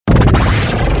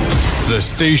The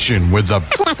station with the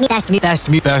best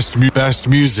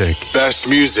music. Best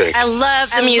music. I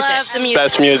love the music.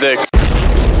 Best music.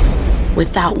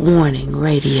 Without Warning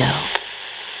Radio. 10,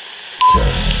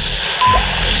 9,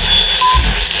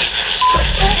 8, 7,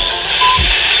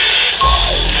 6, 5,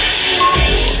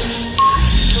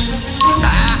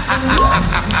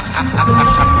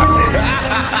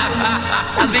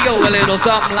 4. We go a little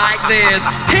something like this.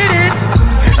 Hit it!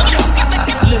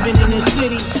 Living in the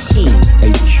city.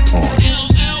 E-H-R.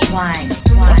 Why?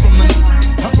 I'm from the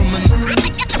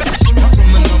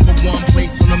number one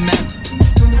place on the map.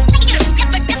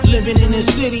 Living in the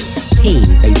city.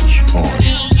 P-H-R.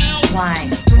 Why?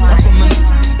 I'm from the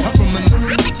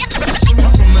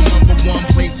number one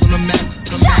place on the map.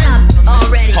 Shut up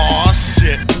already. Aw,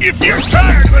 shit. If you're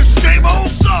tired of the same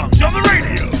old songs on the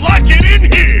radio, lock it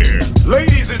in here.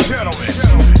 Ladies and gentlemen,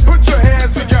 put your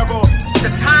hands together. The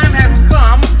time has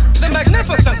come. The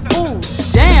magnificent. Ooh,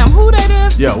 damn, who that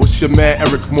is? Yo, it's your man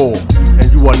Eryk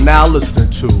and you are now listening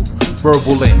to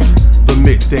Verbal Ink, the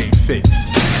Midday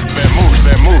Fixx.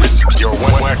 Vamoose, you're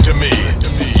whack to me.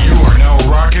 You are now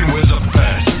rocking with the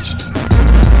best.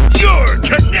 You're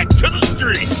connect to the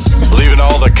streets. Leaving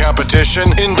all the competition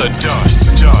in the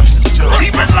dust.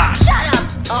 Keep it locked. Shut up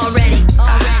already.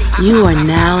 You are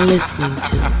now listening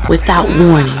to Without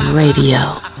Warning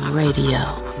Radio.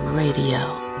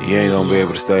 You ain't gonna be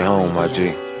able to stay home, my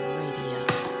G.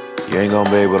 You ain't gonna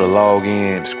be able to log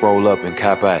in, scroll up, and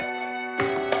cop out.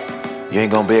 You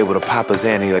ain't gonna be able to pop a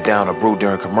Xanny or down a brew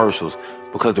during commercials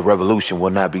because the revolution will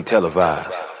not be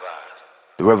televised.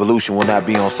 The revolution will not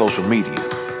be on social media.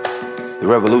 The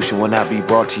revolution will not be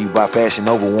brought to you by Fashion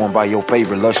Nova worn by your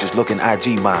favorite luscious-looking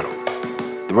IG model.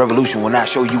 The revolution will not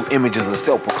show you images of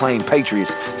self-proclaimed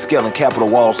patriots scaling Capitol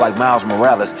walls like Miles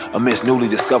Morales amidst newly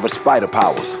discovered spider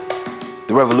powers.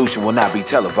 The revolution will not be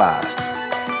televised.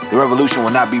 The revolution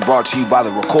will not be brought to you by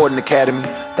the Recording Academy,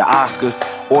 the Oscars,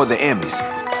 or the Emmys.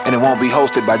 And it won't be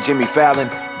hosted by Jimmy Fallon,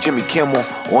 Jimmy Kimmel,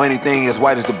 or anything as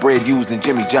white as the bread used in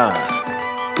Jimmy John's.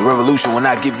 The revolution will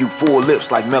not give you full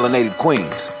lips like melanated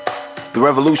queens. The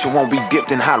revolution won't be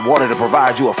dipped in hot water to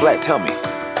provide you a flat tummy.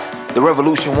 The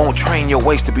revolution won't train your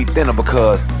waist to be thinner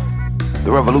because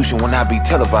the revolution will not be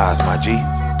televised, my G.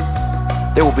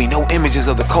 There will be no images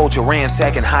of the culture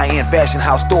ransacking high-end fashion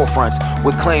house storefronts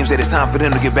with claims that it's time for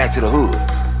them to get back to the hood.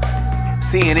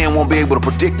 CNN won't be able to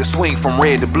predict the swing from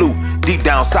red to blue deep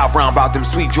down south round about them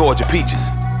sweet Georgia peaches.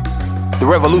 The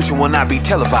revolution will not be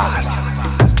televised.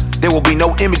 There will be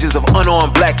no images of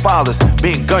unarmed black fathers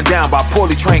being gunned down by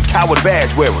poorly trained coward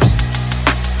badge wearers.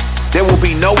 There will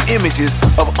be no images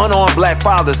of unarmed black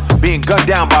fathers being gunned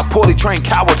down by poorly trained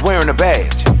cowards wearing a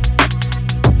badge.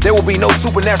 There will be no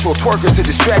supernatural twerkers to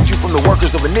distract you from the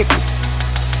workers of iniquity.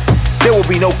 There will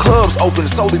be no clubs open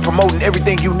solely promoting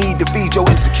everything you need to feed your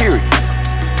insecurities.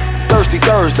 Thirsty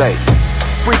Thursdays,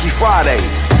 Freaky Fridays,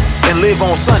 and Live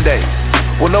on Sundays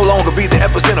will no longer be the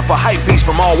epicenter for hype beasts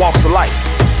from all walks of life.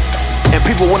 And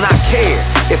people will not care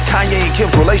if Kanye and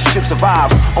Kim's relationship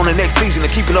survives on the next season of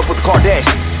Keeping Up with the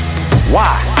Kardashians.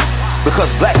 Why?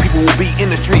 Because black people will be in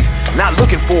the streets not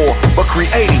looking for, but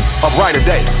creating a brighter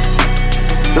day.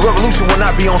 The revolution will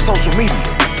not be on social media.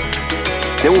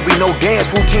 There will be no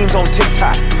dance routines on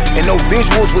TikTok and no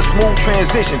visuals with smooth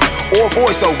transitions or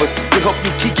voiceovers to help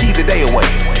you kiki the day away.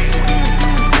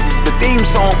 The theme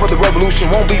song for the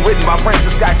revolution won't be written by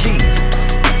Francis Scott Keys.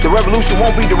 The revolution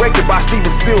won't be directed by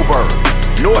Steven Spielberg,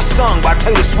 nor sung by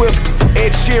Taylor Swift,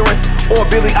 Ed Sheeran, or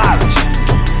Billie Eilish.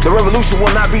 The revolution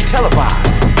will not be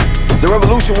televised. The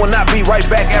revolution will not be right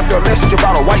back after a message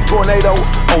about a white tornado,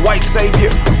 a white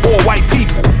savior, or white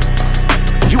people.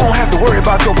 You won't have to worry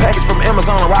about your package from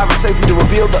Amazon arriving safely to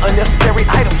reveal the unnecessary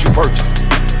items you purchased.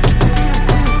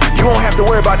 You won't have to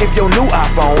worry about if your new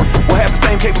iPhone will have the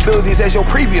same capabilities as your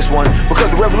previous one because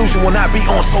the revolution will not be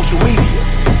on social media.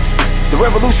 The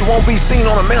revolution won't be seen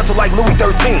on a mantle like Louis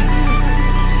XIII.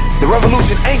 The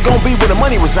revolution ain't gonna be where the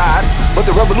money resides, but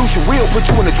the revolution will put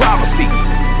you in the driver's seat.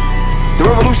 The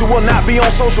revolution will not be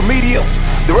on social media.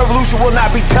 The revolution will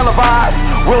not be televised.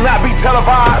 Will not be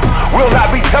televised. Will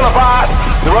not be televised.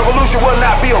 The revolution will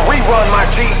not be a rerun, my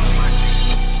G.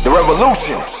 The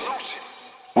revolution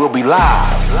will be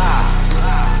live.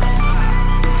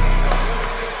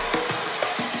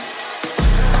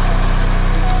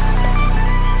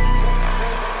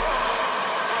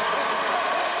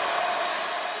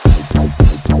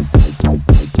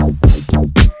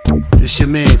 It's your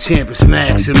man Champus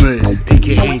Maximus,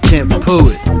 aka Champ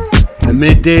Poet. The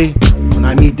midday, when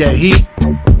I need that heat,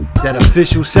 that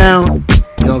official sound,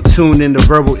 yo, tune in to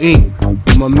Verbal Ink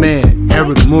with my man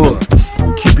Eryk Moore.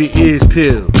 Keep your ears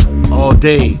peeled all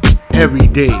day, every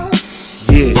day.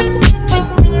 Yeah.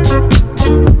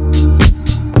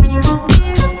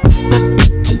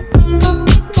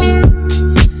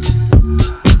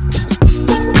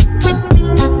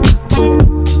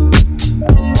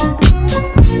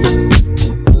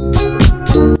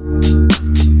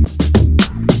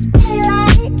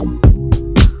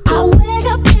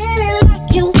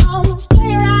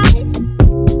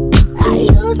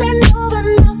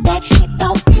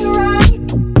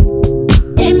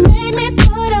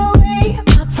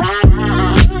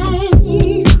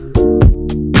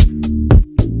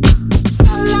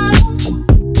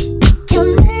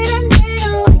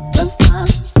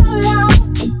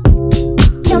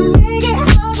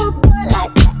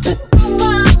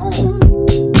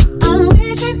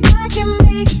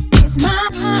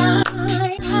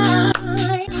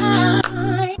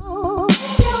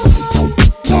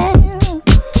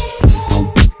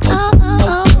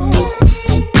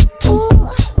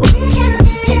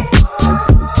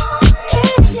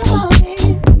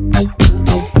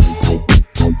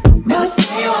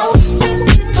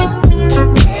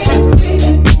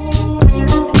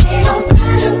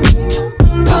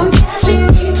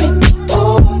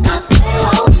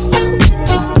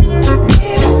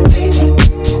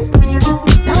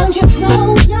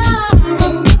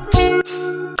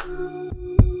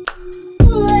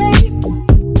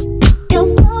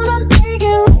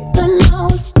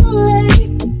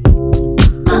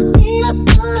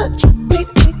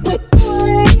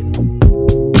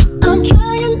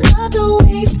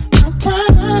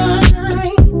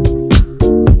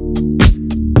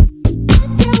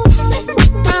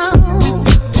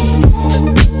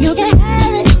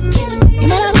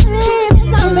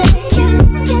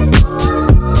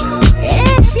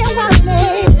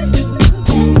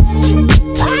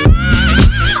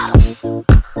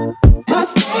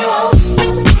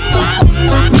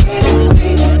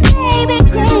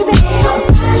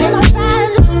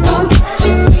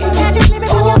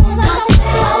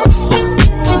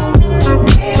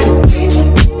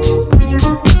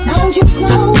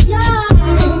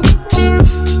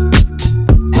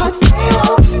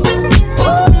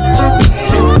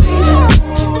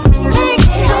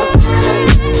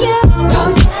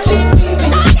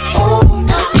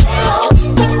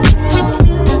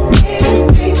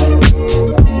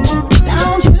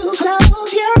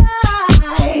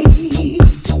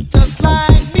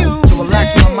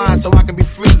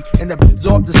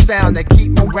 sound that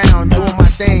keep me round, doing my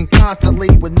thing constantly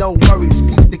with no worries.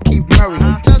 Peace to keep Murray.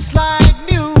 Just like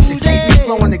music. To keep me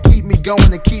flowing, to keep me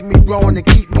going, to keep me growing, to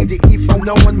keep me to eat from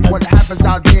knowing what happens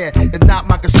out there. It's not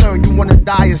my concern. You wanna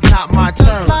die, it's not my turn.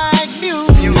 Just like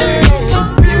music.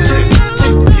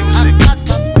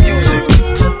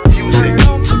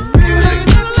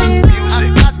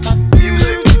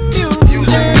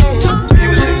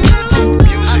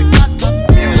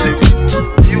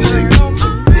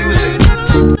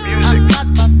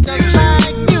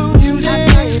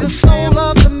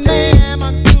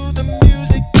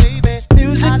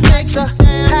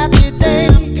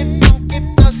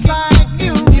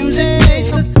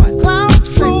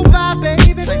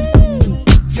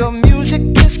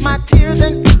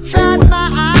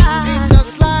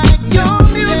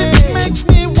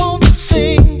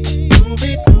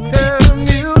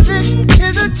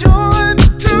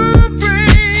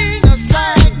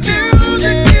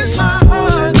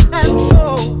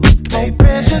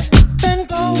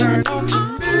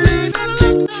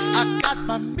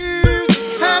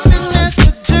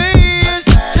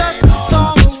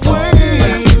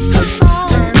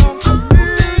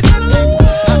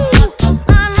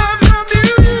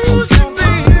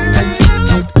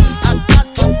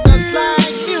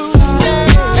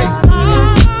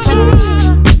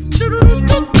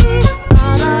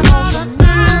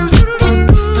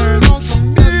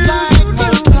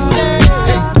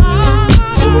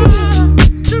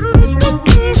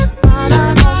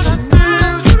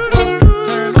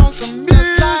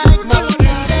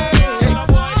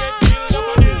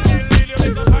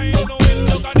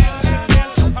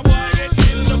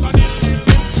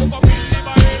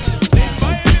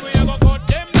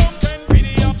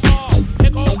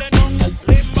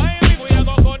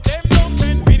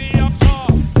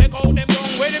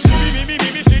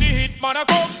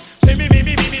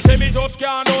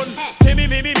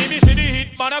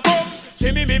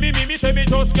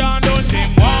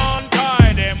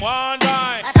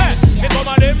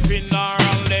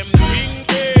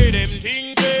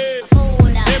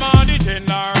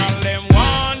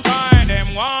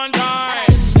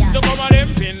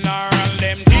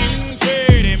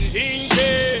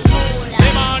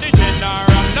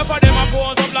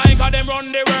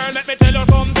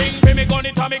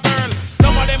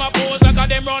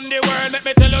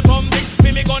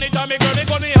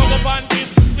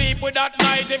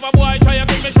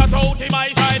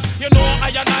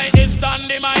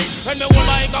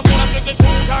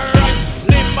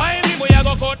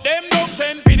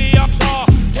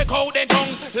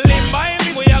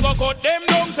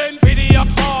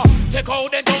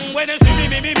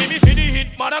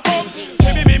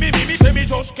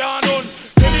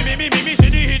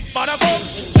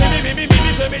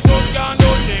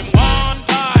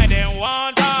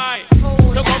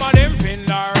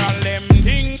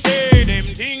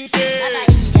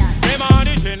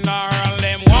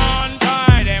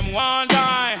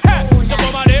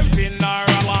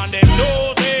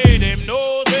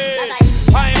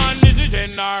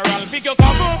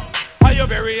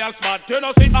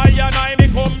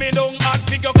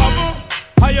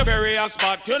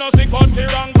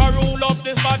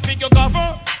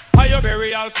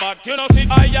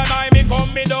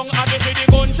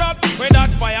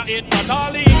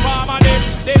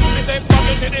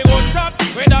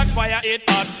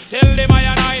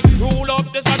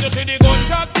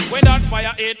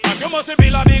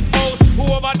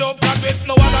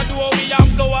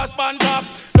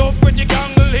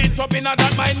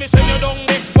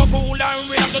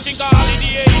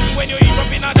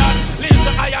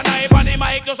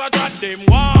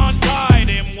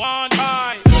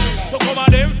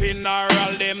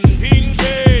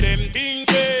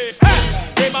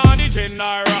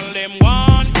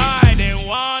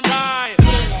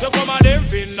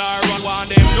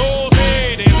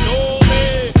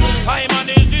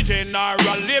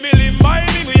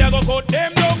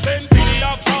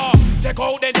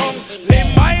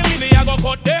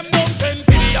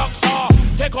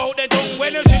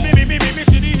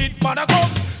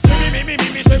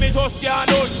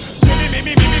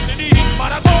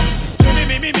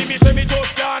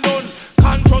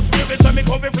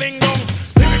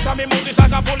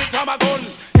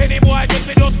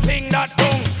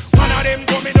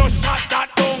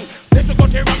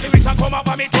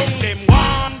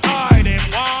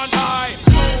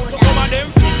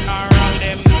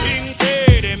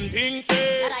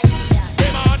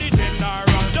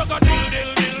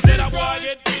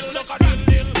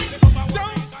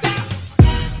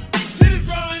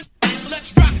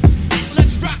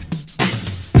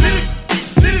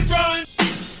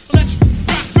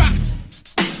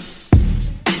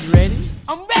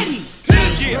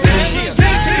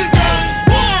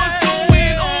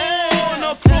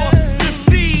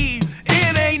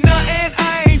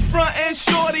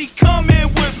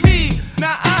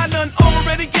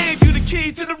 already gave you the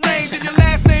key to the range, and your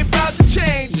last name about to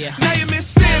change. Now you're Miss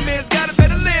Simmons, got a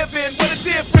better living. What a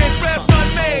difference, Red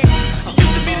Run made. You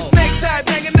used to be the snake type,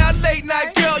 hanging out late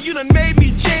night, girl. You done made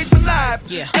me change my life.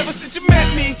 Ever since you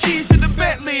met me, keys to the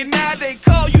Bentley, now they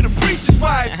call you the preacher's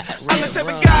wife. I'm the type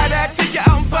of guy that take you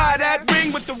out and buy that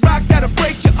ring with the rock that'll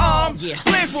break your arm.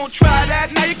 Players won't try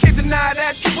that, now you can't deny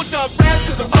that. Triple dub rap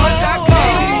to the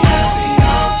bar.com.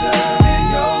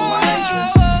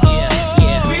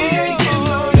 We ain't getting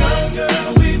no younger,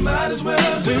 we might as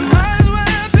well do it.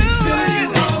 Feeling you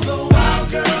all the while,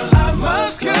 girl, I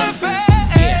must confess.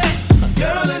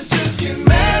 Girl, let's just get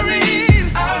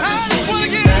married. I just wanna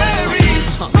get married.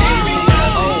 Baby,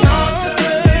 you're the altar,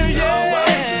 yeah.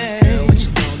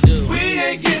 We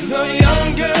ain't getting no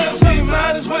younger, we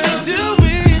might as well do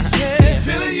it.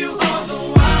 Feeling you all the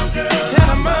while, girl,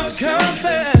 I must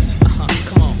confess.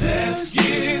 Come on, let's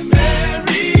get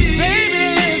married. Baby,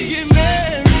 let's get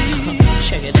married.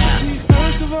 Check it out. See,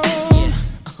 first of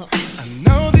all, I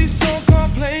know these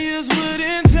so-called players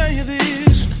wouldn't tell you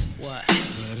this. What?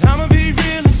 But I'ma be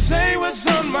real and say what's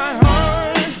on my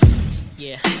heart.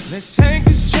 Let's take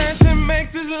this chance and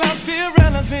make this love feel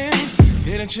relevant.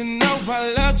 Didn't you know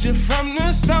I loved you from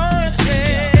the start?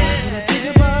 When I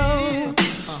think about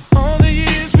all the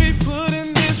years we put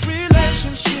in this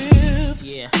relationship,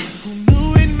 who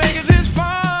knew we'd make it this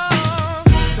far?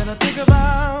 Then I think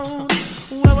about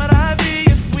where would I be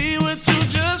if we were to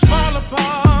just fall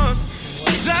apart?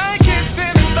 'Cause I can't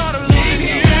stand the thought of losing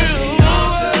you.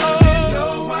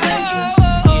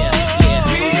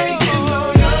 We ain't getting no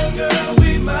younger,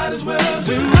 we might as well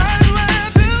do it.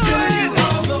 Feeling you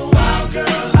all the while,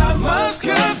 girl, I must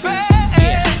confess.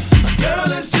 Girl,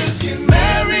 let's just get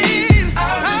married. I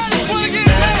just wanna get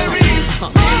married.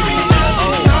 Baby, you're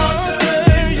the altar,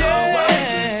 yeah.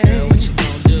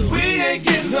 We ain't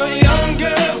getting no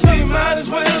younger, we might as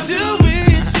well do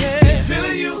it.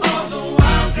 Feeling you all the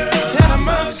while, girl, I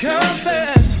must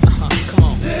confess. Come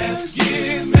on, let's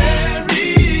get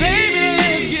married. Baby,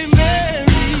 let's get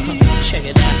married. Check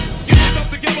it out. Get yourself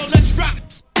together, let's rock.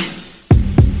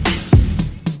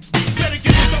 Better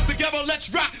get yourself together, let's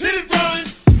rock. Hit it, run.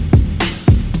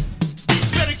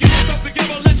 Better get yourself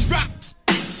together, let's rock.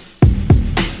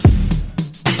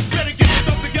 Better get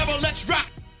yourself together, let's rock.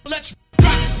 Let's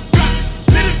rock, rock.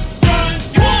 Hit it, run.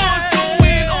 What's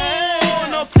going on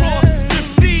across the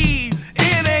sea?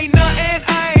 It ain't nothing,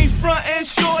 I ain't frontin',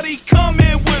 shorty, come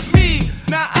in with me.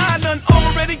 Now I done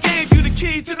already gave you the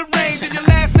key to the range, and your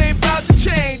last name about to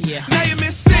change. Now you're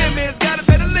Miss Simmons, got a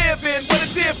better living. What a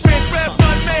difference, Red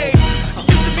Run made.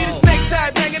 You used to be the snake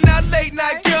type, hanging out late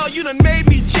night, girl. You done made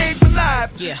me change my life.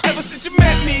 Ever since you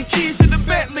met me, keys to the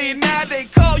Bentley, now they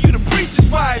call you the preacher's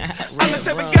wife. I'm the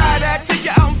type of guy that take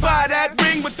you out and buy that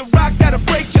ring with the rock that'll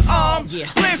break your arm.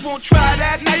 Players won't try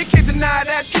that, now you can't deny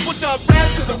that. Triple dub rap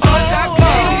to the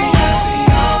bar.com.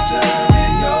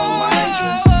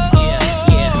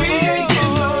 We ain't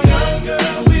getting no younger,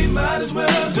 we might as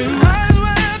well do it.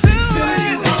 Feeling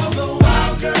you all the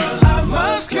while, girl, I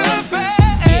must confess.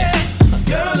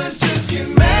 Girl, let's just get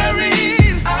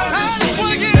married. I just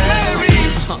wanna get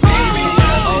married. Baby,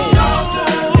 you're the altar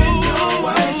in your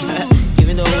white.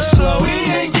 Even though it was slow, we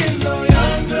ain't getting no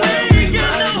younger, we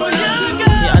might as well do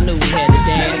it. I knew we had to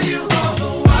dance. Feeling you all the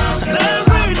while, girl,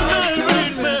 I must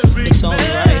confess.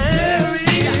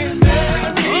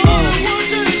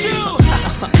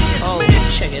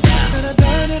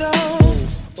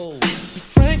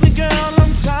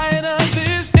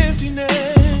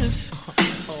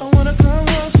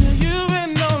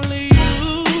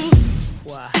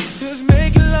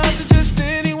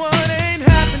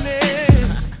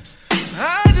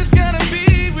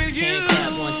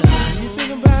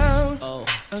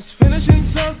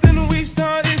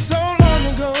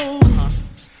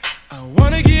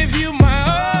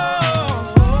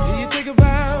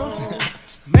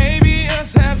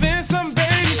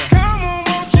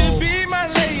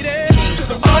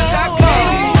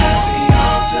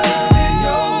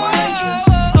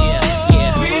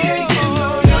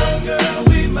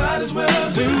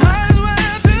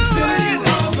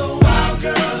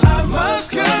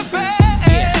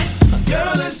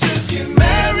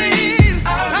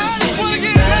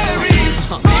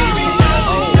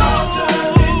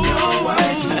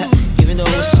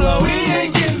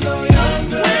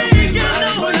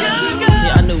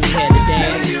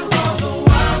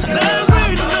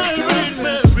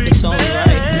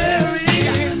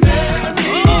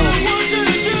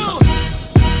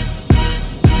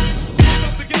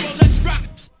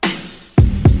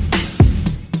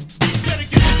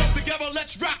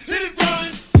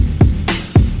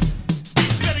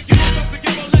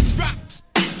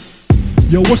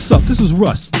 Yo, what's up? This is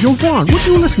Russ. Yo, Ron, what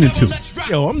you listening to?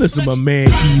 Yo, I'm listening to my man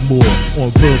E Moore on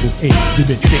Verbal Ink, the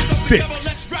Midday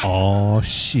Fixx. Aw,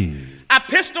 shit. I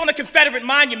pissed on a Confederate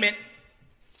monument.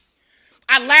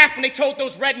 I laughed when they told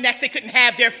those rednecks they couldn't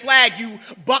have their flag. You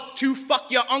buck too,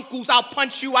 fuck your uncles, I'll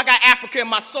punch you. I got Africa in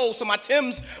my soul, so my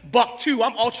Tim's buck too.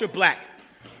 I'm ultra black.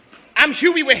 I'm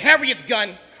Huey with Harriet's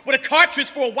gun, with a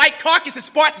cartridge for a white carcass that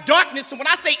sparks darkness. So when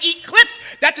I say eat clips,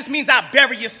 that just means I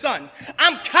bury your son.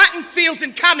 I'm cotton fields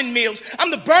and common meals. I'm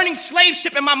the burning slave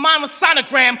ship in my mama's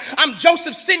sonogram. I'm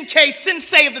Joseph Sinkay,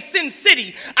 sensei of the Sin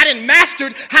City. I done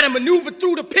mastered how to maneuver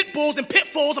through the pit bulls and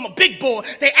pitfalls. I'm a big boy.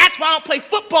 They ask why I don't play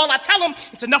football. I tell them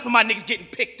it's enough of my niggas getting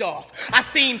picked off. I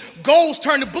seen goals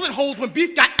turn to bullet holes when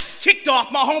beef got kicked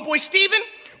off. My homeboy Steven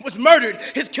was murdered.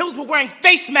 His killers were wearing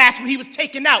face masks when he was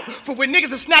taken out. For when niggas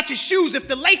will snatch his shoes if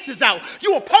the lace is out.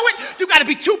 You a poet? You gotta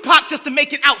be Tupac just to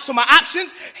make it out. So my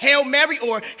options, Hail Mary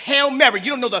or Hail Mary.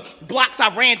 You don't know the blocks I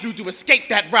ran through to escape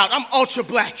that route. I'm ultra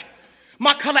black.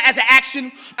 My color as an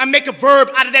action, I make a verb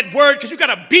out of that word, cause you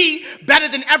gotta be better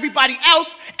than everybody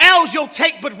else. L's you'll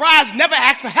take, but rise, never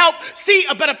ask for help. See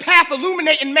a better path,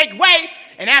 illuminate and make way.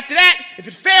 And after that, if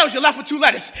it fails, you're left with 2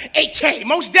 letters, AK.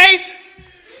 Most days,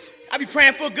 I be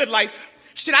praying for a good life.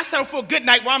 Shit, I settle for a good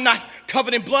night where I'm not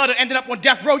covered in blood or ending up on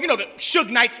death row. You know the Suge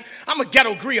nights. I'm a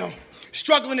ghetto griot,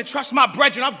 struggling to trust my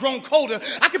brethren. I've grown colder.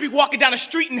 I could be walking down the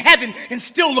street in heaven and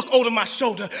still look over my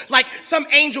shoulder. Like some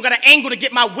angel got an angle to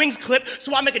get my wings clipped,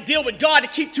 so I make a deal with God to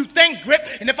keep 2 things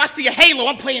gripped. And if I see a halo,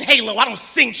 I'm playing Halo. I don't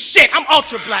sing shit. I'm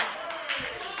ultra black.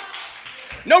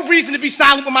 No reason to be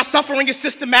silent when my suffering is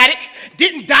systematic.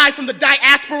 Didn't die from the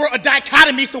diaspora or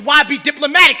dichotomy, so why be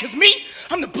diplomatic? Cause me,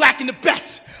 I'm the black and the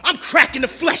best. I'm cracking the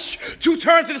flesh. 2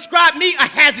 terms to describe me, a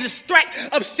hazardous threat.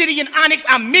 Obsidian onyx,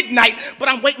 I'm midnight, but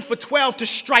I'm waiting for 12 to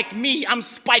strike me. I'm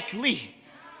Spike Lee,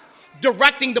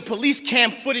 directing the police cam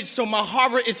footage so my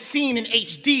horror is seen in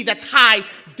HD. That's high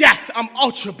def. I'm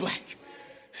ultra black.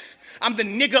 I'm the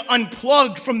nigga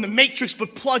unplugged from the matrix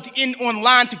but plugged in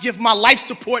online to give my life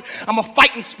support. I'm a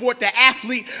fighting sport, the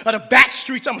athlete of the back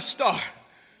streets. I'm a star,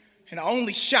 and I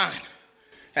only shine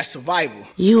at survival.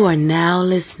 You are now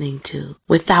listening to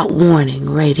Without Warning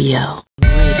Radio.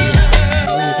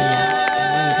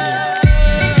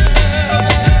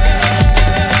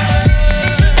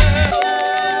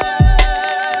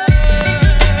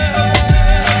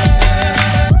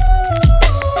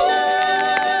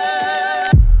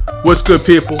 What's good,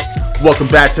 people? Welcome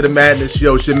back to the madness.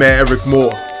 Yo, it's your man Eryk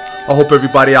Moore. I hope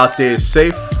everybody out there is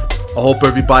safe. I hope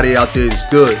everybody out there is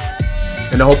good.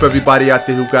 And I hope everybody out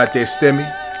there who got their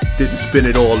stimmy didn't spin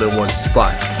it all in one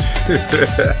spot.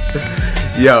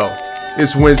 Yo,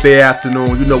 it's Wednesday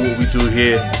afternoon. You know what we do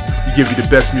here. We give you the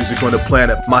best music on the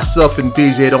planet. Myself and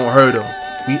DJ Don't Hurt 'Em.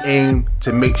 We aim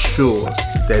to make sure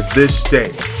that this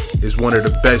day is one of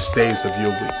the best days of your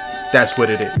week. That's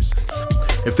what it is.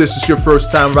 If this is your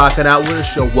first time rocking out with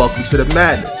us, yo, welcome to the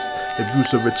madness. If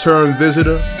you're a return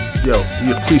visitor, yo,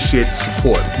 we appreciate the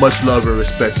support. Much love and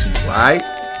respect to you, alright?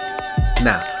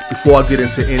 Now, before I get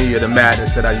into any of the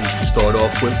madness that I usually start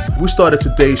off with, we started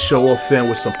today's show off in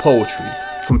with some poetry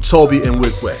from Toby and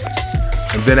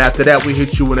REGGAE. And then after that, we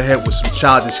hit you in the head with some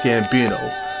Childish Gambino.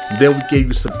 And then we gave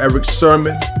you some Eryk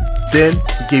Sermon. Then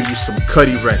we gave you some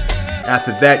Cuddy Ranks.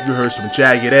 After that, you heard some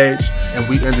Jagged Edge. And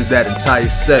we ended that entire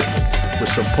segment with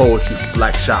some poetry from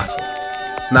Black Chakra.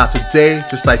 Now today,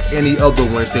 just like any other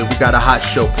Wednesday, we got a hot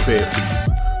show prepared for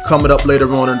you. Coming up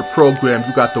later on in the program,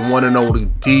 you got the one and only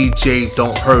DJ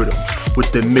Don't Hurt 'Em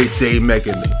with the Midday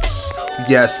Mega Mix.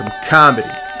 We got some comedy.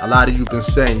 A lot of you been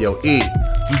saying, yo, E,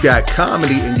 you got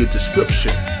comedy in your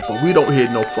description, but we don't hear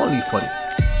no funny.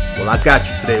 Well, I got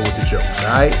you today with the jokes,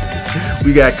 alright?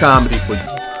 We got comedy for you,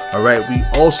 alright? We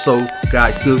also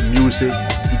got good music,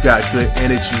 we got good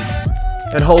energy,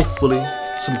 and hopefully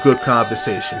some good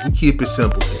conversation. We keep it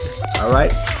simple here,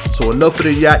 alright? So enough of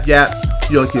the yap.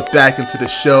 You'll get back into the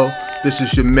show. This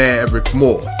is your man Eryk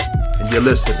Moore, and you're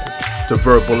listening to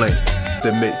Verbal Ink,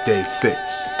 the Midday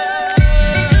Fixx.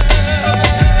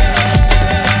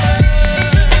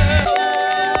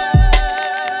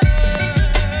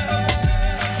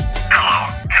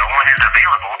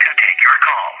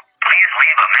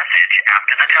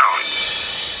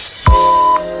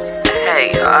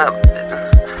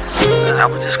 I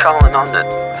was just calling on the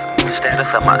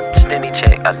status of my STEMI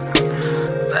check.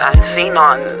 I had seen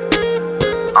on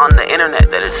the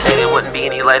internet that it said it wouldn't be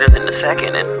any later than the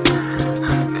 2nd, and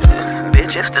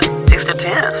bitch, it's the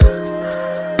 10th.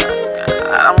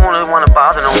 I don't really want to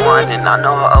bother no one, and I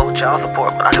know I owe child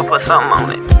support, but I could put something on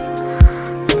it.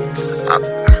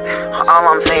 All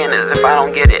I'm saying is if I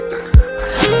don't get it,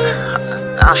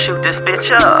 I'll shoot this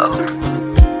bitch up.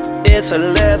 it's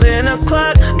 11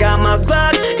 o'clock. Got my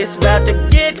Glock, it's about to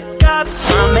get cocked.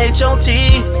 I'm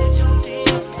H.O.T.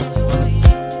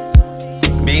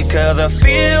 Because I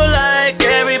feel like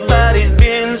everybody's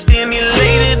been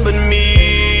stimulated but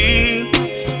me.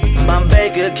 My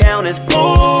bank account is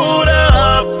pulled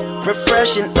up,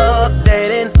 refreshing,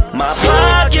 updating. My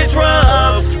pocket's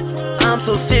rough, I'm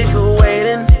so sick of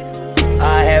waiting.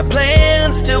 I have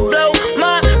plans to blow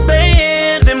my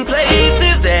bands in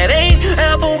places that ain't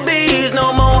Applebee's,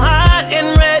 no more hot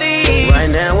and ready. Right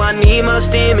now I need my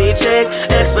stimmy check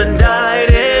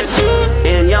expedited,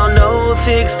 and y'all know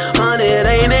 600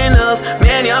 ain't enough.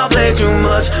 Man, y'all play too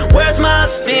much. Where's my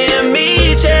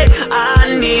stimmy check?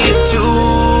 I need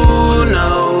to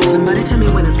know. Somebody tell me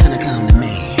when it's gonna come to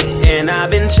me. And I've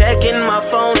been checking my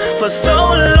phone for so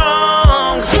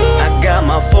long. I got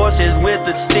my forces with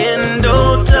the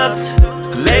stendo tucked.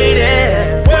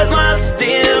 Lady, where's my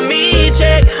stimmy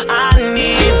check? I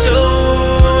need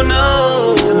to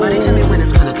know. Somebody tell me when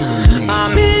it's gonna come to me.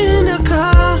 I'm in the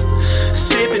car,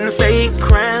 sipping fake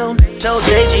Crown. Told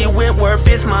JG Wentworth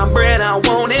it's my bread, I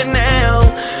want it now.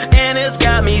 And it's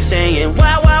got me saying,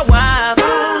 why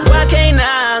can't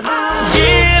I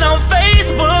get on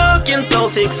Facebook and throw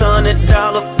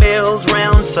 $600 bills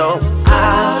round? So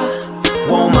I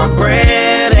want my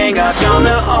bread, ain't got time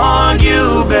to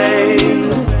argue,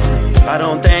 babe. I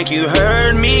don't think you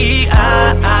heard me.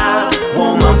 I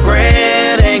want my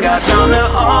bread, ain't got time to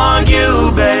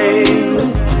argue, babe.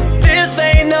 This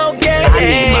ain't no game. I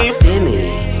need my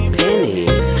stimmy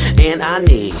pennies, and I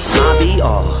need my BREAD.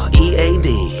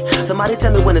 Somebody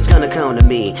tell me when it's gonna come to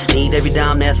me. Need every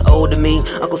dime that's owed to me.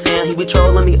 Uncle Sam, he be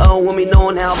trolling me, with me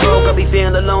knowing how broke I be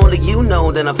feeling lonely. You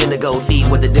know that I'm finna go see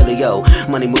what the dealio.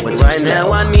 Money moving too right slow.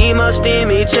 now I need my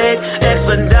stimmy check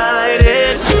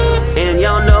expedited, and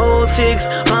y'all know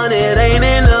 600 ain't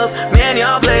enough. Man,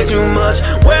 y'all play too much.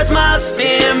 Where's my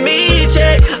stimmy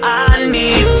check? I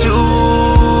need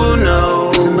to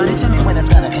know. Somebody tell me when it's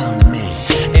gonna come to me.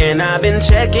 And I've been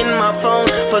checking my phone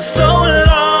for so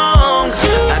long.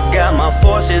 I got my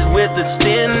forces with the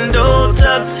stendo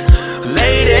tucked.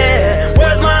 Lady,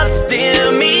 where's my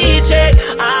stimmy check?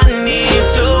 I need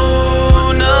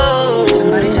to know.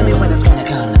 Somebody tell me when it's gonna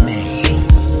come to me.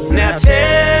 Now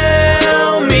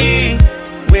tell me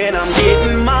when I'm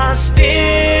getting my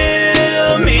stimmy.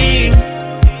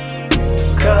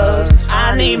 Cause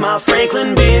I need my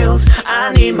Franklin bills.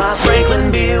 I need my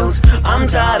Franklin bills. I'm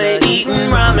tired of eating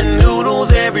ramen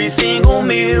noodles every single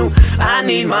meal. I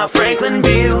need my Franklin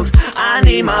bills. I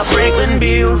need my Franklin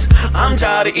bills. I'm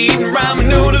tired of eating ramen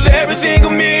noodles every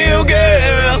single meal,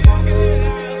 girl.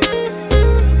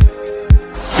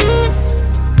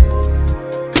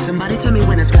 Somebody tell me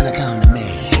when it's gonna come to me.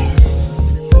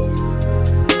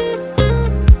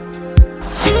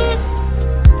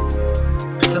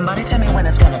 Somebody tell me when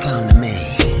it's gonna come to me.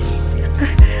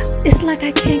 It's like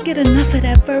I can't get enough of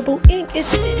that verbal ink.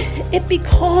 It be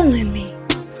calling me.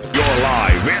 You're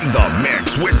live in the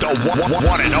mix with the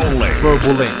one and only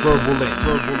Verbal ink,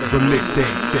 the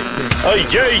Midday Fixx.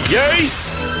 Yay.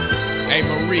 Hey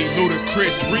Marie,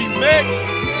 Ludacris remix.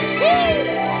 Woo!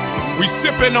 We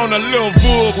sippin' on a little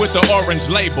Vogue with the orange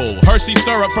label. Hershey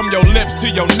syrup from your lips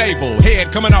to your navel. Head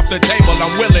coming off the table,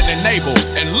 I'm willing and able.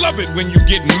 And love it when you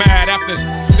get mad after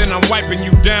then I'm wiping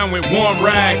you down with warm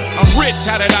rags. I'm rich,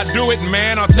 how did I do it,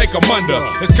 man? I'll take 'em under.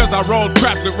 It's cause I rolled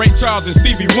crap with Ray Charles and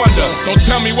Stevie Wonder. So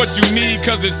tell me what you need,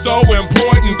 cause it's so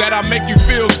important that I make you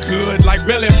feel good like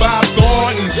Billy Bob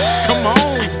Thornton. Come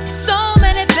on. So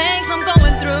many things I'm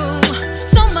going through,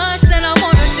 so much that I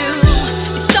wanna do.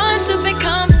 It's starting to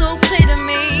become so clear to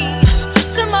me.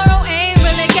 Tomorrow ain't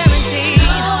really guaranteed.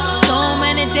 So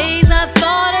many days I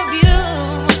thought of you.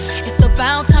 It's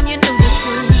about time you knew the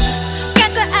truth.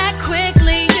 Got to act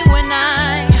quickly, you and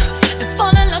I, and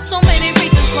fall in love. So many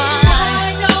reasons why.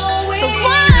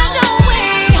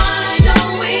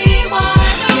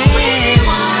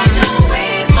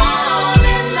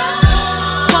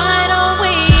 Why don't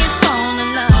we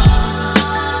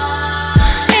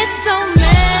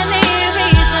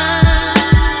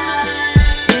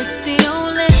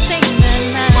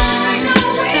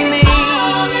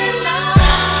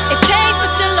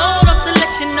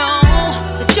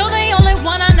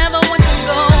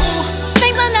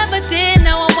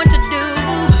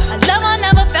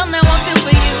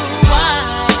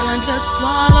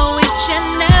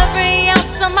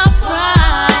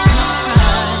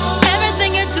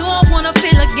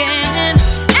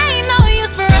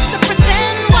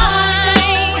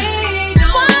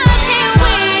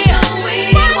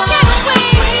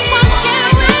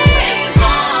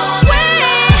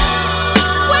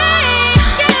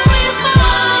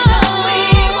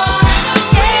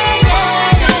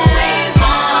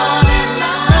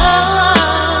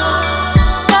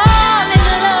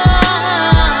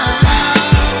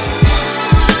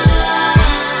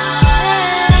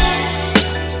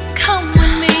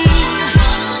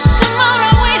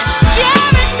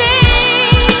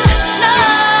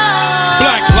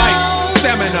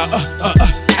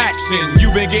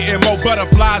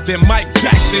butterflies than Mike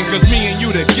Jackson. Cause me and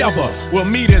you together will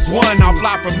meet as one. I'll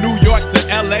fly from New York to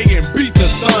LA and beat the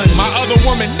sun. My other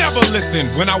woman never listened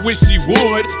when I wish she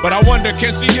would, but I wonder,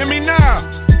 can she hear me now?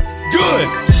 Good.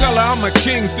 Tell her I'm a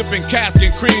king sipping cask and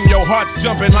cream. Your heart's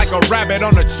jumping like a rabbit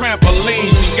on a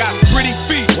trampoline. She got pretty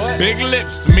feet, big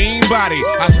lips, mean body.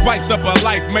 I spiced up her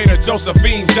life, made her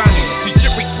Josephine Johnny. She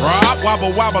chippy, rob, wobble,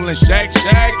 wobble, and shake,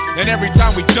 shake. And every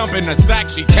time we jump in the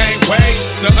sack, she can't wait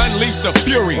to unleash the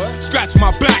fury. Scratch my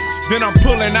back, then I'm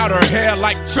pulling out her hair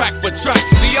like track for track.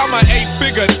 See, I'm an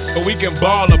 8-figure, but we can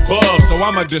ball above. So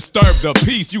I'ma disturb the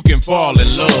peace, you can fall in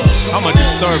love. I'ma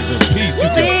disturb the peace, you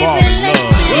can fall in love.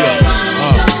 Yeah,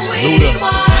 Luda.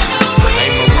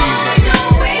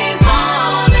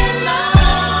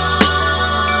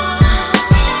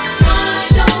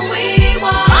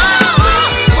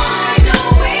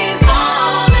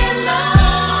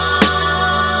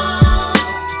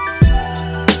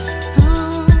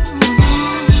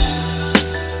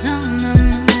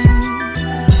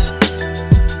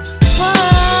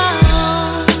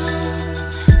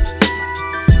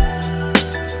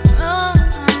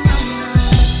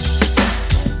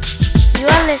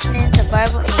 Listening to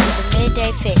Verbal Ink, the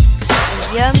Midday Fixx,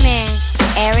 with your man,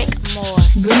 Eryk Moore.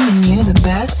 Bringing you the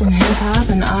best in hip-hop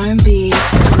and R&B.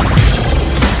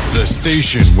 The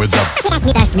station with the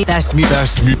best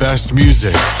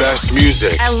music. Best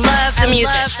music. I love the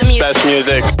music. Best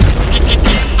music.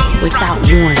 Without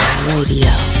Warning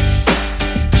Radio.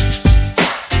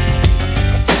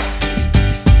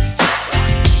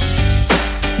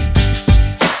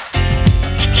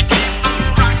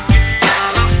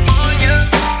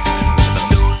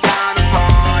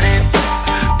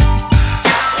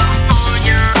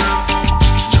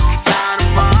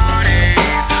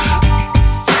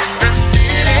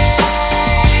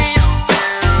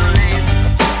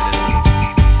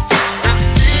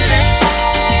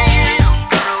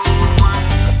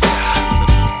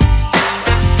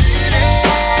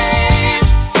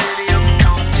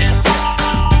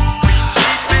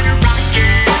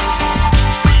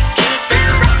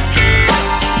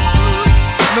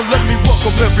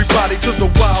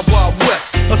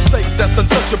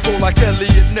 Like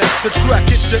Elliot Ness, the track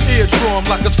hits your eardrum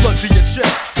like a slug to your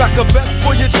chest, like a vest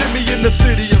for your Jimmy in the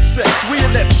city of sex. We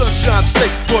in that sunshine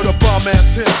state where the bomb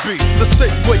ass him be, the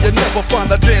state where you never find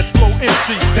a dance floor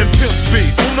empty and pimp speed.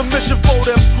 On a mission for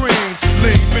them greens,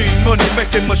 lean, mean, money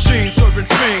making machines, serving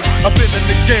fiends. I've been in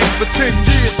the game for 10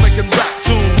 years making rap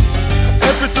tunes.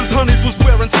 Ever since Honeys was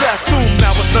wearing Sassoon, now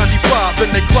it's 95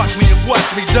 and they clock me and watch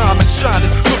me diamond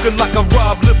shining, looking like a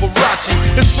Rob Liberace.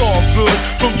 It's all good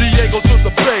from Diego to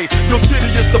the Bay. Your city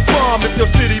is the bomb if your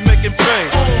city making pain.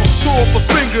 Throw up a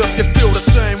finger if you feel the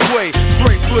same way.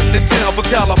 Straight putting it down for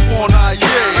California,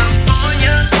 yeah.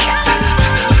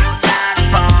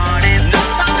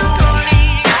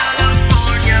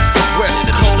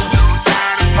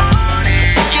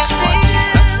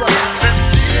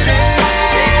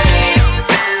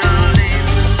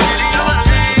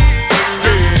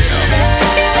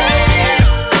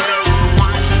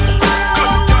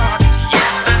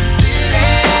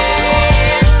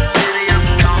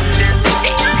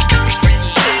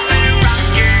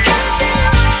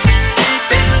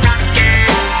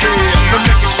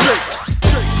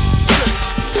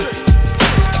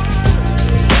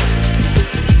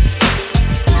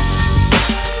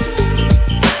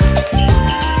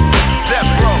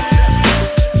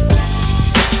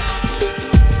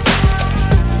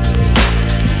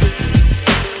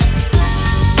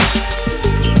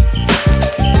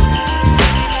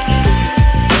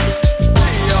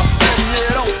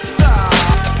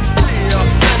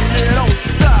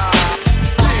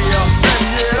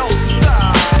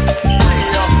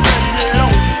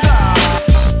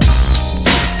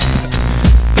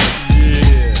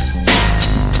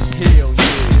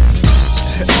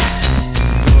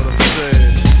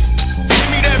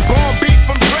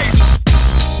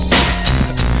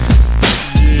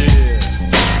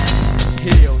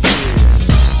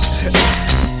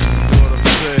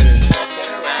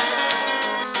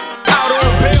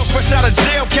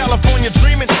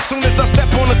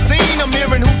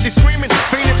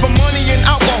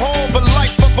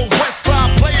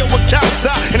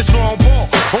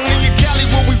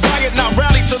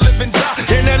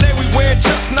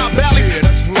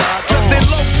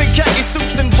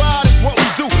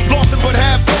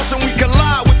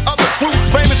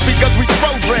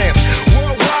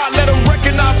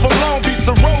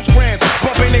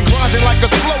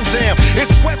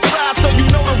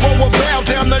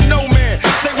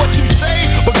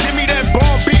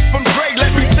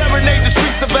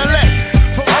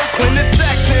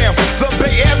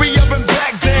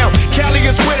 Cali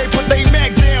is where they put they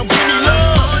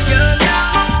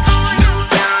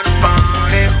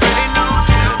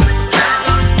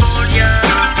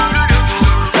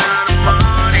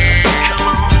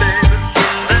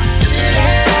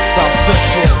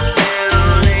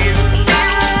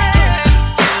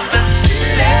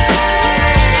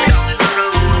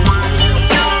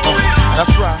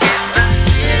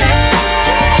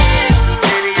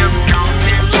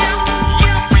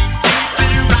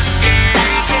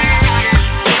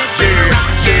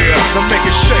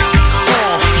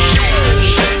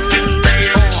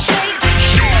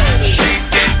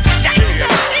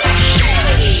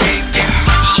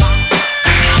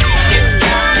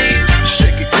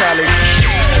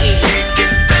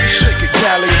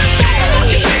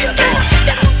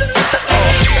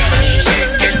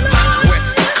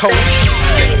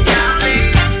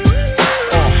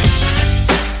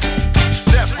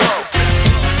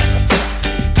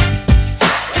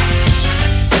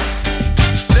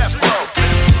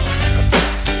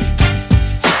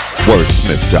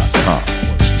wordsmith.com.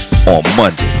 On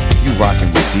Monday, you rockin'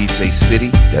 with DJ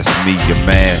City. That's me, your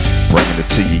man, bringing it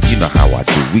to you. You know how I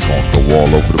do. We gon' go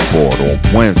all over the board. On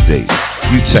Wednesdays,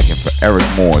 you checking for Eryk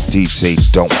Moore and DJ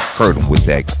Don't Hurt Him with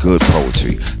that good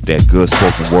poetry, that good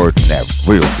spoken word, and that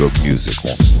real good music.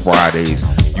 On Fridays,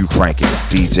 you cranking with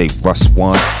DJ Russ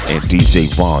One and DJ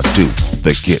Von Do,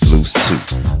 the Get Loose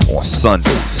 2. On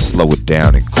Sundays, slow it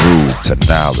down and groove to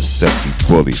NILE, the sexy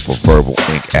bully for Verbal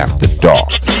Ink After Dark,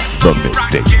 the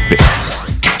Midday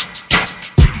Fixx.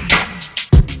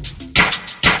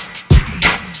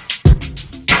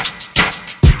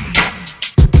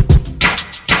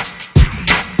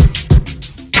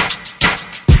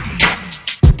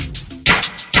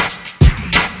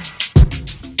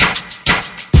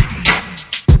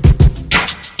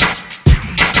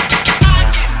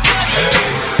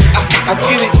 I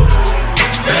get it.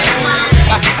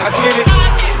 I get it.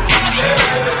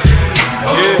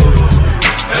 Yeah.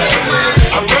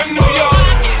 I'm running New York.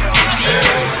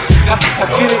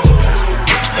 I get it.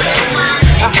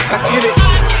 I get it.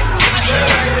 Yeah.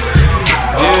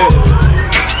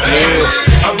 Yeah.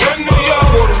 I'm running New York.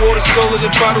 Water, solar,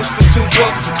 and bottles for $2.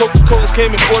 The Coca-Cola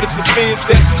came and bought it for $1,000,000.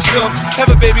 That's some sum.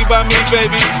 Have a baby by me,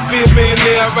 baby. Be a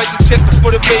millionaire. I write the check before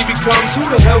the baby comes. Who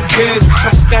the hell cares?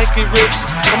 I'm stanky rich.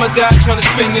 I'ma die trying to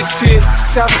spin this kid.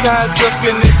 Southside's up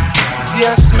in this.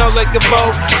 Yeah, I smell like the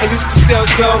boat. I used to sell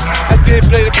so. I did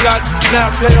play the block. Now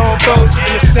I play on boats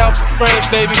in the south of France,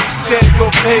 baby.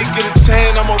 Sandro Pay, get a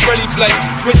tan. I'm already black.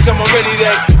 Rich, I'm already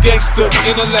that. Gangster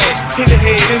in the lane. Hit the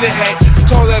head, in the hat.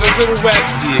 Call that a riddle rap.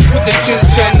 Yeah, quit the chit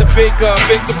chat and the baker.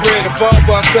 Bake the bread. A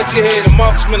barber, I cut your head. A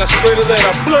marksman, I spray the lead.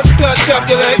 I blood, chop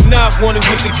your leg. Now I want it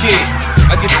with the kid.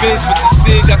 I get biz with the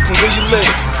cig. I can where you live.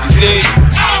 You dig?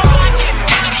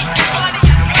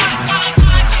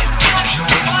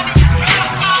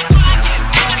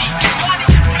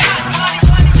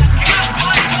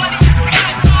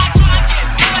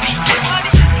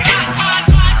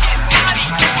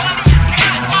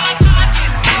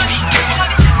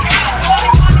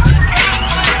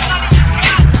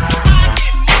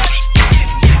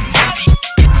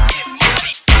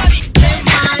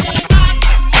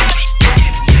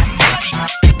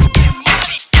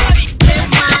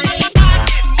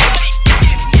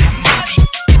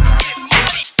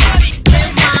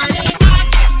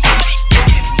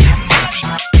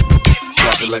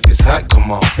 Like it's hot,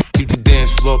 come on. Keep the dance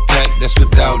floor packed, that's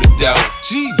without a doubt.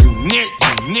 Gee, you near.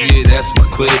 Yeah, that's my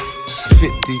clip.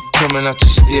 50 coming out your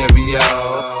stereo.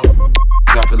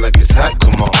 Drop it like it's hot,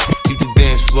 come on. Keep the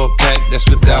dance floor packed, that's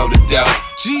without a doubt.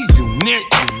 Gee, you near.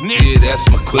 Yeah, that's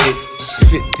my clip.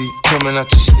 50 coming out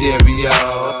your stereo.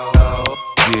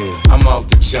 Yeah, I'm off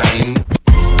the chain.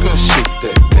 Girl, shake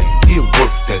that thing, yeah,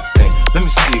 work that thing. Let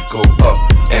me see it go up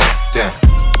and down.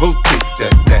 Rotate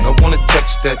that thing, I wanna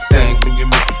touch that thing when you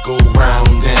make it go round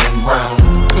and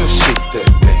round. Girl, shake that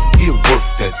thing, yeah, work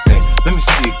that thing. Let me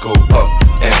see it go up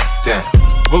and down.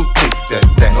 Rotate that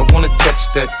thing, I wanna touch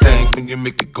that thing when you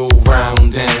make it go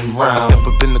round and round. I step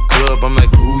up in the club, I'm like,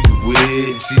 who you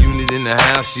with? She unit in the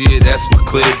house, yeah, that's my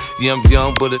clique. Yeah, I'm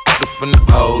young, but a nigga from the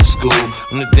old school.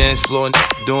 On the dance floor and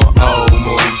doing old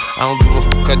moves. I don't give a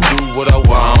fuck, I do what I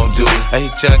want to. I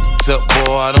hit your up,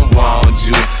 boy, I don't want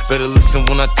you. Better listen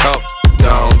when I talk,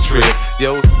 don't trip.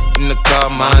 Yo, in the car,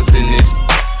 mine's in this.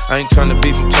 I ain't tryna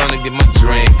beef, I'm tryna get my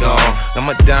drink on. Now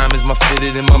my diamonds, my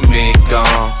fitted, and my mink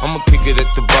on. I'ma kick it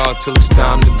at the bar till it's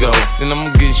time to go. Then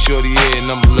I'ma get shorty here and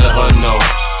I'ma let her know.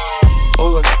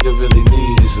 All a nigga really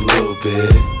need is a little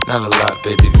bit. Not a lot,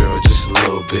 baby girl, just a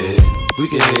little bit. We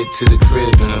can head to the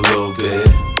crib in a little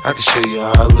bit. I can show you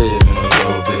how I live in a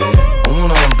little bit. I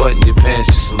wanna unbutton your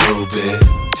pants just a little bit.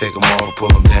 Take them all, pull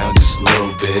them down just a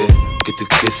little bit. Get the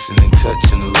kissing and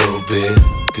touching a little bit.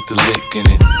 Get the licking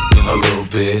it in a little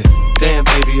bit. Damn,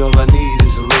 baby, all I need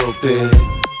is a little bit.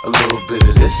 A little bit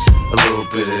of this, a little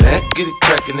bit of that. Get it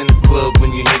cracking in the club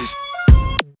when you hit it.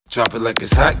 Drop it like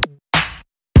it's hot.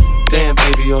 Damn,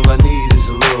 baby, all I need is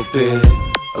a little bit.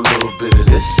 A little bit of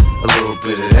this, a little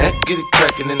bit of that. Get it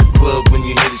cracking in the club when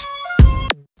you hit it.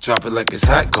 Drop it like it's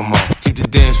hot, come on. Keep the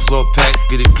dance floor packed,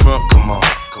 get it crunk, come on.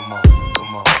 Come on,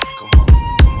 come on, come on, come on,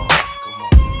 come on, come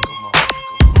on, come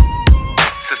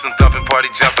on. System thumping, party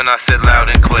jumping, I said loud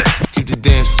and clear. Keep the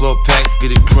dance floor packed,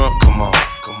 get it crunk, come on.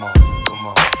 Come on, come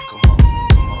on, come on,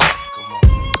 come on, come on, come on,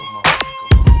 come on.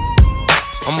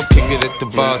 I'ma kick it at the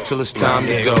bar till it's time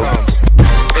to go.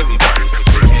 Everybody put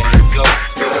your hands up.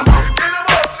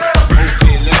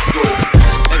 Okay, let's go.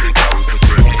 Everybody put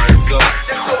your hands up.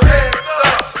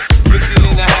 50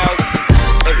 in the house.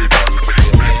 Everybody put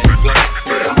your hands up.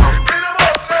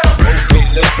 Okay,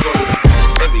 let's go.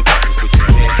 Everybody put your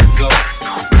hands up.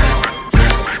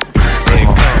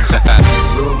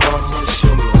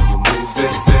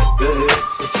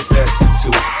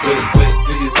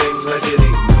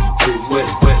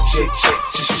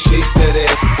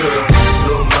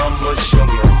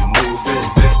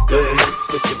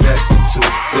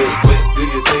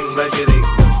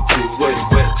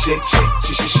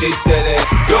 shake that ass.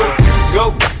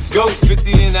 Go,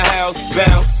 50 in the house,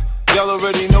 bounce. Y'all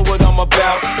already know what I'm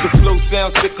about. The flow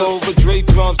sounds sicker over Dre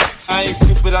drums. I ain't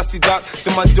stupid, I see Doc,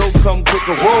 then my dope come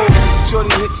quicker. Whoa,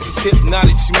 shorty hips is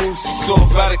hypnotic, she moves, she's so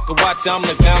erotic. Watch, I'm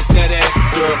gonna bounce that ass,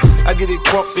 girl. I get it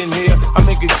crump in here, I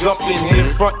make it jump in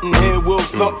here, front in here, we'll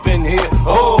thump in here.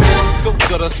 Oh, so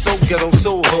gutter, so ghetto,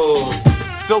 so hard.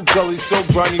 So gully, so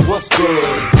grimy, what's good?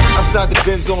 Outside the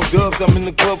Benz on dubs, I'm in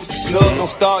the club with the snug. Don't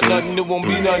start nothing, it won't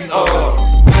be nothing,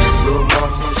 Little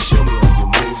mama, show me how you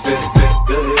move it,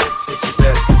 go ahead, put your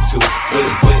back to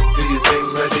it. Wet, do your thing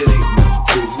like it ain't nothing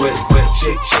to it. Wet,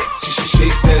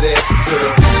 shake that ass,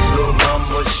 girl. Little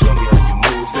mama, show me how you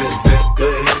move it, go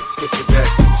ahead, put your back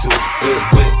to it.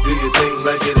 Wet, do your thing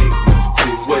like it ain't nothing to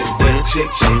it. Wet,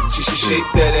 shake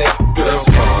that ass, girl. Let's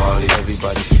party,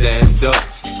 everybody stand up.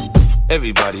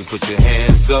 Everybody put your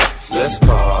hands up, let's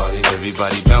party.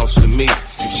 Everybody bounce with me.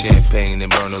 Some champagne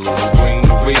and burn a little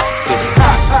greenery.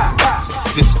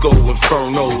 This Disco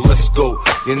Inferno, let's go.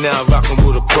 You're now rockin'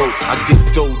 with a pro. I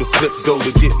get dough to flip dough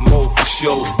to get more for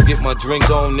show. Get my drink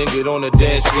on, nigga, on the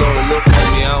dance floor. Look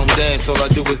on me, I don't dance, all I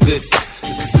do is this.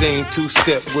 It's the same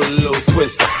two-step with a little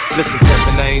twist. Listen,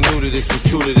 Peppin', I ain't new to this, I'm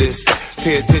true to this.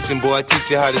 Pay attention, boy, I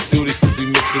teach you how to do this. We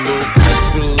mix a little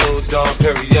Chris with a little Dom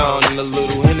Perignon and a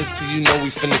little Hennessy, you know we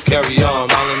finna carry on.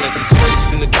 Smiling at these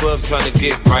streets in the club, trying to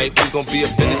get right. We gon' be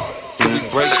up in this till we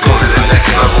break. Go to the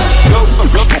next level.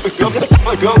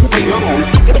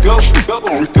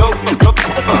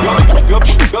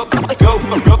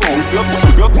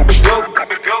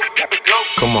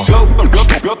 Come on. Bounce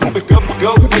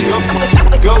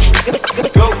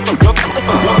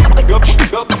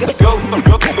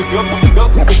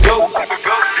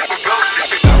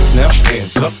now,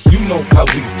 hands up, you know how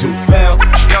we do. Bounce,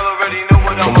 y'all already know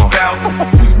what I'm about.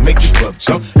 We make the club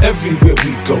jump everywhere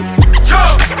we go.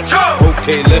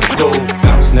 Okay, let's go.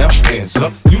 Bounce now, hands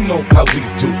up, you know how we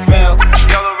do. Bounce,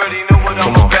 y'all already know what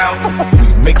I'm about. We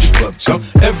make the club jump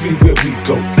everywhere we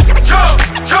go.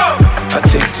 I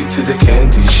take you to the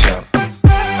candy shop.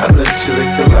 I let you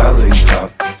lick the lollipop.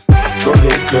 Go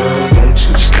ahead, girl, don't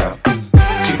you stop.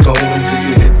 Keep going till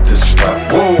you hit the spot.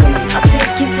 Whoa. I'll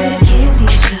take you to the candy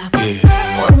shop. Yeah.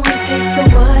 One taste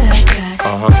of what I got.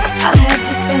 I'll have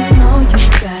you spending all you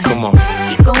got. Come on.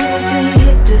 Keep going till you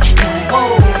hit the spot.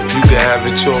 Whoa. You can have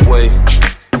it your way.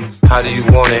 How do you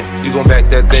want it? You gon' back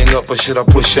that thing up or should I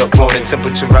push up on it?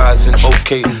 Temperature rising,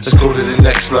 okay, let's go to the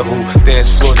next level.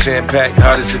 Dance floor jam-packed,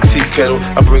 hot as a tea kettle.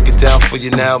 I break it down for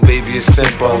you now, baby, it's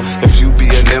simple. If you be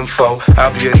an info,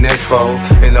 I'll be an info.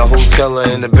 In the hotel or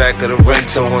in the back of the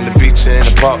rental, on the beach or in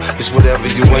the park, it's whatever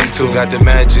you into. Got the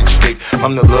magic stick,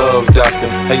 I'm the love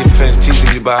doctor. How your fans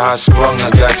teasing you about how I sprung,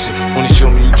 I got you. Wanna show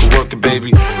me you can work it,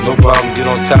 baby? No problem, get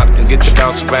on top, then get to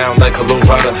bounce around like a low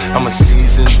rider. I'm a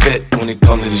seasoned vet when it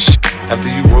comes to this shit. After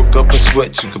you work up a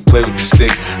sweat, you can play with the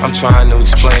stick. I'm trying to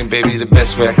explain, baby, the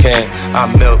best way I can. I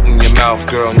melt in your mouth,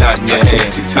 girl, not in your hand. I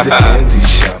take you to the candy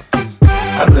shop.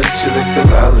 I let you lick the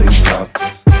lollipop.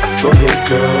 Go ahead,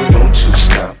 girl, don't you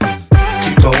stop.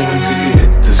 Keep going till you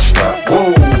hit the spot. Whoa.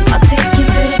 I'll take you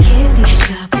to the candy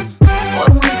shop.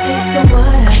 One taste of what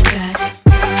I got.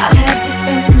 I'll have you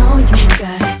spending all you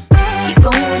got. Keep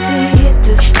going till you hit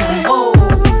the spot. Whoa.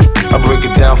 I break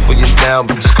it down for you now,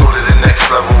 but let's go to the next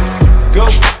level. Go,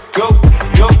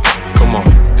 come on.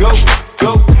 Go.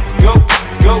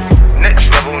 Next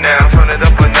level now, turn it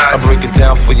up a notch. I break it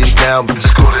down for you now, but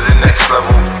let's go to the next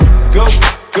level. Go,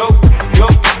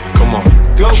 come on.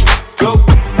 Go.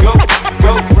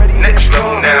 Next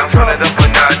level now, turn it up a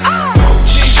notch.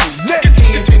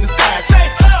 Hands in the sky, say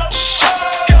up.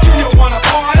 Do you wanna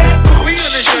party? We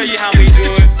gonna show you how we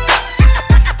do it.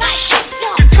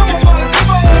 Come on, party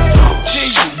people.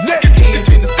 Hands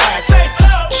in the sky, say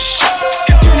up.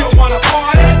 Do you wanna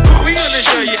party? We gonna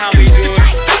show you how we do it.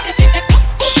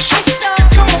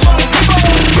 Come on, party people.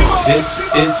 This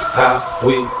is how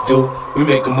we do. We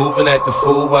make a move and act the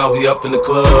fool while we up in the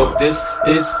club. This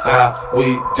is how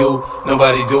we do.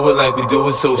 Nobody do it like we do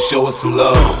it, so show us some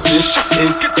love. This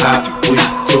is how we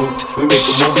do. We make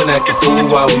a move and act the fool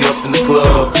while we up in the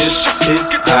club. This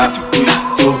is how we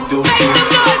do.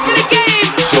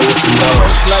 Show us some love.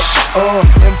 Fresh like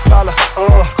Impala,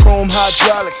 chrome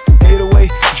hydraulics,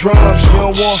 808 drums. You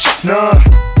don't want none.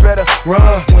 Better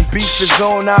run when beef is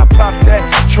on. I pop that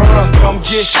trunk. Come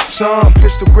get some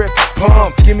pistol grip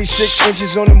pump. Give me 6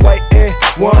 inches on them white Air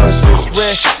Ones. This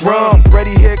red rum,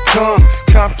 ready here come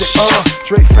Compton.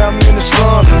 Dre found me in the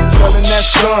slums, selling that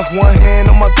skunk. One hand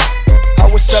on my. I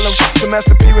was selling. The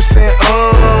Master P was saying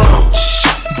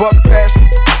buck past.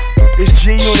 It's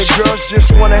G unit, girls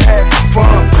just wanna have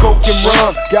fun. Coke and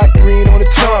rum, got green on the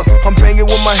tongue. I'm banging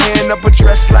with my hand up a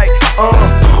dress like,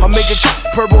 I'm making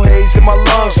purple haze in my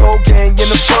lungs. Whole gang in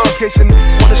the front, in case a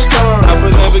wanna stun. I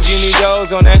put Lamborghini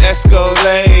doors on that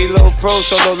Escalade. Low pro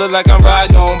solo, look like I'm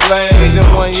riding on blades. In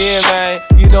 1 year, man,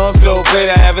 you know I'm so great.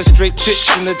 I have a straight chick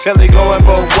from the telly going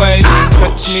both ways.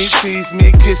 Touch me, tease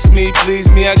me, kiss me, please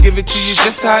me. I give it to you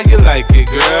just how you like it,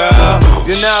 girl.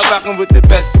 You're now rocking with the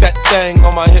best. That thing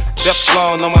on my hip,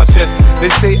 Teflon on my chest. They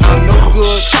say I'm no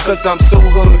good, cause I'm so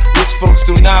hood. Rich folks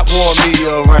do not want me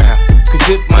around. Cause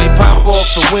it might pop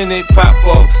off, and when it pop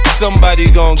off,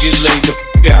 somebody gon' get laid the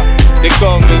f*** out. They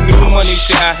call me new money,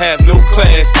 say I have no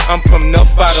class. I'm from the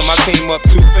bottom, I came up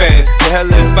too fast. The hell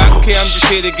if I care, I'm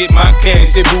just here to get my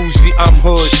cash. They bougie, I'm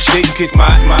hood, they kiss my.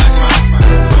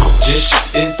 This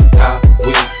is how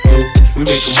we do. We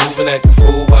make a move and act a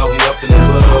fool while we up in the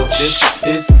club. This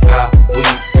is how we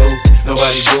do.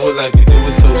 Nobody do it like we do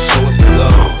it, so show us some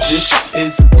love. This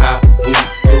is how we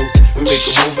do. We make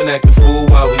a move and act a fool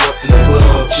while we up in the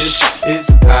club. This is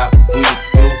how we do.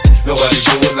 Nobody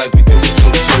do it like we do it,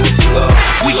 so show us some love.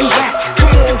 Where you at? Come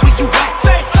on, where you at?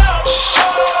 Say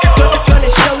gonna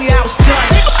show you how it's done.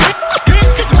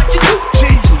 This is what you do.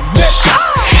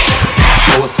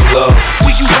 Show us some love.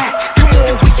 Where you at? Come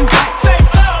on, where you at? Say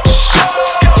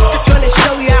gonna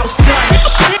show you how it's done.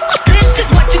 This is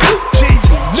what you do.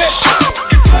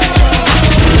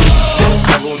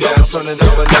 Go down, turn it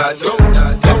up a notch.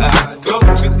 Go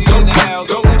 50 in the house.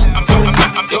 Go,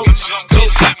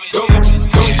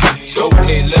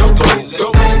 okay, let's go.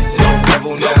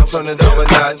 Go down, turn it up a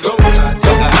notch. Go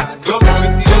 50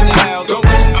 in the house. Go,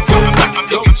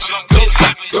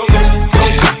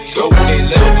 okay,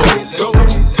 let's go.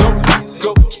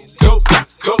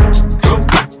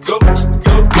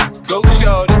 Go,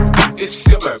 shorty, it's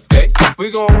your birthday. We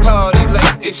gon' party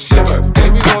like it's your birthday.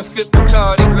 We gon' sip the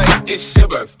party like it's your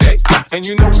birthday. And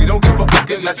you know we don't give a fuck,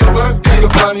 it's not your birthday. You'll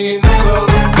find me in the club,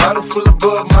 bottle full of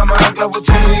bug. Mama, I got what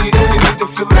you need, you need to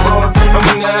feel the buzz. I'm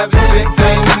into having sex,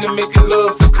 I ain't into making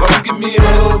love. So come give me a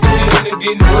hug, we into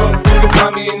getting rough. You'll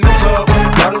find me in the club,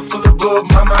 bottle full of bug.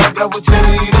 Mama, I got what you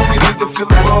need, you need to feel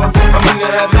the buzz. I'm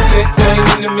into having sex, I ain't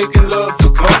into making love.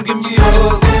 So come give me a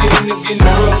hug, we into getting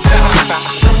rough.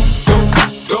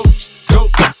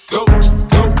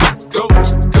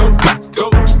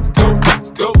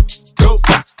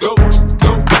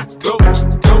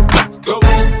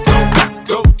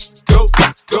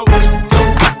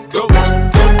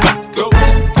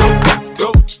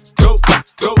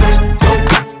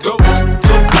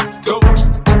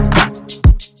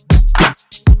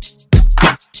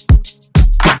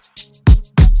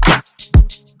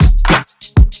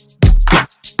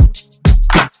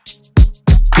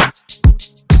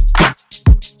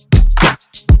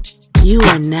 You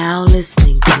are now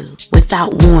listening to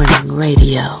Without Warning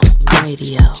Radio.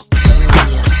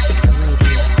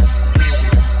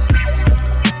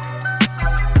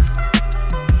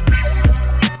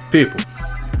 People,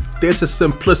 there's a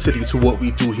simplicity to what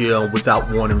we do here on Without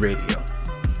Warning Radio.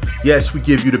 Yes, we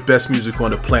give you the best music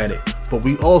on the planet, but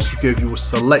we also give you a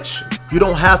selection. You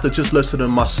don't have to just listen to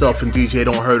myself and DJ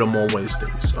Don't Hurt Them on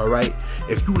Wednesdays, alright?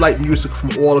 If you like music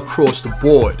from all across the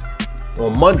board,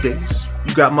 on Mondays,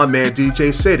 you got my man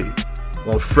DJ City.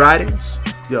 On Fridays,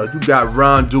 you got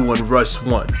Rondu and Russ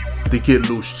One. They Get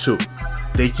Loose too.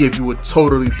 They give you a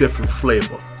totally different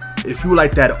flavor. If you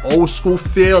like that old school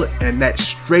feel and that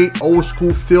straight old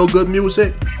school feel good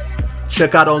music,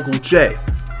 check out Uncle Jay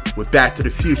with Back to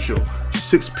the Future,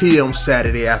 6 p.m.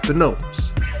 Saturday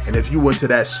afternoons. And if you into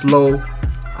that slow,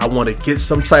 I want to get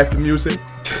some type of music,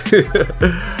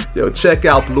 check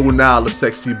out Blue Nile, the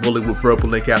Sexy Bully with Verbal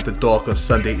Link After Dark on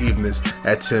Sunday evenings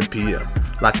at 10 p.m.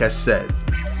 Like I said,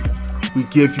 we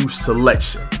give you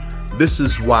selection. This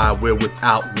is why we're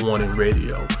Without Warning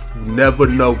Radio. You never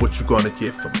know what you're going to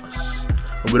get from us.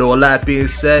 And with all that being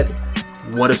said,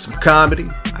 you wanted some comedy?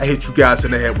 I hit you guys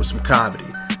in the head with some comedy.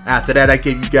 After that, I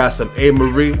gave you guys some A.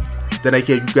 Marie. Then I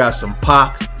gave you guys some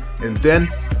Pac. And then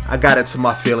I got into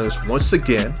my feelings once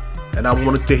again. And I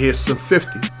wanted to hear some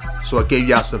 50. So I gave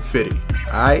y'all some 50.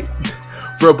 Alright?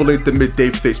 Verbal Link the Midday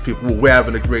Fixx, people. We're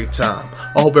having a great time.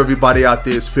 I hope everybody out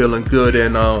there is feeling good.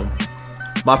 And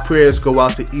my prayers go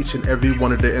out to each and every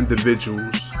one of the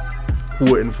individuals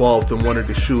who were involved in one of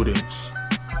the shootings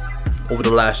over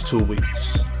the last 2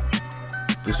 weeks.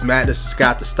 This madness has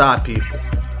got to stop, people.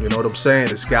 You know what I'm saying?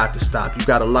 It's got to stop. You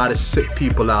got a lot of sick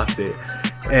people out there.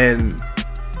 And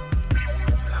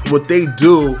what they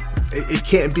do, it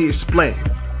can't be explained.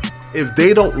 If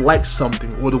they don't like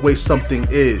something or the way something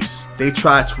is, they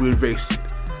try to erase it.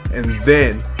 And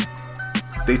then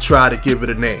they try to give it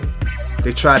a name.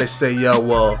 they try to say, yo,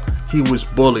 well, he was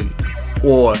bullied,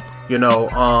 or, you know,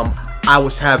 I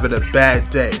was having a bad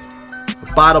day.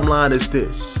 The bottom line is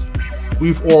this.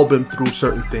 We've all been through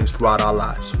certain things throughout our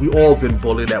lives. We all been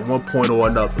bullied at one point or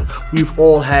another. We've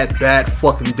all had bad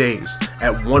fucking days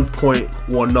at one point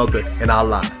or another in our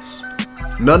lives.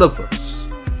 None of us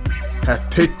have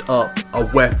picked up a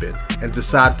weapon and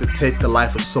decided to take the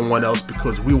life of someone else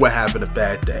because we were having a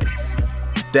bad day.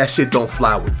 That shit don't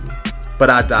fly with me. But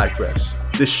I digress.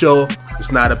 This show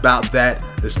is not about that.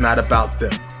 It's not about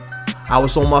them. I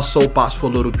was on my soapbox for a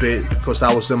little bit because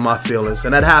I was in my feelings,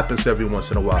 and that happens every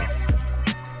once in a while.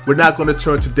 We're not going to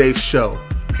turn today's show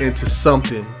into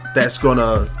something that's going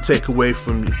to take away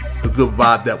from the good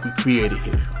vibe that we created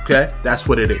here, okay? That's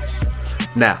what it is.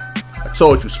 Now, I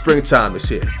told you, springtime is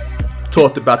here.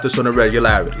 Talked about this on a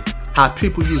regularity. How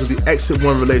people usually exit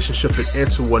one relationship and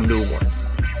enter one new one.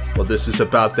 Well, this is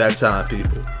about that time,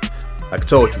 people. Like I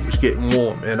told you, it's getting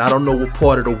warm, and I don't know what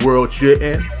part of the world you're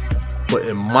in, but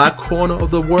in my corner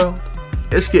of the world,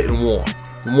 it's getting warm.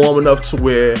 Warm enough to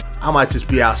where I might just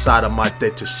be outside of my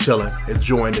deck just chilling,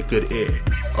 enjoying the good air.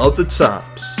 Other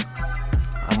times,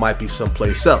 I might be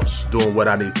someplace else doing what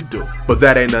I need to do. But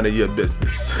that ain't none of your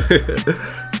business.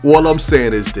 All I'm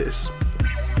saying is this.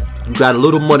 You got a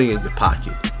little money in your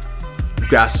pocket. You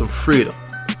got some freedom.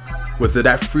 Whether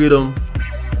that freedom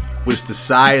was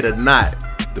desired or not,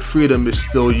 the freedom is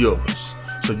still yours.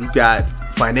 So you got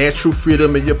financial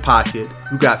freedom in your pocket.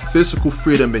 You got physical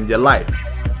freedom in your life.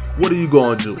 What are you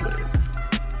going to do with it?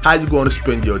 How you going to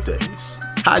spend your days?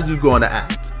 How you going to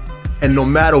act? And no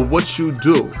matter what you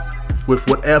do with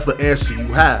whatever answer you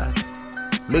have,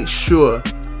 make sure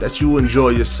that you enjoy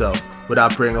yourself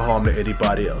without bringing harm to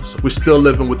anybody else. We're still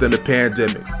living within a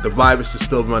pandemic. The virus is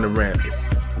still running rampant.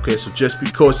 Okay, so just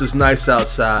because it's nice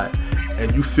outside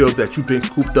and you feel that you've been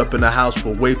cooped up in the house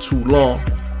for way too long,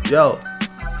 yo,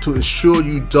 to ensure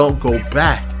you don't go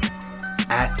back,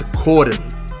 act accordingly.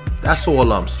 That's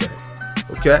all I'm saying,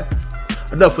 okay?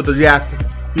 Enough of the yapping.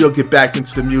 We'll get back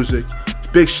into the music.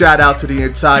 Big shout out to the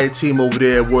entire team over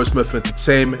there at Wordsmith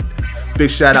Entertainment.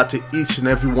 Big shout out to each and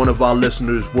every one of our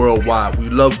listeners worldwide. We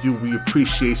love you, we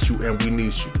appreciate you, and we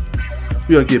need you.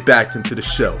 We're gonna get back into the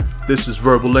show. This is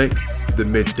Verbal Ink, the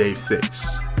Midday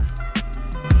Fixx.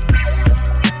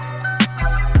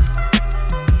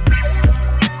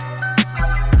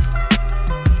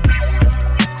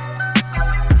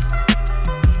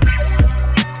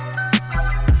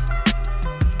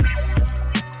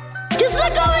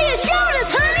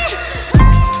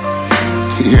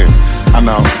 I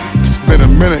know, it's been a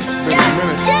minute.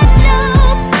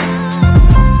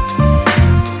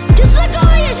 Just look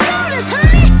over your shoulders,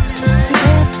 honey.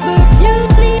 You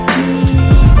leave me.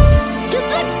 Just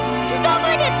look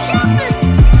over your shoulders.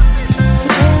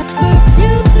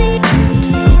 You leave me.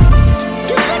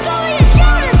 Just look over your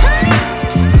shoulders, honey.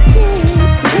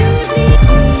 You leave me.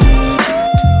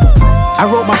 I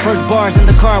wrote my first bars in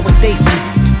the car with Stacy.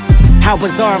 How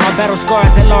bizarre, my battle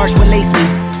scars at large will lace me.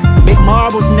 Big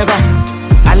marbles, nigga.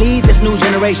 I lead this new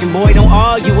generation, boy, don't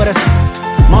argue with us.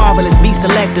 Marvelous beat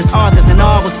selectors, authors, and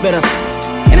novel spitters.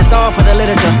 And it's all for the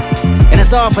literature. And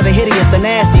it's all for the hideous, the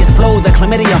nastiest flow, the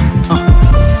chlamydia.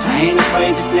 I ain't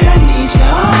afraid to say I need you,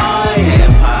 oh yeah.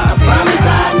 I promise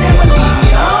I'll never leave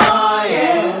you, oh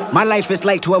yeah. My life is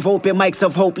like 12 open mics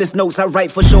of hopeless notes I write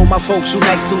for show my folks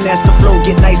unite soon as the flow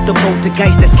get nice. The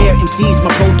poltergeist that scare MCs, my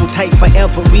prototype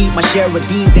forever read my share of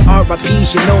D's and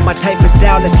RIPs. You know my type of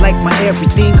style is like my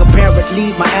everything.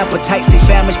 Apparently my appetites they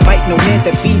famished, bite no hand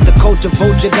that feed the culture.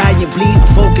 Vulture die and bleed. My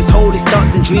focus hold his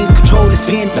thoughts and dreams, control his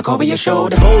pen. Look over your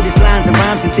shoulder. Boldest lines and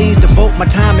rhymes and things devote my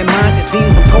time and mind. It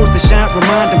seems I'm supposed to shine,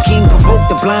 remind them king, provoke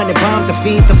the blind and bomb the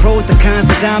fiends, the pros, the cons,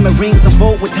 the diamond rings.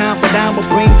 Unfold with time, but I will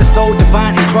bring the soul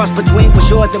divine and cross between what's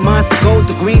yours and mine's the gold,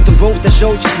 the green, the rose that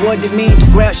show just what it mean to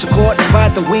grab your cord and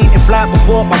ride the wind and fly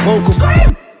before my vocals.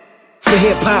 For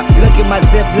hip hop, look at my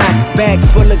ziplock bag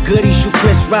full of goodies. You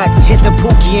Chris Rock, hit the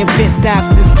Pookie and pit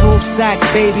stops. It's tube socks,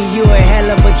 baby. You a hell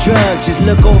of a drug. Just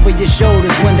look over your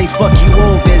shoulders when they fuck you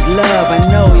over. It's love, I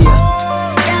know ya.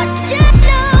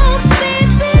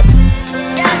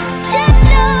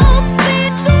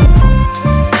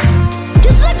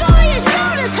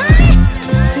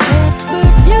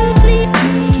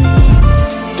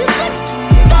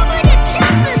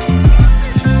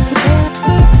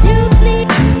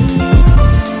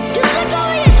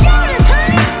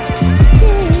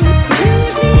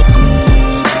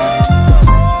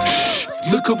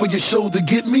 Your shoulder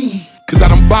get me. Cause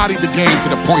I done bodied the game to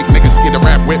the point niggas scared to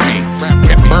rap with me.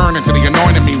 Kept burning till they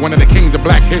anointed me one of the kings of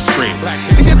black history.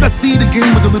 And yes, I see the game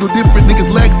was a little different.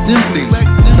 Niggas lack simply.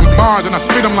 Them bars and I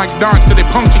spit them like darts till they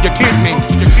puncture your kidney.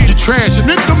 You trash. And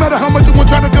it no matter how much you want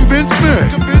trying to convince me.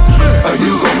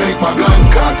 You gon' make my gun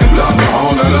cock and talk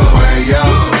on the way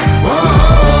out.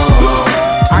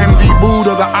 I'm the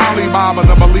Buddha, the Alibaba,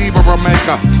 the believer, a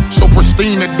maker. So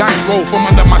pristine, the dice roll from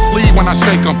under my sleeve when I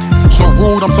shake them. So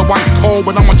rude, I'm so ice cold,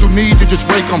 but I'm what you need to just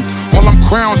rake them. All them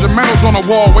crowns and medals on the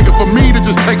wall, waiting for me to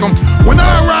just take them. When I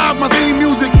arrive, my theme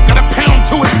music got a pound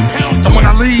to it. And when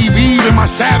I leave, even my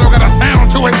shadow got a sound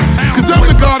to it. Cause I'm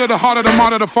the god of the heart of the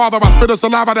martyr, the father. I spit a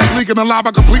saliva that's leaking the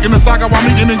lava, completing the saga while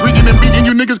meeting and greeting and beating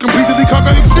you niggas completely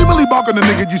conquer. Extremely barking the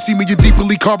nigga, you see me, you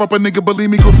deeply carve up a nigga. Believe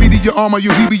me, graffiti your armor,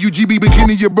 you heebie, you GB,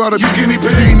 bikini, your brother. You guinea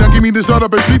pig, now give me this start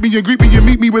up and treat me and greet me and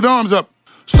meet me with arms up.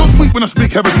 So sweet when I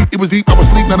speak heavy, it was deep, I was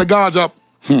sleeping, now the gods up.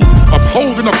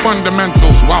 Upholding the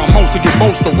fundamentals while most get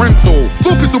most rental.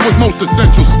 Focus on what's most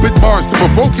essential. Spit bars to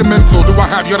provoke your mental. Do I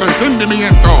have your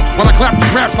entendimiento? While I clap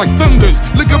these raps like thunders,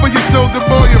 look over your shoulder,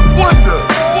 boy, and wonder.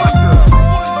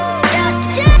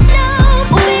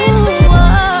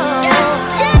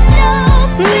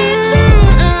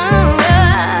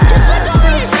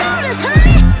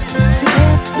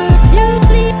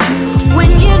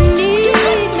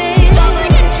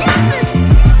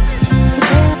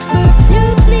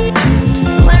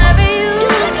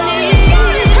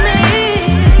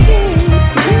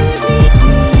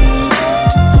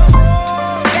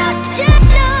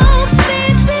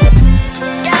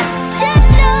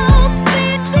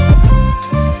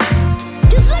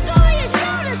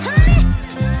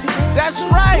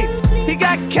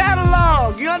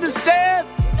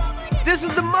 This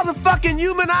is the motherfucking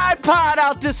human iPod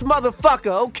out this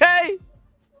motherfucker, okay?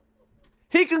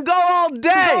 He can go all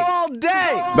day,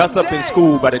 Mess up in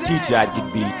school by the teacher, I'd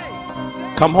get beat.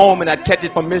 Come home and I'd catch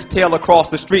it from Miss Taylor across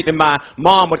the street, and my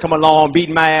mom would come along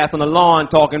beating my ass on the lawn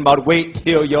talking about wait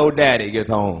till your daddy gets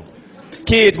home.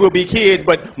 Kids will be kids,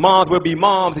 but moms will be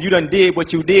moms, and you done did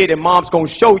what you did, and mom's gonna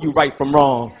show you right from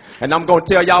wrong. And I'm gonna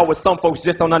tell y'all what some folks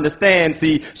just don't understand.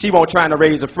 See, she wasn't trying to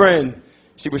raise a friend,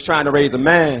 she was trying to raise a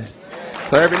man.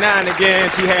 So every now and again,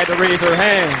 she had to raise her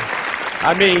hand.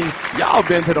 I mean, y'all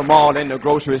been to the mall and the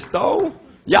grocery store.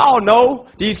 Y'all know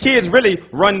these kids really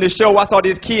run the show. I saw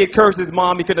this kid curse his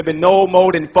mom. He could have been no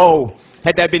more than 4.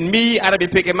 Had that been me, I'd have been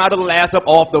picking my little ass up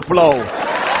off the floor.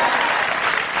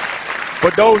 For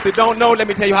those that don't know, let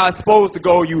me tell you how it's supposed to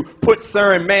go. You put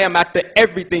sir and ma'am after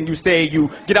everything you say.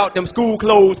 You get out them school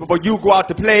clothes before you go out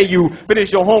to play. You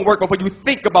finish your homework before you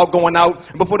think about going out.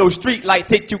 And before those street lights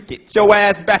hit you, get your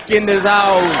ass back in this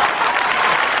house.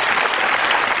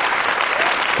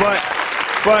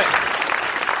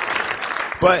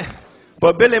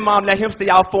 But Billy Mom let him stay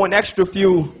out for an extra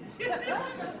few.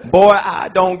 Boy, I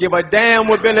don't give a damn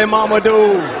what Billy Mama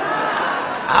do.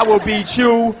 I will beat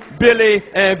you, Billy,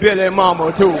 and Billy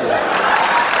Mama too.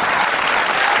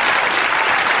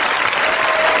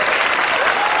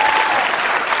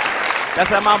 That's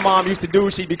how my mom used to do.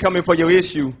 She'd be coming for your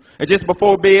issue. And just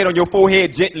before bed on your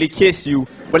forehead, gently kiss you.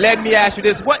 But let me ask you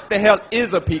this, what the hell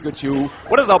is a Pikachu?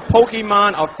 What is a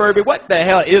Pokemon, a Furby? What the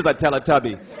hell is a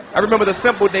Teletubby? I remember the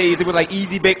simple days. It was like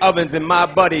easy bake ovens and my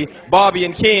buddy, Barbie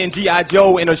and Ken, G.I.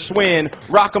 Joe and a Schwinn.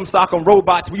 Rock'em Sock'em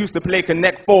Robots, we used to play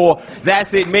Connect 4.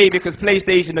 That's it maybe because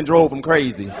PlayStation done drove them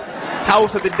crazy.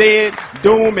 House of the Dead,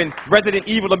 Doom, and Resident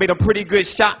Evil have made them pretty good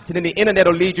shots, and then the internet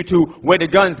will lead you to where the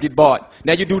guns get bought.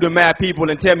 Now you do the math, people,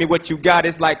 and tell me what you got.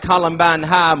 It's like Columbine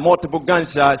High, multiple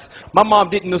gunshots. My mom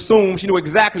didn't assume. She knew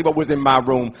exactly what was in my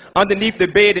room. Underneath the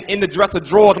bed and in the dresser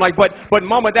drawers. I'm like, but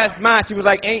mama, that's mine. She was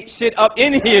like, ain't shit up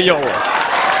in here yours.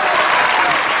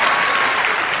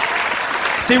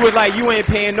 She was like, you ain't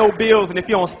paying no bills, and if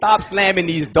you don't stop slamming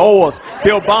these doors.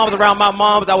 Build bombs around my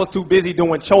mom's. I was too busy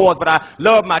doing chores, but I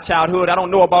loved my childhood. I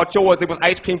don't know about yours. It was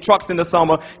ice cream trucks in the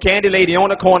summer, candy lady on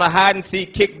the corner, hide and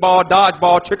seek, kickball,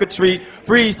 dodgeball, trick or treat,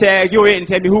 freeze tag. You and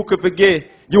tell me who could forget.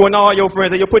 You and all your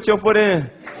friends, and you put your foot in.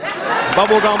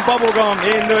 Bubblegum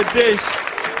in the dish.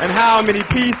 And how many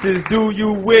pieces do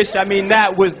you wish? I mean,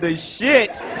 that was the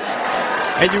shit.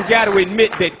 And you got to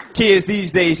admit that kids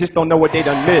these days just don't know what they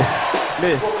done missed.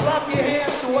 Well, clap your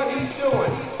hands to what he's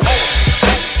doing.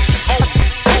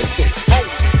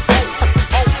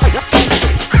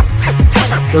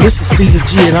 Yo, this is Caesar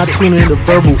G, and I tune in to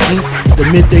Verbal Inc., the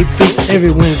Midday Fixx every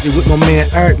Wednesday with my man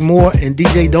Eryk Moore and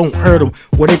DJ Don't Hurt 'Em,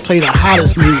 where they play the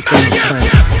hottest music on the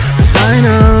planet. 'Cause I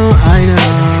know.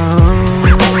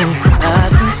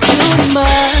 Nothing's too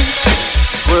much,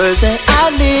 words that I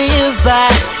live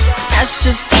by. That's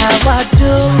just how I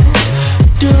do.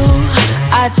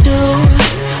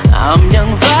 I'm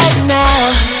young right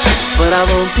now, but I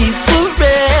won't be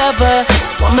forever.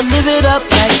 So I'ma live it up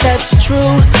like that's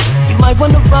true. You might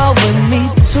wanna roll with me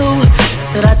too.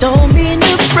 Said I don't mean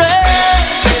to brag,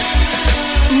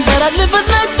 but I live a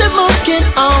life that most can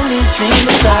only dream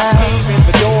about. I came in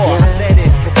the door, I said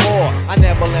it before, I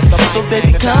never let the So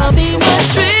baby, call me my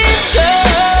dream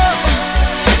girl.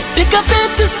 Pick up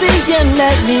fantasy and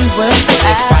let me work it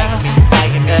out.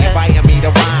 Inviting me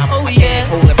to rhyme, oh, I can't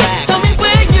hold it back. Tell me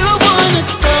where you wanna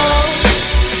go,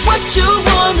 what you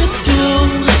wanna do.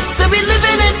 Say we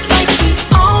living it like we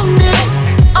own it,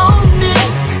 own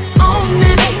it, own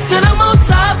it. Said I'm on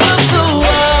top of the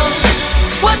world,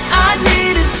 what I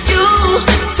need is you.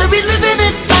 Say we living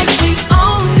it like we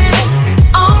own it,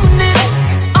 own it,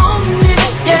 own it.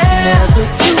 Yeah. It's never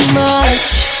too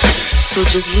much, so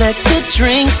just let the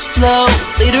drinks flow.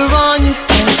 Later on you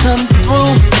can come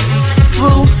through,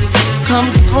 come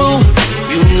through.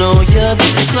 You know you're the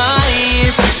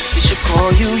flyest, they should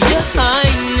call you your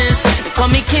highness. They call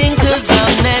me king cause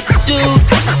I'm that dude.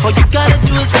 All you gotta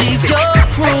do is leave your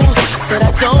crew. Said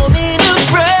I don't mean to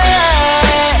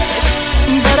brag,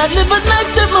 but I live a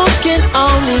life that most can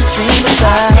only dream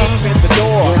about. I came in the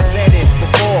door, I said it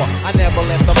before, I never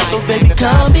let the so baby,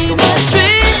 call me my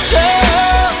dream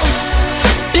girl.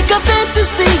 Pick up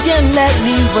fantasy and let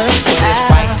me work it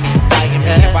out.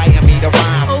 Inviting me to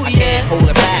rhyme, I can't hold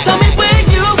it back. Tell me where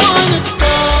you wanna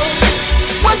go,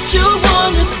 what you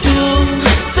wanna do.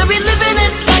 Say we living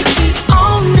it like we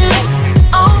own it,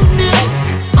 own it,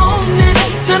 own it.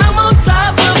 Said I'm on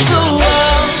top of the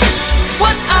world,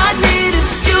 what I need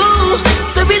is you.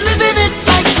 Say we living it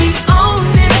like we own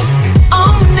it,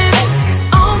 own it,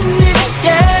 own it,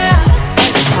 yeah.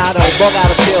 I don't bug out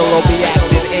of chill or be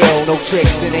acting ill. No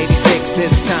tricks in 86,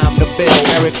 it's time to build.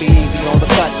 Eryk be easy on the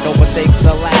cut, no mistakes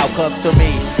allowed. Cause to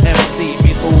me, MC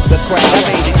me move the crowd. I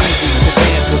made it easy to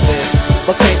dance to this.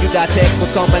 But can you got text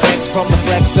what's coming next from the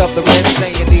flex of the wrist?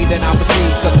 Saying need and I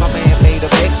proceed cause my man made a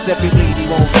mix. If he bleed he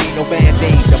won't need no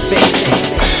band-aid to fix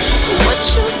it. What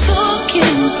you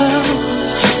talking about?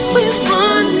 We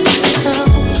run this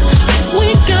town,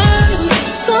 we got it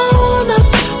sewn up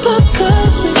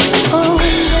because we own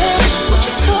it. What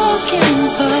you talking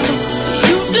about?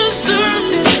 You deserve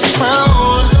this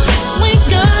crown. We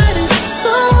got it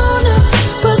sewn up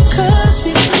because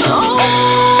we own it.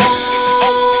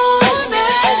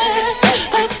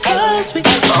 Because we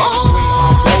own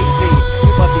it.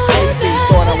 You must be crazy,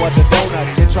 thought I was a donut,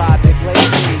 you tried to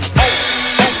glaze me.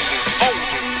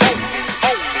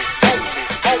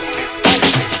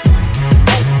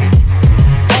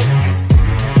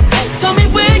 Tell me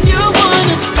where you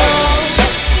wanna go,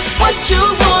 what you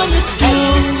wanna do.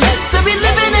 Say we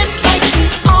living it like we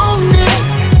own it,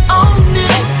 own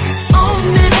it,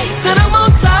 own it. Said I'm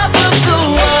on top of the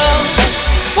world,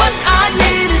 what I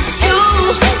need is you.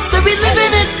 Say we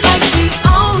living it like we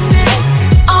own it,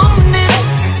 own it,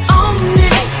 own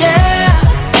it, yeah.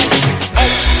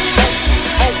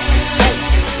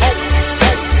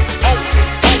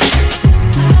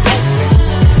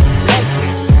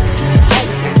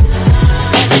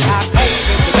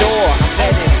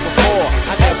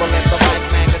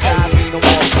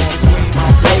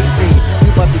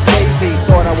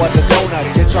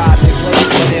 You tried to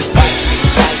glaze, but it's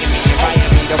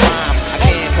inviting me to rhyme. I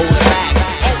can't hold it back.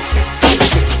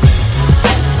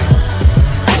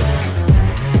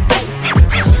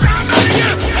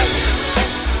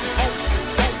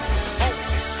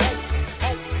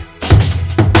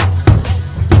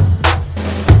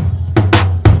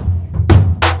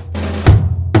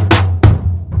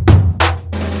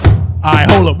 Alright,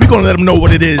 hold up. We're gonna let them know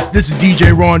what it is. This is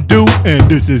DJ Ron Do. And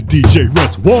this is DJ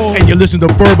Russ 1. And you're listening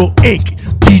to Verbal Inc.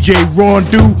 DJ Ron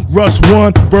Do, Russ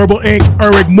 1, Verbal Inc.,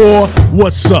 Eryk Moore.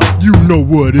 What's up? You know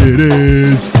what it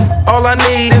is. All I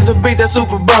need is a beat that's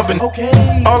super bumpin'. Okay.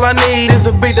 All I need is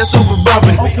a beat that's super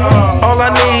bumpin'. Okay. All I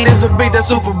need is a beat that's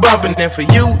super bumpin'. And for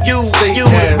you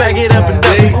back it up and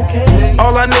dump it. Okay.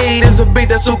 All I need is a beat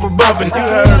that's super bumpin'.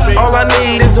 All I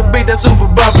need is a beat that's super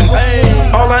bumpin'.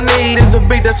 All I need is a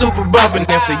beat that's super bumpin'.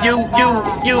 And for you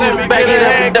to back it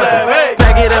up and dump it.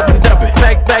 Back it up and dump it.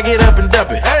 Back it up and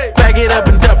dump it. Back it up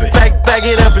and dump it. Back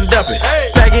it up and dump it.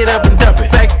 Back it up and dump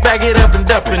it. Back it up and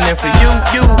dump it. And for you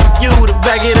to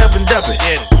back it up and dump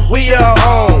it. We are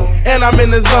on, and I'm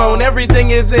in the zone.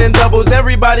 Everything is in doubles,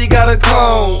 everybody got a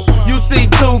clone. You see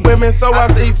two women, so I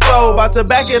see four. About to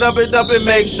back it up and dump it,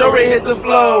 make sure it hit the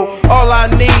flow. All I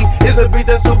need is a beat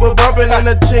that's super bumpin', and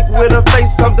a chick with a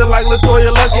face something like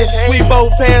LaToya Luckett. We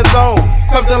both hands on,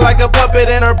 something like a puppet,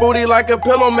 and her booty like a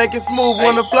pillow, make it smooth,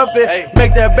 wanna fluff it.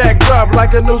 Make that back drop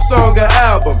like a new song or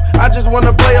album. I just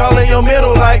wanna play all in your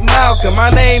middle like Malcolm. My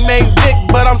name ain't Vic,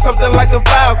 but I'm something like a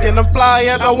falcon. I'm fly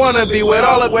as I wanna be with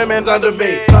all the women's under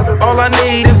me. All I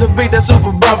need is a beat that's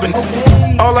super bumpin'.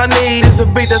 All I need is a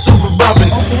beat that's super super bumpin'.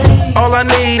 All I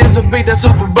need is a beat that's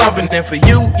super bumpin'. And for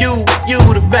you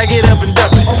to back it up and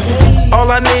dump it.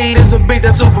 All I need is a beat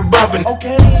that's super bumpin'.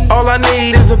 All I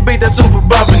need is a beat that's super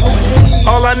bumpin'.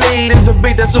 All I need is a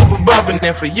beat that's super bumpin'.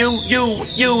 And for you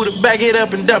to back it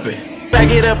up and dump it. Back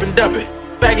it up and dump it.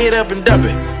 Back it up and dump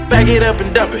it. Back it up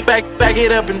and dump it. Back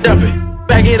it up and dump it.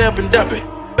 Back it up and dump it.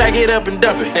 Back it up and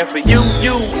dump it. And for you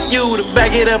to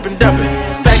back it up and dump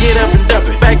it. Back it up and dump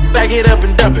it. Back it up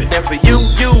and dump it. And for you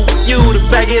to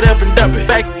back it up and dump it.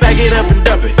 Back it up and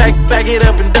dump it. Back it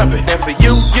up and dump it. And for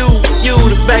you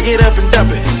to back it up and dump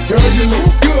it. Girl, you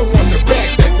look good, want to back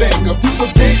that thing up. You a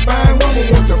big fine woman,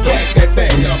 want to back that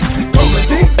thing up. Come and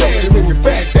big daddy when you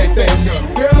back that thing up.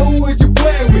 Girl, who is you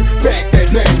playing with? Back that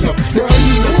thing up. Girl,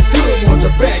 you look good, want to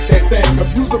back that thing up.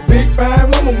 You a big fine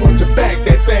woman, want to back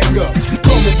that thing up.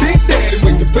 Come and big daddy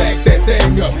when you back that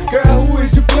thing up. Girl, who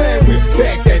is you playing with?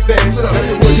 Back that thing up. Tell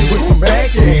you what you with some back,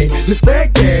 yeah. The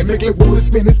stack, yeah. Make it wanna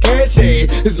spin his cash, yeah.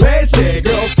 His last, yeah.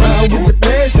 Girl, found with your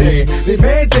pants, yeah. They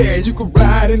mad, yeah. You could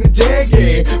ride in the Jag,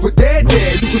 yeah. With that,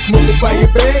 yeah. You could smoke a fire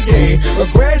bag, yeah. A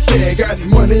grass, yeah. Got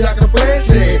money, I can flash,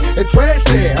 yeah. And trash,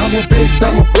 yeah. I'm a bitch,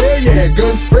 I'm a player, yeah.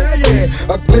 Gun spray,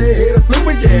 yeah. I play hit a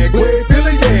flipper, yeah. Go ahead,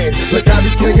 Billy, yeah. Like I be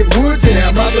slinging wood,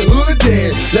 yeah. I'm out the hood,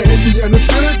 yeah. Let it be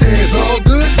understood, yeah. It's all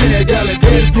good, yeah. Got a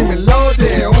dance, give me loud,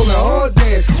 yeah. On the hard,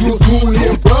 yeah. You a smooth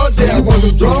here, broad, yeah. I want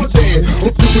to draw, yeah.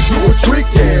 Hope you can do a trick,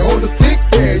 yeah. On the stick,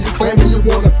 yeah. You claiming you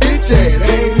wanna fit, yeah.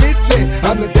 That ain't it, yeah.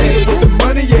 I'm the daddy with the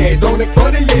money, yeah. Don't act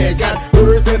funny, yeah. Got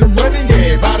birds and I'm running,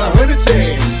 yeah. About 100,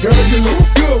 yeah. Girl, you look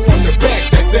good, want to back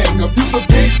that thing up. You a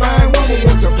big fine woman,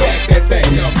 want to back that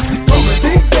thing up. Come and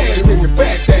big daddy when you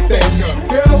back that thing up.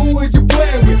 Girl, who is you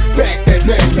playing with? Back that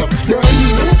thing up. Girl, you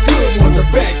look good, want to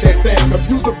back that thing up.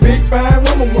 You a big fine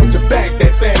woman, want to back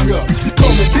that thing up.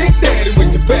 Come and big daddy when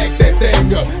you back that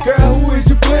thing up. Girl, who is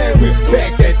you playing with?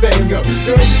 Back that thing up.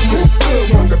 Girl, you look good,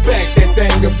 want to back that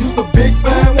thing up. You a big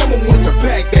fine woman, want to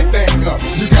back that thing up.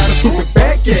 You gotta flip it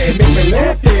back, yeah. Make me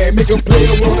laugh, yeah. Make a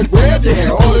player wanna grab,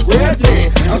 yeah. All the grab,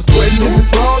 yeah. I'm sweating in the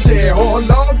drawers, yeah. All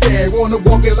log, yeah. Wanna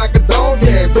walk it like a dog,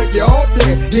 yeah. Break you off,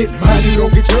 yeah. Get mine, you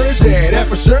gon' get yours, yeah. That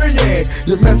for sure, yeah.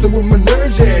 You're messing with my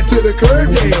nerves, yeah. To the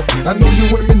curb, yeah. I know you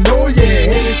women know,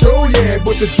 yeah. Ain't it show, yeah.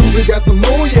 But the jewelry got some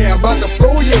more, yeah. I'm about to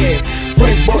flow, yeah.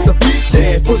 Frank bought the beach,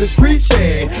 yeah. For the street,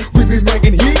 yeah. We be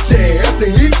making heat, yeah. After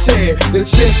heat, yeah. The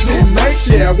chest and night,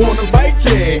 yeah. I wanna bite,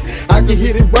 yeah. I can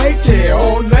hit it right, yeah.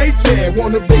 All night, yeah.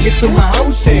 Wanna bring it to my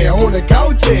house, yeah. On the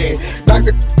couch, yeah. Knock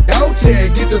the out,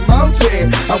 yeah. Get your mouth, yeah.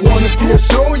 I wanna see a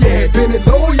show, yeah. Bend it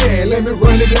low, yeah. Let me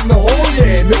run it in the hole,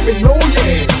 yeah. Make me know,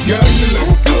 yeah. Girl, you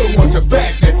look good, want you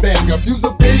back that thing up. You's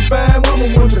a big fine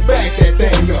woman, want you back that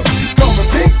thing up. Call me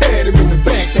Big Daddy when you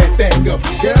back that thing up.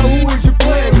 Girl, who is you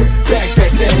playing with? Back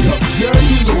that thing up. Girl,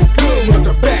 you look good, want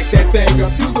you back that thing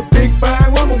up. You's a big fine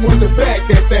woman, want you back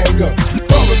that thing up.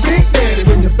 Call me Big Daddy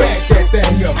when you back that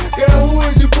thing up. Girl, who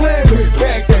is you playing with?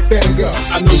 Back that thing up.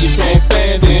 I know you can't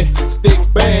stand it, stick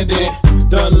bandit,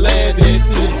 done landed,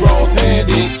 see the draws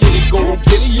handed, kitty go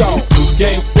kitty y'all,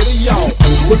 game spitty y'all,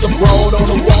 put the broad on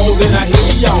the wall, then I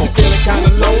hear y'all, feeling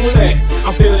kinda lonely,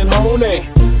 I'm feeling honey,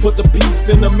 put the piece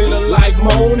in the middle like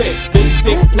Monet, this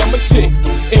sick plumber chick,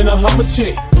 in a Hummer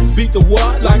chick, beat the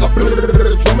what like a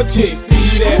drummer chick,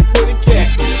 see that pretty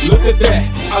cat, look at that,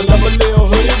 I love a little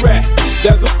hoodie rat,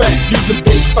 that's a fact, you's a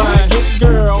big fine hit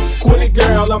girl, quit it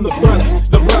girl, I'm the brother,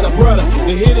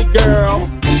 the hit it girl.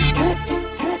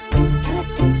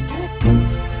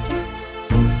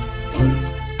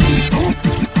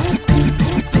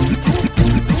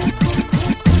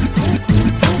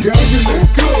 Girl, you look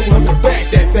good, want to back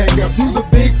that thing up. You's a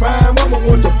big fine woman,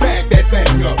 want to back that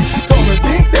thing up. Call me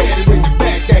Big Daddy when you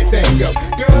back that thing up.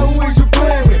 Girl, who is you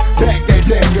playing with? Back that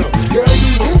thing up. Girl,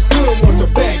 you look good, want to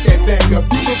back that thing up.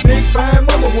 You's a big fine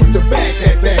woman, want to back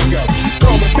that thing up.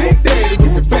 Call me Big Daddy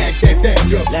when you back that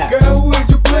thing up. Girl, who is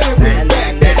you playing with?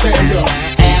 Back that thing up.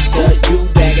 After you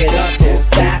back it up, then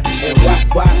stop. And what,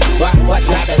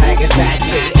 drop it like it's hot.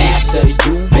 After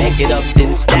you back it up, then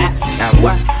stop. Now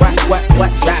what,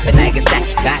 drop it like it's hot.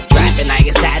 Not drop it like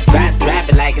it's hot, drop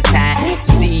it like it's hot.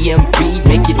 CMB,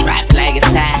 make you drop it like it's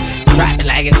hot. Drop it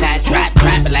like it's hot, drop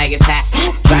it like it's hot.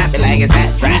 Drop it like it's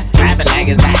hot, drop it like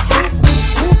it's hot.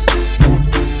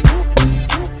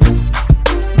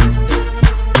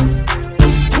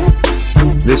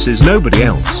 This is nobody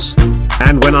else.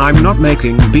 And when I'm not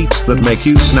making beats that make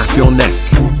you snap your neck,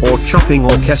 or chopping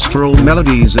orchestral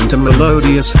melodies into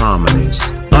melodious harmonies,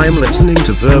 I am listening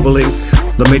to Verbal Ink,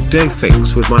 the Midday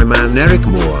Fixx with my man Eryk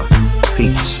Moore.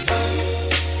 Peace.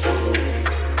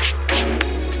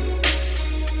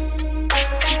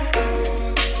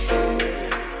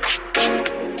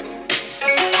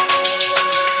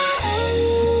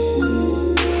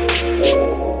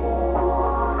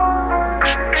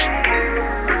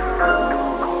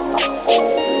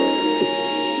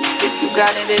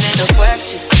 it ain't no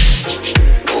question.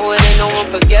 Oh, it ain't no one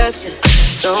for guessing.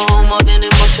 No more than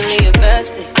emotionally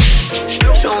invested.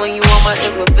 Showing you all my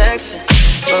imperfections.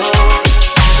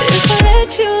 If I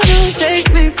let you, don't take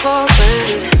me for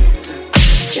granted.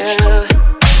 Yeah.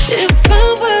 If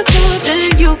I'm worth more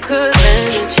than you could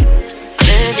manage,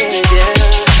 yeah.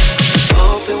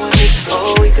 Open with me,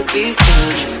 oh, we could be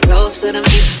honest. Closer to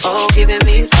me, oh, giving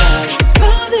me solace.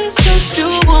 Promise that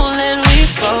you won't let me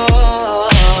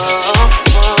fall.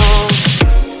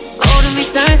 Holding me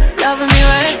tight, loving me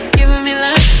right, giving me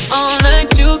life all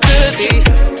night. You could be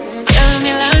telling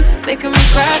me lies, making me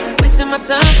cry, wasting my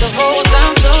time the whole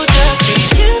time. So just be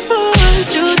careful what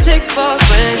you take for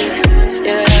granted,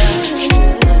 yeah.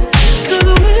 Cause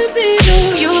with me,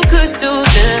 you could do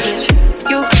damage.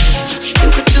 You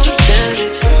could do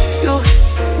damage. You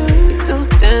could do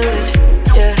damage,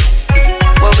 yeah.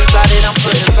 Worry about it, I'm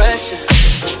putting pressure.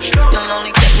 You'll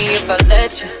only get me if I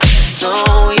let you. No,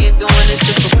 we ain't doing this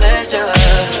just for pleasure.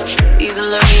 Either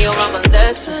learn me or I'm a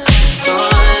lesson. So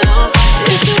I know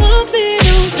if you want me,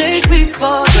 don't take me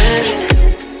for granted.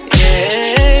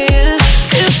 Yeah,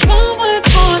 if I'm worth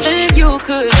more than you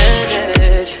could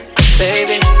manage,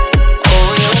 baby.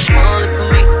 Oh, you're falling for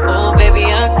me. Oh, baby,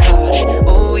 I caught it.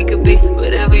 Oh, we could be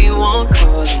whatever you want,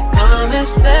 call it.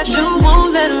 Promise that you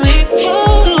won't let me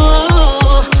fall.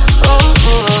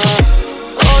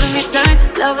 Holding me tight,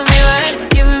 loving me right,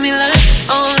 giving me life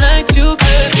all night. You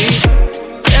could be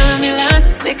telling me lies,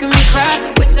 making me cry,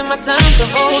 wasting my time the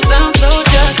whole time. So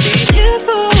just be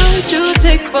careful what you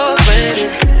take for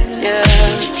granted, yeah.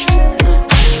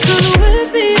 Cause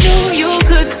with me, no, you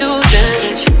could do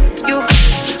damage.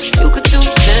 You could do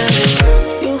damage.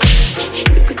 You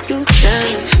could do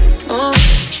damage. Oh,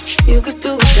 you could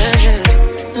do damage.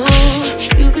 Oh,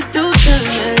 you could do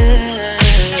damage.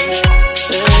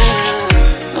 Yeah.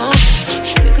 Oh,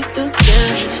 you could do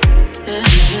damage. Yeah.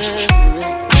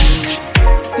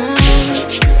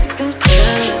 Do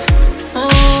damage. Oh,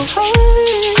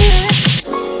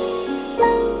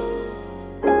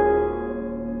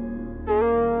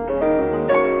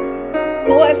 yeah.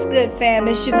 What's good, fam?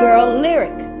 It's your girl,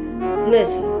 Lyric.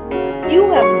 Listen,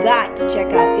 you have got to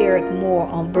check out Eryk Moore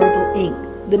on Verbal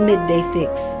Inc., the Midday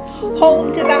Fixx.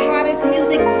 Home to the hottest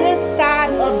music this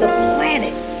side of the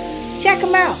planet. Check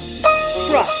him out.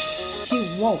 Trust, you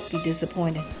won't be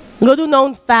disappointed. Little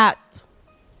known fact.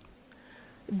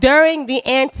 During the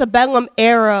antebellum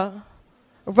era,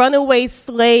 runaway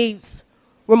slaves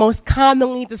were most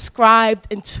commonly described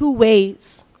in two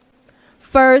ways.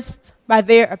 First, by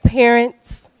their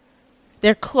appearance,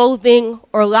 their clothing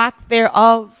or lack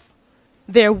thereof,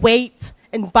 their weight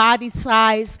and body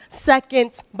size.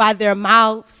 Second, by their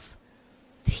mouths,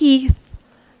 teeth,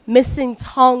 missing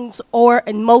tongues, or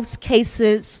in most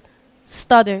cases,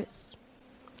 stutters.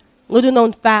 Little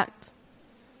known fact,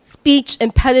 speech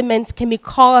impediments can be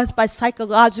caused by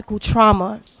psychological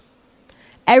trauma.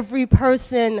 Every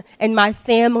person in my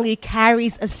family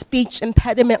carries a speech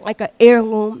impediment like an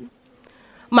heirloom.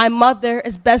 My mother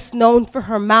is best known for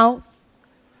her mouth,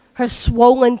 her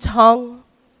swollen tongue,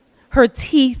 her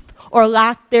teeth or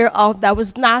lack thereof that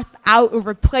was knocked out and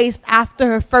replaced after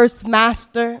her first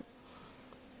marriage.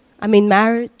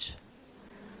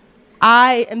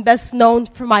 I am best known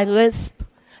for my lisp.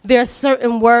 There are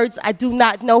certain words I do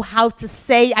not know how to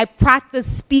say. I practice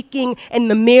speaking in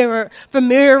the mirror,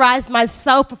 familiarize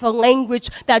myself with a language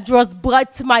that draws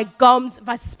blood to my gums. If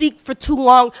I speak for too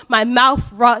long, my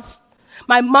mouth rusts.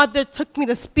 My mother took me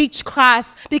to speech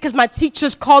class because my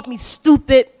teachers called me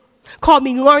stupid, called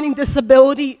me learning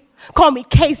disability, called me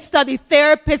case study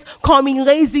therapist, called me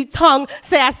lazy tongue,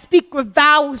 say I speak with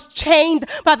vowels chained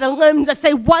by the limbs. I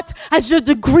say, what has your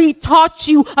degree taught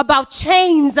you about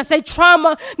chains? I say,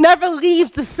 trauma never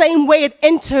leaves the same way it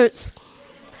enters.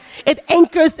 It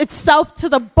anchors itself to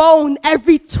the bone.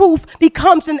 Every tooth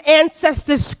becomes an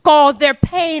ancestor's skull. Their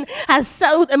pain has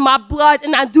settled in my blood,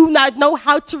 and I do not know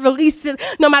how to release it.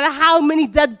 No matter how many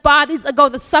dead bodies ago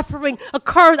the suffering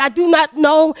occurred, I do not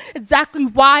know exactly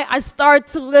why I started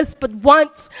to lisp, but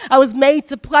once I was made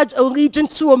to pledge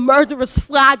allegiance to a murderous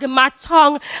flag, and my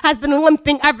tongue has been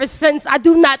limping ever since. I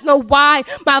do not know why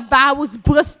my vowels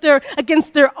blister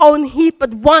against their own heat,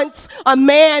 but once a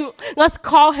man, let's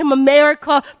call him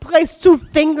America, placed 2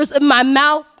 fingers in my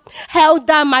mouth, held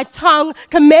down my tongue,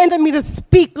 commanded me to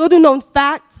speak. Little known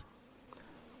fact,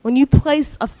 when you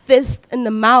place a fist in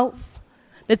the mouth,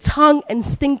 the tongue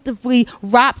instinctively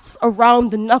wraps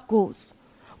around the knuckles.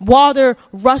 Water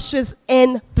rushes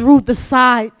in through the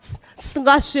sides.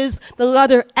 slushes, the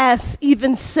letter S,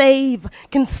 even save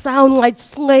can sound like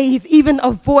slave, even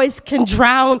a voice can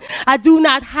drown. I do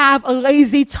not have a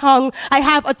lazy tongue. I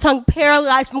have a tongue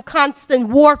paralyzed from constant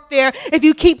warfare. If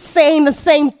you keep saying the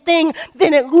same thing,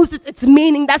 then it loses its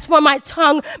meaning. That's why my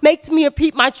tongue makes me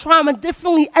repeat my trauma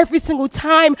differently every single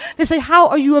time. They say, how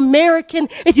are you American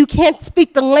if you can't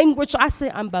speak the language? I say,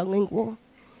 I'm bilingual.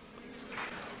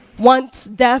 Once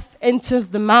death enters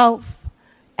the mouth,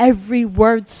 every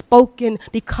word spoken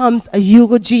becomes a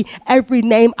eulogy. Every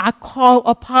name I call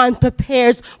upon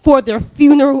prepares for their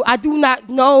funeral. I do not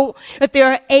know if they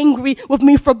are angry with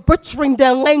me for butchering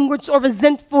their language or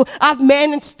resentful. I've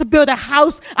managed to build a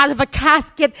house out of a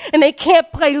casket, and they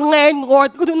can't play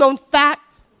landlord. Little known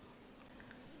fact.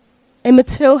 Emmett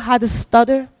Till had a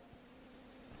stutter.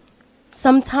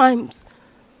 Sometimes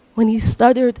when he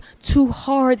stuttered too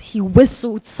hard, he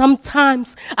whistled.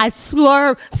 Sometimes I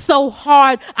slur so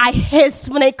hard, I hiss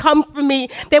when they come for me.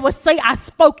 They will say I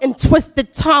spoke in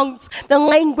twisted tongues, the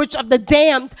language of the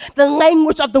damned, the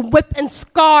language of the whip and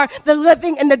scar, the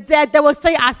living and the dead. They will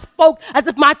say I spoke as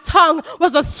if my tongue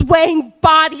was a swaying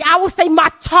body. I will say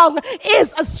my tongue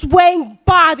is a swaying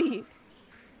body.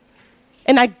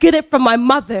 And I get it from my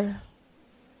mother.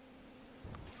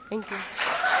 Thank you.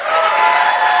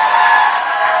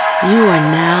 You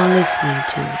are now listening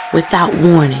to Without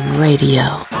Warning Radio.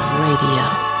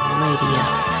 Radio.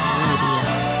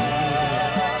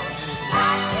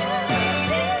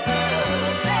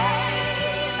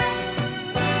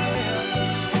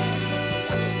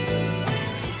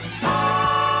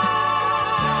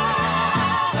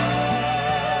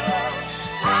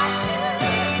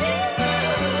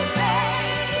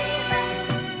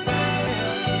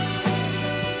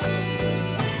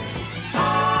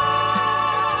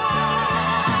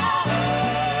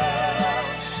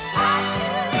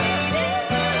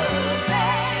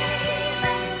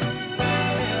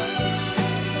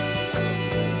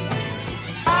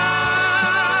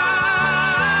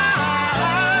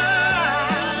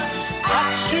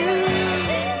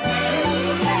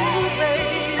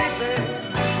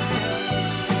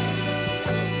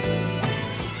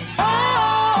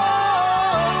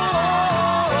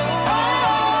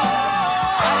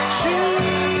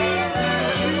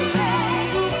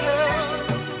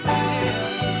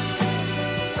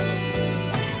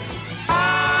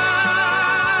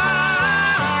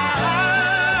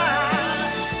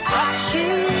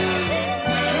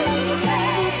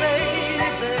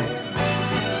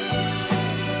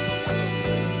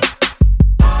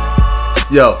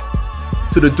 Yo,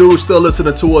 to the dude still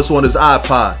listening to us on his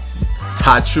iPod,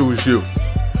 I choose you.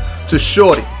 To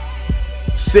Shorty,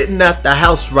 sitting at the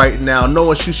house right now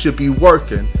knowing she should be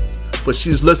working, but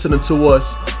she's listening to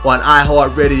us on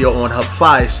iHeartRadio on her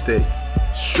Fire Stick.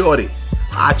 Shorty,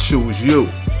 I choose you.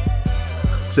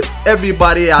 To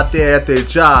everybody out there at their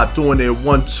job doing their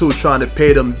 1-2 trying to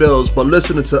pay them bills, but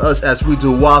listening to us as we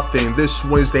do our thing this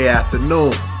Wednesday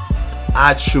afternoon,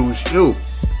 I choose you.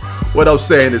 What I'm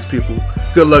saying is, people,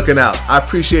 good looking out. I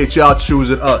appreciate y'all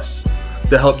choosing us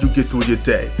to help you get through your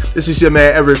day. This is your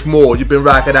man Eryk Moore. You've been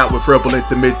rocking out with Verbal Ink,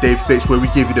 the Midday Fixx, where we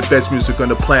give you the best music on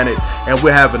the planet, and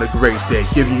we're having a great day,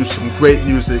 giving you some great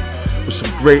music with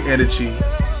some great energy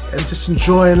and just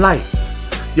enjoying life.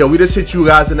 Yo, we just hit you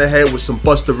guys in the head with some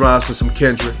Busta Rhymes and some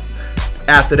Kendrick.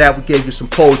 After that, we gave you some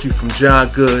poetry from John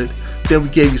Good. Then we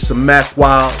gave you some Mac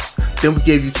Wilds. Then we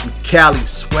gave you some Cali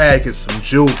swag and some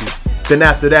Juvie. Then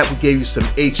after that, we gave you some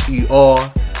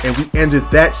H.E.R. And we ended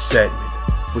that segment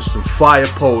with some fire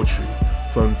poetry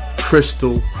from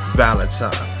Crystal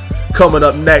Valentine. Coming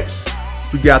up next,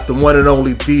 we got the one and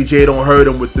only DJ Don't Hurt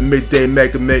Him with the Midday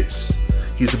Mega Mix.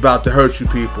 He's about to hurt you,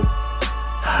 people.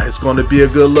 It's going to be a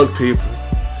good look, people.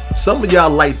 Some of y'all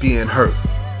like being hurt.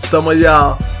 Some of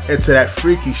y'all into that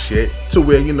freaky shit to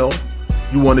where, you know,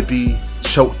 you want to be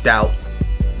choked out.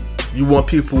 You want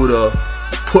people to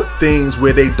put things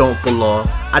where they don't belong.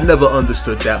 I never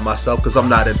understood that myself because I'm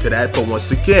not into that. But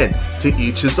once again, to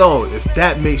each his own. If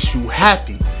that makes you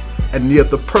happy and the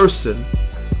other person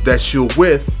that you're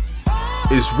with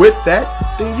is with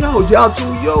that, then yo, y'all do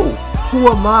you. Who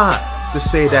am I to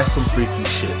say that's some freaky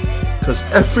shit? Because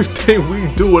everything we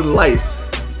do in life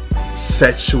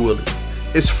sexually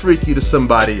is freaky to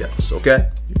somebody else, okay?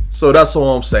 So that's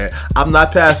all I'm saying. I'm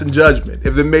not passing judgment.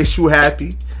 If it makes you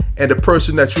happy and the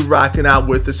person that you're rocking out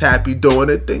with is happy doing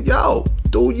it, then yo,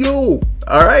 do you,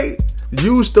 all right?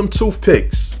 Use them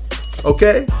toothpicks,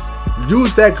 okay?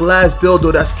 Use that glass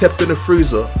dildo that's kept in the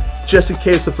freezer just in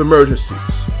case of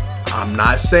emergencies. I'm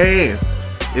not saying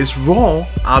it's wrong.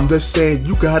 I'm just saying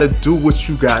you gotta do what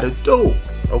you gotta do,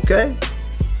 okay?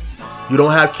 You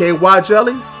don't have KY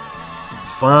jelly?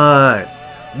 Fine.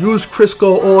 Use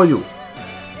Crisco oil.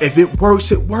 If it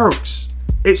works, it works.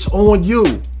 It's on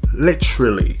you.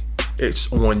 Literally,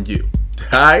 it's on you.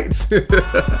 Alright?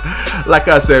 Like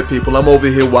I said, people, I'm over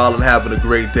here wild and having a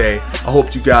great day. I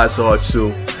hope you guys are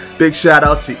too. Big shout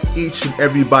out to each and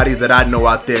everybody that I know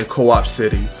out there in Co-op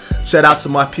City. Shout out to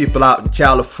my people out in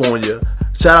California.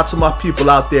 Shout out to my people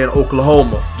out there in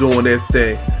Oklahoma doing their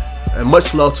thing. And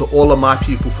much love to all of my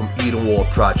people from Eden Wall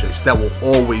Projects that will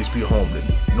always be home to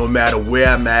me. No matter where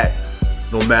I'm at,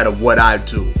 no matter what I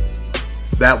do,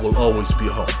 that will always be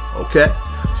home, okay?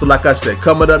 So like I said,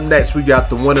 coming up next, we got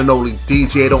the one and only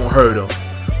DJ Don't Hurt Him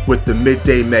with the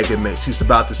Midday Mega Mix. He's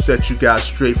about to set you guys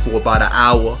straight for about an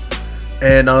hour.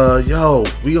 And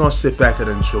we gonna sit back and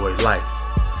enjoy life.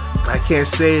 I can't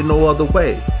say it no other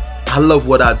way. I love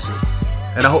what I do.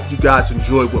 And I hope you guys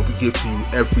enjoy what we give to you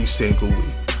every single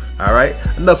week. Alright?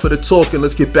 Enough of the talking,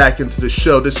 let's get back into the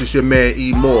show. This is your man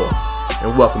E. Moore.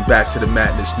 And welcome back to the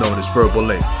madness known as Verbal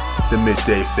Link, the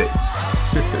Midday Fixx.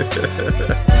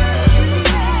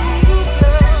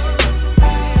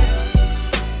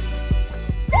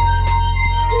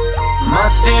 My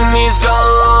Stimmy's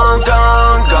gone,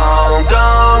 gone, gone,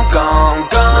 gone, gone,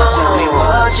 gone. Now tell me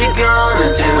what you gonna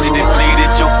do. When you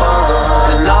depleted your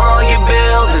phone and all your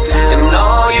bills are due, and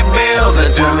all your bills are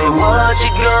due. Tell me what you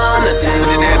gonna do.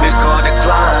 When your debit card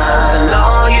declines and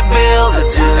all your bills are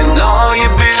due, and all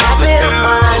your bills are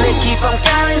due. They keep on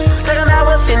counting, talking about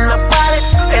what's in my wallet,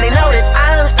 and they know that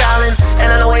I'm styling,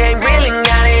 and I know I ain't really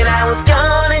got it. I was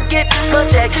gonna get my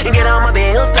check and get all my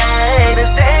bills paid.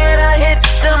 Instead I hit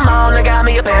the mall and got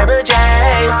me a pair of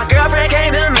J's. My girlfriend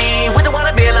came to me with the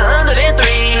water bill 103.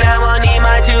 Now I need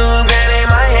my $2,000 in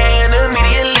my hand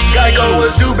immediately. Geico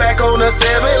was due back on the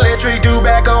 7, electric due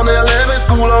back on the 11.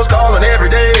 School I was calling every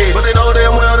day, but they know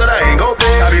damn well that I ain't gon'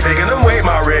 pay. I be making them wait,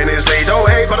 my rent is late. Don't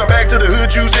hate, but I'm back to the hood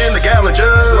juice in the gallon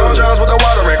jug. Long johns with the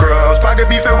water and grubs, pocket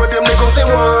be filled with them nickels and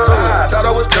ones. I thought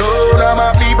I was cool, now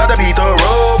my feet bout to beat the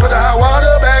road. Put the hot water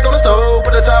back on the stove,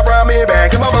 put the top ramen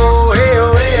back in my bowl. Hey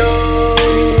oh, hey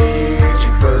oh.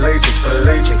 Chick-fil-A,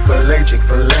 Chick-fil-A, Chick-fil-A,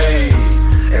 Chick-fil-A.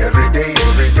 Every day,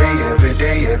 every day, every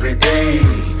day, every day.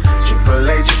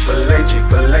 Chick-fil-A, Chick-fil-A,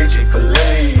 Chick-fil-A,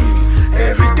 Chick-fil-A.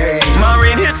 Every day. My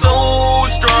rent hit so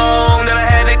strong that I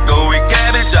had to go with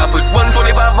cabbage. I put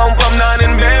 125 on Plum 9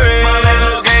 and berry. My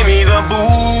landlord gave me the boo.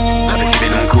 I've been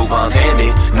keeping them coupons handy.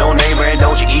 No name brand,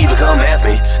 don't you even come ask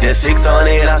me. That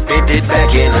 600, I spent it back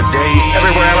in the day.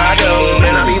 Everywhere I go,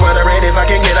 and I be wondering if I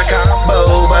can get a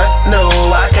combo. But no,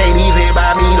 I can't even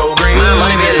buy me no green. My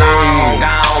money been long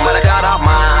gone, but I cut off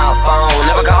my phone.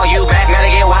 Never call you back,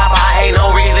 gotta get Wi-Fi. Ain't no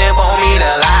reason for me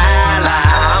to lie.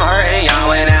 I'm hurting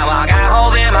y'all and now I got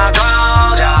holes in my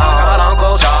drawers, y'all. Call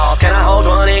Uncle Charles, can I hold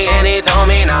 20? And he told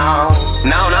me no.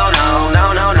 No, no, no,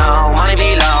 no, no, no. Money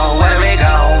be low, where we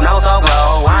go? No so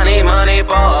glow. I need money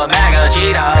for a bag of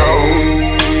Cheetos.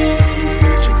 Hey,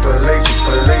 Chick-fil-A,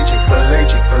 Chick-fil-A, Chick-fil-A,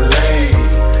 Chick-fil-A.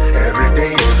 Every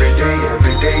day, every day,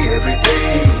 every day, every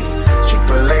day.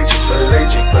 Chick-fil-A, Chick-fil-A,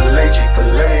 Chick-fil-A,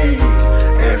 Chick-fil-A.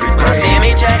 Every day. My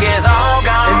stimmy check is all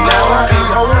gone. And now I be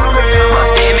hungry. My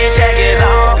stimmy check is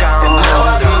all gone. And now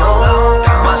I be hungry.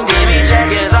 My stimmy check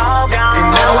is all gone.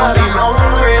 And now I be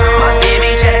hungry. My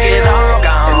stimmy check is all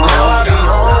gone. And now I be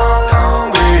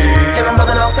hungry. And I'm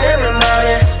bumping off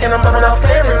everybody. And I'm bumping off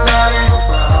everybody.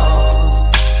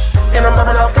 And I'm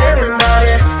bumping off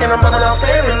everybody. And I'm bumping off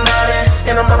everybody.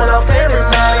 And I'm bumping off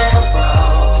everybody.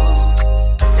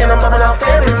 And I'm bumping off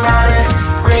everybody.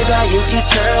 Green value cheese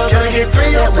curls. Can I get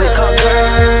 3 that we call girl.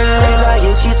 Green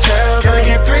value cheese curls. Can I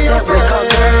get 3 that we call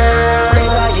girl. Green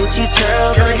value cheese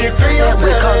curls. Can I get 3 that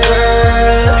we call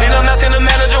girl. And I'm asking the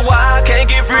manager why I can't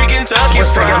get free Kentucky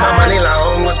was taking my money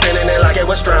long, was spending it like it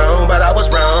was strong, but I was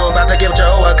wrong. About to give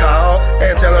Joe a call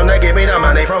and tell him to give me the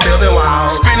money from building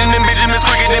walls. Spinning them Benjamins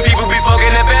quicker than people be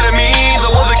smoking amphetamines. I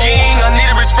was a king, I need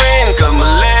a rich friend, cause my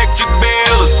electric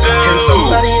bill is due. Can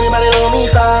somebody, anybody loan me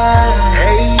 5?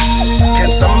 Hey,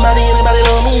 can somebody, anybody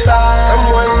loan me 5?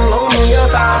 Someone loan me a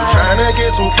 5. I'm trying to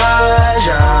get some fries,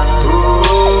 y'all.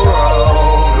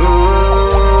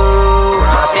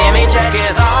 My stimmy check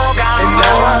is all gone. And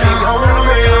now I be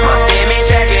hungry. My stimmy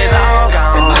check is all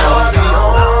gone. And now I be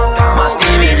hungry. My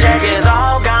stimmy check is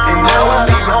all gone. And now I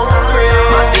be hungry.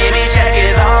 My stimmy check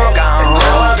is all gone. And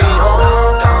now I be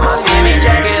hungry. My stimmy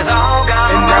check is all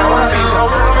gone. And now I be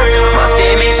hungry. My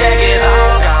stimmy check is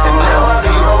all gone. And now I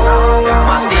be hungry.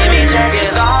 My stimmy check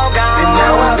is all gone. And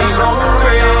now I be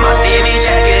hungry. My stimmy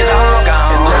check is all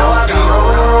gone. And now I be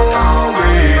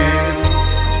hungry.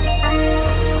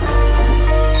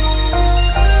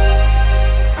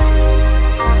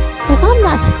 If I'm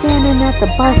not standing at the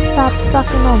bus stop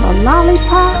sucking on a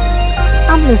lollipop,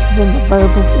 I'm listening to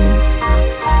Verbal Ink.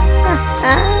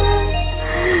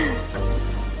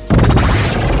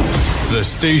 The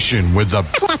station with the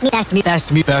best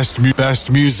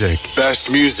music. Best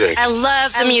music. I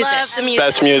love the music.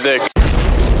 Best music.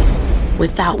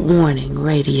 Without Warning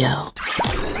Radio.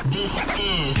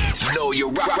 Know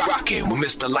you're rocking with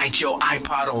Mr. Light Your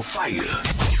iPod on Fire.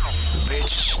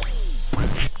 Bitch.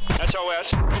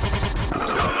 SOS.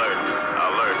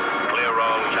 Alert. Clear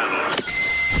wrong channels.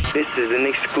 This is an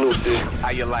exclusive.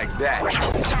 How you like that?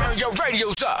 Turn your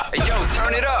radios up. Hey, yo,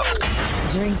 turn it up.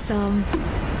 Drink some,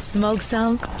 smoke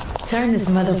some, turn this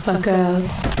motherfucker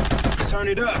up. Turn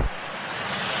it up.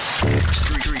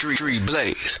 Street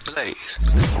blaze.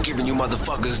 Giving you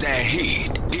motherfuckers that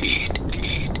heat.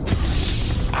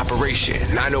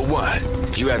 Operation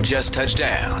 901. You have just touched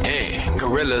down in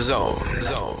Gorilla Zone.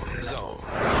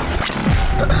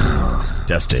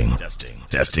 Testing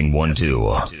 1 2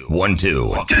 1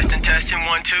 2. Testing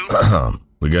 1 2.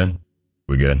 We good?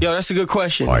 Yo, that's a good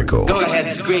question. All right, cool. Go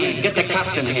ahead, scream. Get the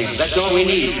captain here. That's all we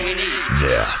need.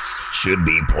 This should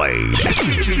be played.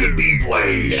 Should be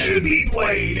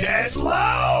played as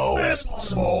loud as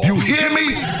possible. You hear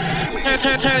me?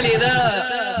 Turn it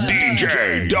up.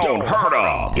 DJ Don't Hurt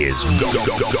 'Em is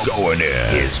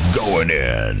going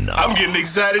in. I'm getting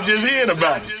excited just hearing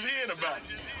about it.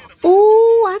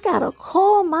 Ooh, I gotta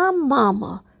call my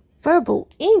mama. Verbal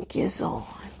Ink is on.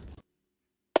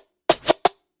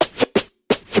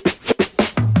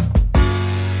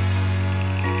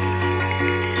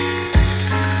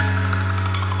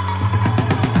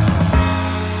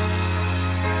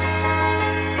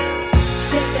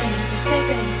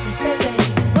 Say baby,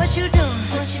 what you doing?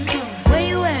 Where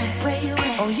you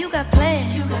at? Oh, you got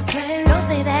plans. Don't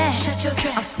say that. Shut your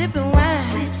trap. I'm sipping wine.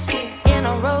 In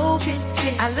a robe.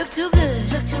 I look too good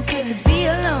to be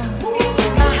alone.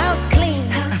 My house clean.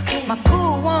 My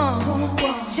pool warm.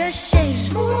 Just shake.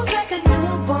 Smooth like a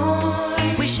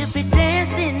newborn. We should be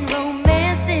dancing,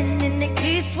 romancing in the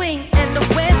east wing and the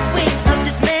west wing of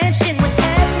this mansion. What's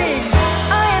happening?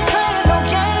 I ain't playing no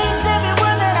games. Every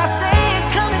word that I say is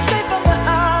coming straight from the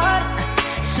heart.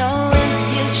 So if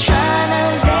you're trying to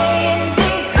lay in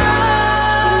these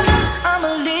arms,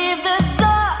 I'ma leave the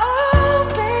door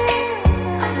open.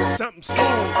 Something strong.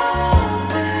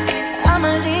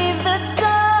 I'ma leave the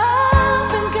door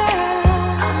open, girl.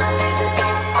 I'ma leave the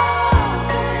door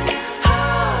open.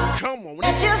 Come on.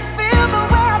 That you feel the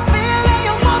way I feel and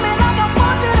you want me like I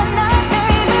want you tonight,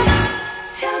 baby.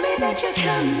 Tell me that you're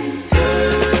coming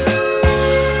through.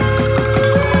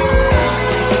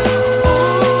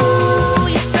 Ooh,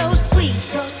 you're so sweet,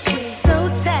 so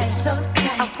tight.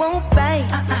 I won't bite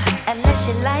unless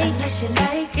you like.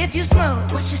 If you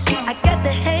smoke, I got the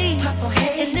haze.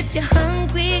 And if you're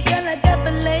hungry, girl, I got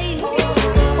the lace.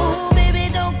 Ooh, baby,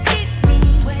 don't keep me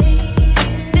waiting.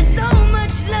 There's so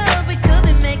much love we could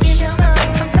be making.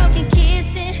 I'm talking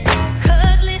kissing,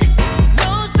 cuddling,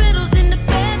 rose petals in the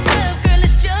bathtub. Girl,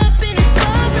 it's jumping, it's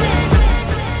bubbling.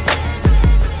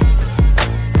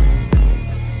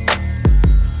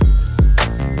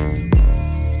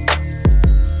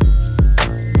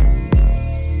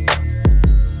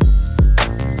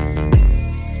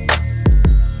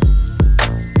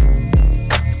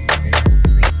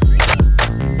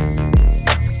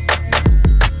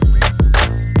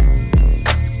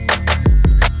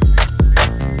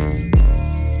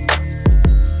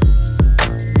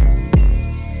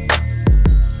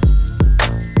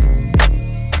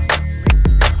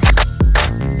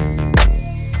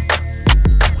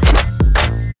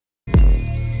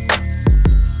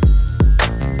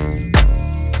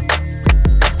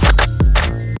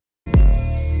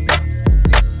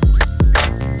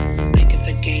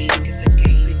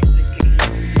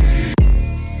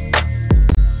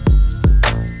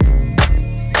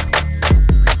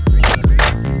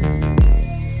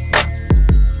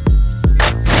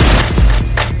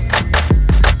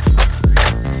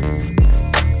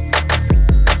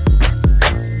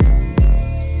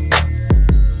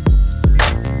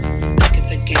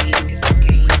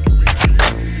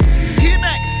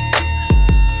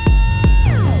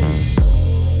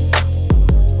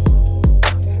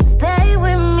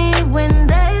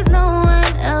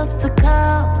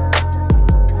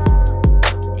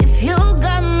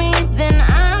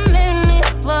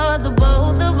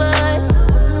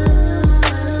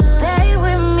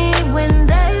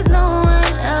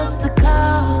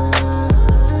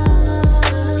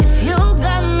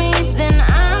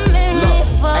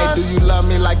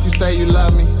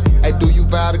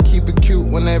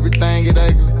 everything get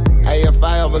ugly. Hey, if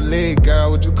I ever leave,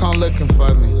 girl, would you come looking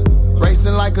for me?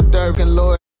 Racing like a Durban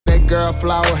Lord, that girl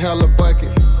flower hella bucket.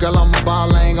 Girl, I'm a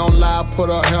ball, I ain't gon' lie, put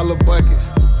up hella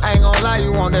buckets. I ain't gon' lie,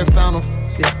 you want that fountain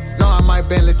f***ing. No, I might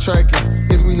Bentley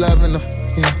truckin'. Is we loving the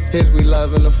f***ing? Is we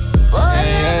loving the f***ing?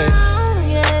 Hey,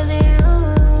 you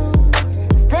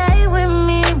stay with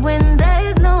me when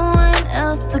there's no one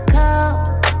else to call.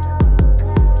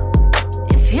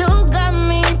 If you got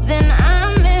me, then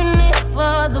I'm in it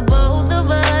for the both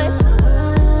of us.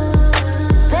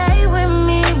 Stay with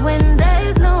me when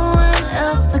there's no one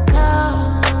else to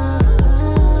call.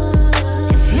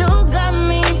 If you got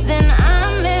me, then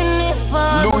I'm in it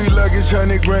for Louis luggage,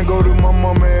 100 grand, go to my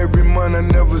mama every month. I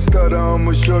never stutter,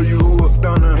 I'ma show you who a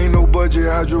stunner. Ain't no budget,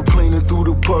 hydroplaning through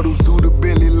the puddles, through the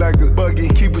Bentley like a buggy.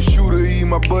 Keep a shooter, eat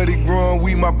my buddy growing,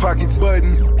 we my pockets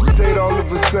button. Say it all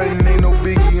of a sudden, ain't no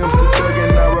biggie, I'm still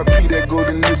thuggin'. R.I.P. that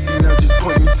golden Nipsey, now just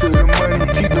point me to the money.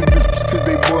 Keep them bitches, cause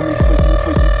they bought me for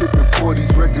you tipping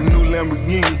 40s. Wreck a new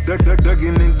Lamborghini,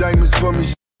 duckin' indictments for me.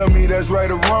 Tell me that's right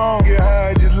or wrong. Get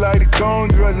high, just light a cone.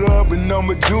 Dress her up in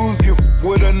number jewels. Get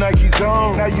with her Nikes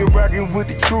on. Now you're rockin' with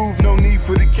the truth. No need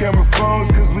for the camera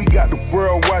phones. Cause we got the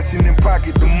world watching and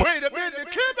pocket the money. Wait a minute,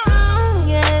 come on.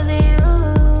 You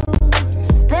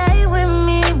stay with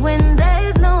me when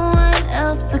there's no one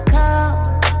else to call.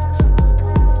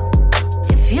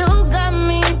 If you got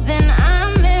me, then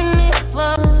I'm in it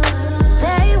for.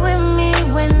 Stay with me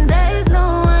when there's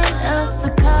no one else to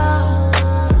call.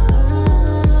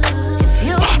 If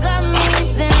you got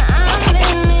me, then I'm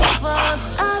in it for.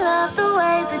 I love the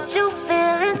ways that you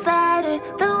feel inside it.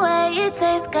 The way it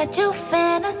tastes got you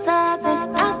fantasizing.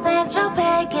 I sent your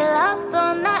pay, get lost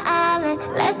on the island.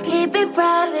 Let's keep it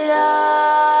private.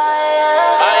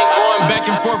 I ain't going back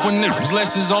and forth with niggas,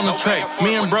 lessons on the track.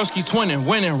 Me and Broski twinning,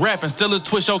 winning, rapping, still a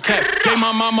twist your cap. Gave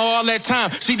my mama all that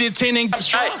time, she did 10 and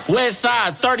West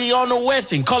side, 30 on the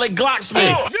west end, call it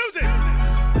Glocksmith. Oh, music!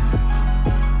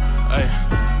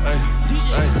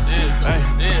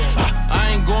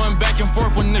 I ain't going back and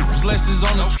forth with niggas, lessons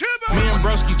on the track. Me and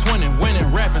Broski twinning,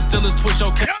 winning, rapping, still a twist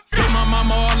your cap. Gave my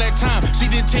mama all that time, she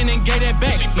did 10 and gave that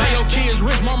back. Now your kids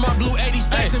rich, mama blew 80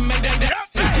 stacks and made that.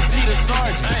 T the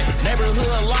sergeant,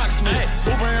 neighborhood locksmith.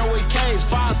 Uber here with caves,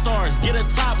 5 stars, get a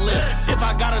top lift. If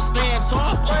I gotta stand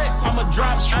tall, I'ma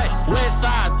drop shit. West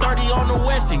side, 30 on the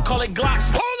west end, call it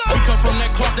Glocksmith. We come from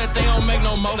that cloth that they don't make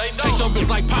no more. Take your bitch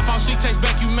like pop out, she takes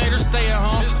back, you made her stay at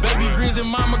home. Baby Grizz and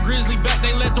mama Grizzly back,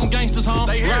 they let them gangsters home.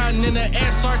 Riding in the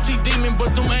SRT demon,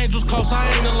 but them angels close, I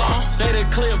ain't alone. Say the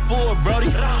clip full, Brody,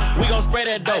 we gon' spray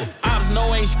that dough. Ops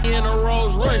know ain't shit in a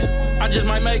Rolls Royce. I just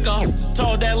might make a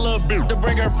told that little bitch to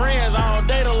bring her friends, I don't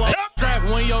date alone. Trap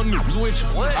when your niggas with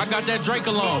you. I got that Drake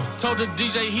alone. Told the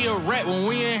DJ he a rap when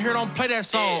we in here, don't play that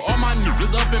song. All my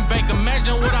niggas up in bank,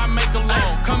 imagine what I make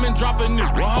alone. Come and drop a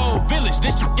nigga, a whole village,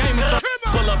 this shit game of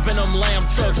Pull up in them lamb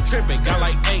trucks tripping, got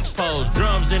like 8 poles,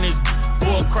 drums in his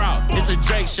full crowd. It's a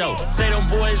Drake show. Say them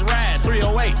boys ride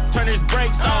 308, turn his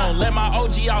brakes on. Let my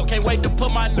OG out, can't wait to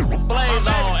put my blaze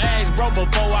on. Ass broke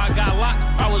before I got locked,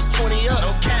 I was 20 up.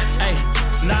 Hey,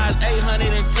 Nas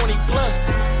 820 plus.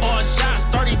 All shots,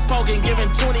 30 poking, giving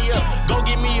 20 up. Go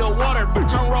get me a water,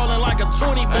 bitch, I'm rolling like a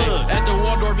 20 bug. At the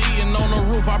Waldorf eating on the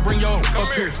roof, I bring your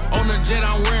up here. On the jet,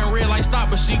 I'm wearing red like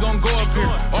stop, but she gon' go up here.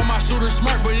 All my shooters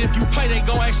smart, but if you play, they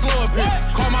gon' act slow up here.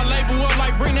 Call my label up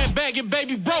like bring that bag, get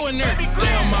baby bro in there.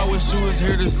 Damn, I wish you was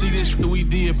here to see this shit we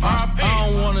did, pops. I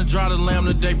don't wanna drive the Lamb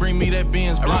today, bring me that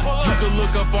Benz block. You could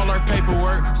look up all our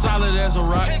paperwork, solid as a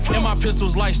rock. And my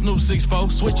pistols like Snoop 6'4",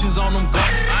 switches on them Glocks.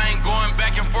 I ain't going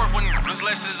back and forth when there's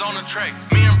lessons on the track.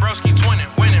 Me and Broski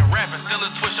twinning, winning, rapping, still a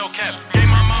twist your cap. Gave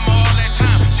my mama all that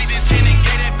time, she did 10 and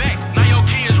gave that back. Now your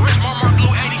kids rich, mama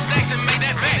blew 80 stacks and made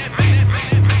that back.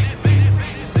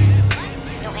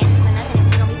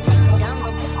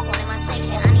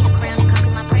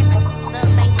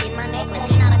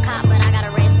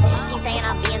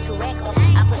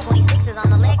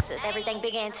 Everything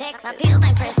bigger in Texas. My pills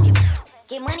ain't pressed you.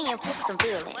 Get money and put some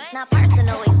feelings. Not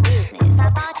personal, it's business. I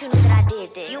thought you knew that I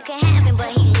did this. You can have him, but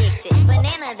he licked it.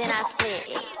 Banana, then I split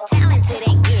it. Talented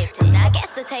ain't gifted. I guess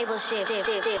the table shifted.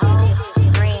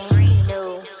 Green,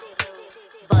 new,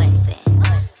 bussin'.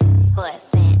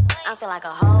 I feel like a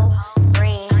whole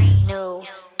brand new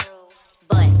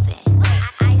bussin'.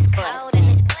 Ice cold and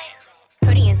it's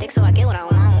pretty and thick, so I get what I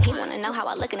want. He wanna know how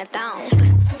I look in the thong.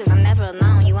 Cause I'm never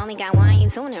alone. You only got one, you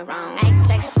doing it wrong. I ain't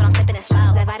Texas, but I'm sipping it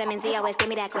slow. That vitamin Z always give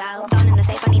me that glow. Thrown in the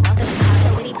safe, I need both of them calls.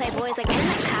 So witty playboys like in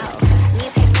that cow. Me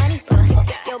and take money,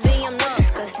 yo, BM no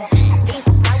disgusting. These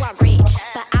how I reach,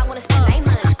 but I wanna spend their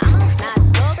money. I'm on snot,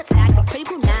 soul the toxic, pretty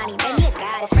punani. Made me a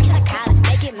goddess, fresh out of college,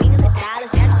 making millions of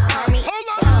dollars. That's on me.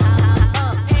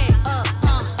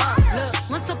 Look,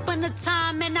 once upon a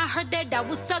time, and I heard that I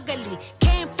was ugly.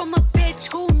 Came from a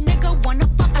bitch who nigga wanna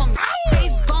fuck. I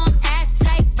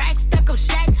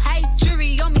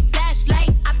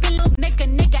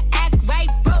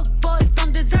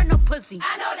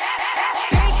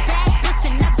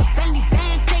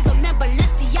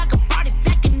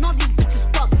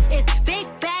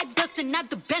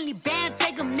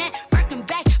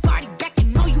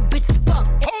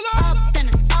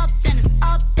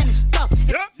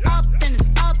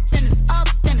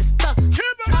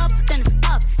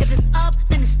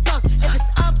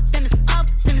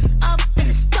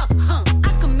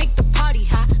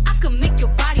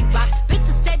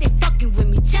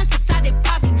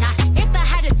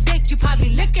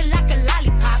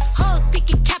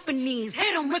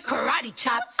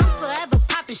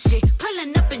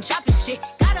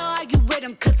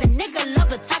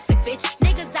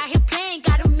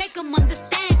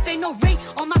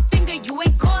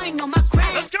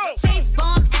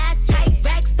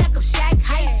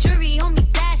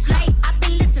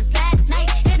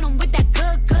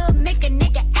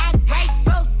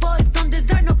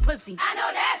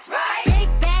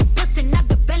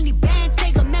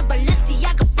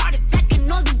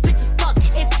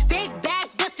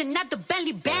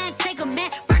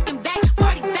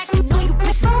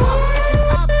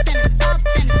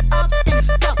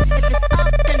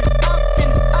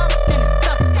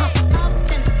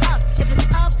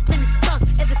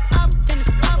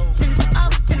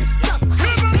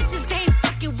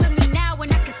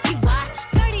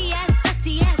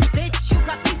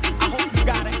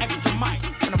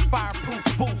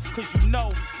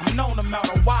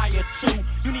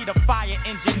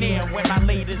engineer when I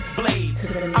lay this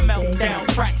blaze. I melt down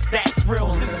tracks, stacks,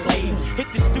 reels, and slaves. Hit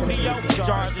the studio,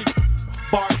 jars of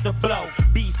bars to blow.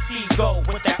 BC go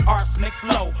with that arsenic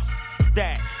flow.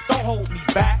 That don't hold me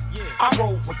back. I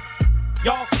roll with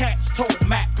y'all cats told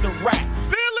Mac the rap.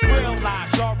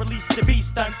 Realize y'all released the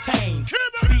beast untamed.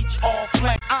 Speech all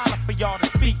flame, honor for y'all to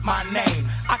speak my name.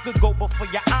 I could go before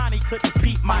your auntie couldn't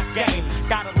beat my game.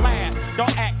 Gotta laugh,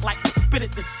 don't act like you spit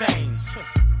it the same.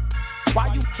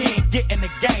 Why you can't get in the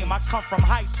game? I come from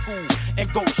high school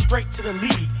and go straight to the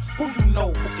league. Who you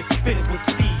know who can spit it with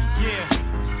seed? Yeah,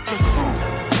 the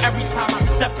truth. Every time I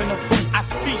step in the booth, I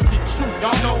speak the truth.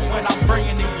 Y'all know when I'm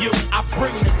bringing to you, I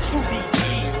bring the truth.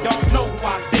 DC, y'all know who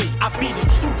I be. I be the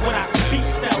truth when I speak.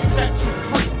 Sell, set you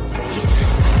free.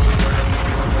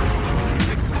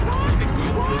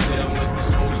 Down like you're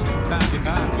supposed to.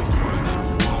 Nigga, you can front if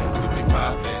you want. We be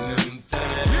poppin' them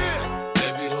things.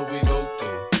 Every hood we go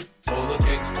through. All the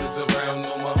gangsters around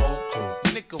know my whole crew.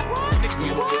 Nigga, what? Nigga, we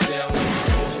hold it down like you're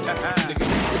supposed to. Nigga,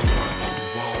 you can front if you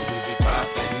want. We be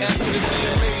poppin' them things. After the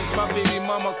VMAs, my baby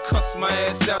mama cussed my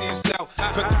ass out. Used out.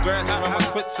 Cut the grass around my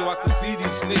clit so I could see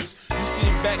these snakes. You see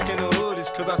him back in the hood,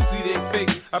 it's cause I see they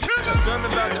fake. I put your son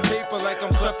about the paper like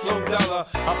I'm Creflo Dollar.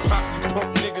 I pop you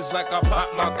punk niggas like I pop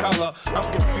my collar. I'm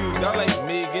confused, I like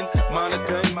Megan,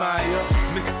 Monica, and Maya.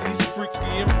 Missy's freaky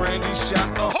and Brandy shot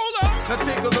up. Hold up! Now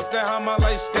take a look at how my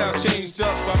lifestyle changed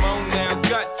up. I'm on now,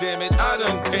 goddammit, I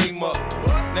done came up.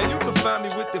 Now you can find me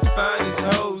with the finest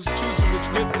hoes, choosing which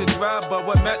whip to drive, but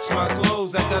what match my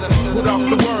clothes. I gotta without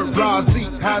the word,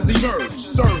 Blasi has emerged.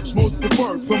 Surge, most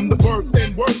preferred from the verbs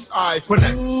and words I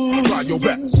finesse. Try your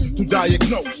best to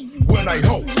diagnose. When I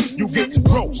host, you get to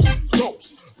roast.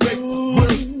 Toast, baked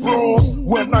with raw.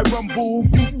 When I rumble,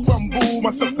 you crumble. My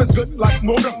stuff is good like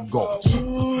Morongo.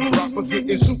 Soup, rappers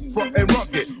getting super and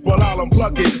rugged. Well, I'll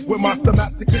unplug it with my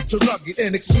semantics into rugged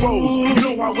and exposed. You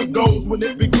know how it goes when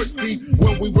it be gritty.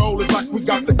 When we roll, it's like we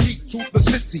got the key to the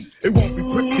city. It won't be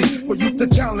pretty for you to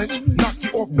challenge. Knock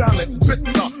you off balance,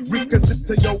 bitter.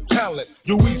 Reconsider your talent.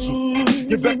 You weasel,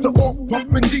 you better off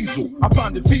pumping diesel. I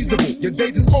find it feasible. Your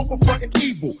days is over frontin'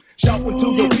 evil. Shouting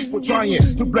to your people trying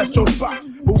to bless your spot.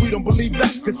 But we don't believe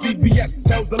that, cause CBS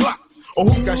tells a lot. Or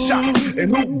who got shot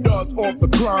and who does all the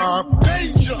crime.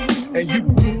 Danger! And you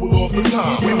Google all the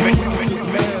time.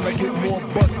 Man, I get more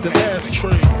butt than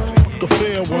ashtrays. The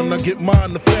fair one, I get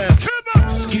mine the fast.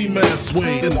 Ski mask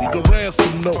way, and nigga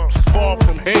ransom notes. Far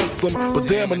from handsome, but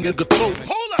damn a nigga tote.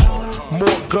 Hold up!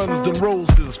 More guns than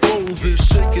roses, foes is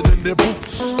shaking in their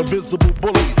boots. A visible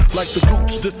bully, like the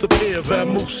gooch disappear,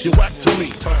 vamoose, you whack to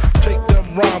me. Take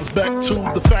them rhymes back to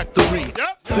the factory.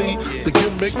 See, the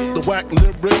gimmicks, the whack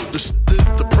lyrics, the shit is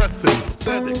depressing,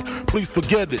 pathetic. Please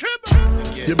forget it.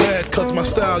 You're mad cause my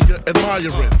style you're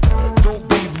admiring. Don't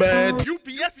be mad.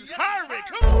 UPS is hiring,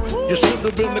 come on. You should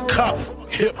have been a cop,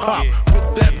 hip hop.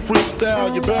 With that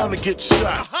freestyle, you're bound to get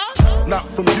shot. Not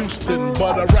from Houston,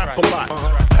 but I rap a lot.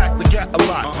 Pack the gat a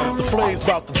lot. The flame's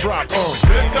about to drop. Here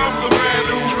comes a brand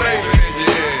new flavor in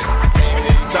your ear.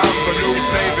 Time for new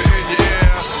flavor in your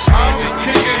ear. I'm just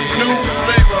kicking new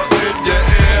flavor in your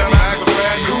ear. Like a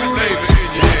brand new flavor in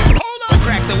your ear.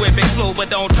 Crack the whip, it's slow, but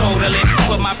don't total it.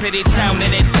 Put my pretty town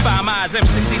in it. 5 miles,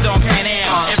 M60s on Pan Am.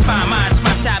 And 5 miles,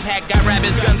 my top hat got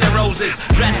rabbits, guns, and roses.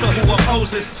 Dress for who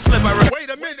opposes. Slippery. Wait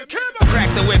a minute,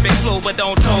 crack the whip, it's slow, but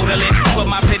don't total it. Put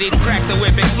my pretty crack the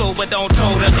whip, it's slow, but don't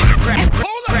total it.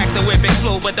 Crack the whip, it's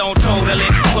slow, but don't total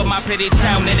it. Put my pretty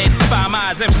town in it. 5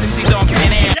 miles, M60s on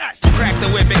Pan Am. Crack the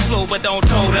whip, it's slow, but don't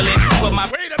total it. Put my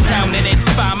town in it.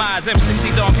 5 miles,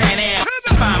 M60s on Pan Am.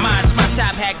 5 miles, my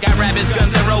top hat got rabbits,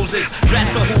 guns, and roses. Dress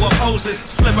for who opposes.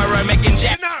 Slippery making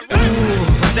jack.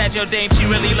 Was that your dame? She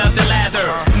really loved the lather.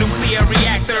 Nuclear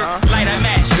reactor, light a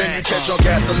match. Then you catch on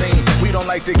gasoline. We don't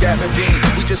like the Gap and Dean.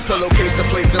 We just pillowcase the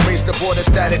place to raise the border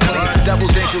statically.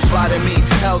 Devil's angels riding me.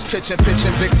 Hell's kitchen,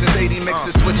 pitching vixens. 80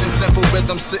 mixes, switching simple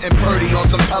rhythms, sitting purdy on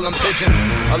some Pelham pigeons.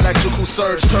 Electrical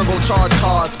surge, turbocharged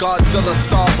cars. Godzilla,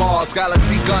 Star Wars,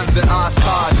 Galaxy guns, and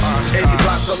Oshkosh. 80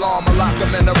 blocks alarm, I lock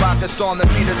them in the rocket storm. Then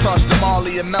Peter touched them all,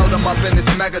 and meld them up in this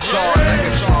Megatron.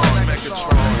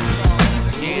 Megatron.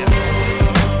 Yeah.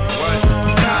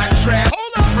 Contract,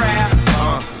 frap.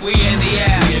 We in the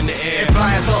air. And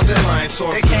flying saucers,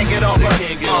 they can't get off us.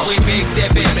 We big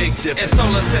dipping. It's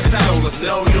solar system. No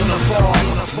uniform.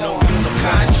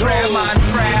 Contract, man,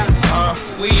 frap.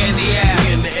 We in the air.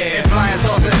 And flying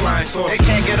saucers, they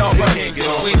can't get off us.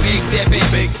 We big dipping.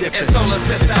 It's solar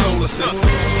system.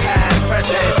 Past,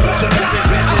 present, future,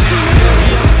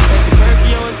 present,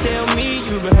 Yo, and tell me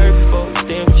you been hurt before.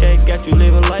 Stamp check, got you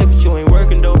living life, but you ain't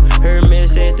working though. Her man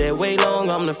said that way long,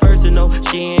 I'm the first to know.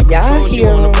 She ain't control, she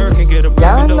on the Birkin, get a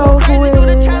Birkin though. Y'all know who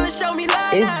it is. Trying to show me lies.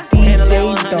 It's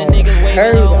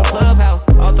DJ Clubhouse.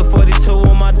 Off the 42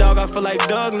 on my dog, I feel like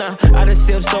Doug now. I done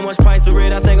sipped so much pints of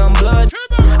red, I think I'm blood.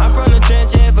 I'm from the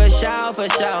trench, yeah, for sure, for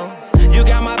sure. You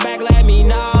got my back, let me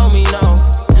know, me know.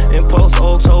 And Post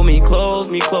Oaks hold me close,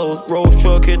 Rose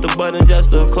truck hit the button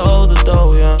just to close the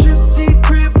door, yeah. Trip to the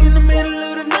crib in the middle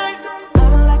of the night. I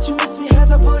don't let you miss me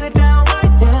as I put it down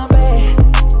right down, babe.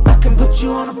 I can put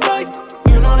you on a flight.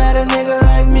 You know that a nigga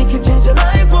like me can change your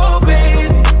life, oh baby.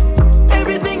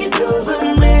 Everything you do is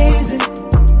amazing.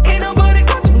 Ain't nobody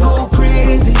got you go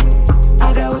crazy.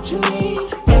 I got what you need.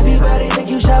 Everybody think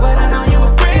you shy, but I know you a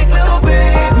freak, little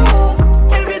baby.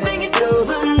 Everything you do is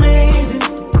amazing.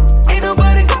 Ain't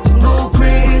nobody got you go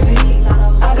crazy.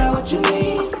 I got what you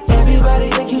need. Everybody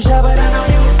think you shy, but I know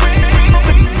you a freak.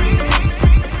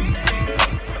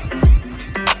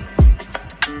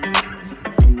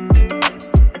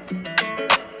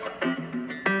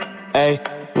 Hey,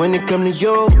 when it come to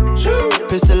you,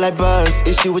 pistol like buzz,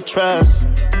 issue with trust.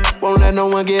 Won't let no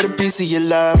one get a piece of your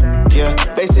love. Yeah,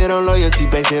 base it on loyalty,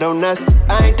 base it on us.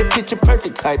 I ain't the picture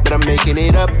perfect type, but I'm making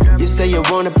it up. You say you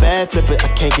want a bad flip it, I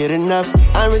can't get enough.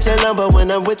 I'm rich alone, but when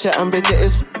I'm with you, I'm bitter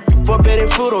as forbidden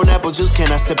fruit on apple juice,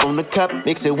 can I sip on the cup?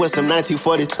 Mix it with some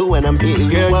 1942 and I'm hitting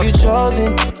you up. Girl, you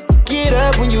chosen. Get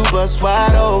up when you bust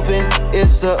wide open.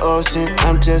 It's the ocean,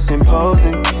 I'm just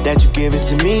imposing that you give it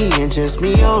to me and just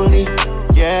me only.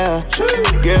 Yeah,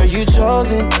 girl, you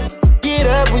chosen. Get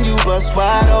up when you bust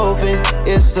wide open.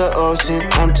 It's the ocean,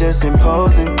 I'm just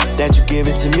imposing that you give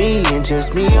it to me and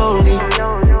just me only.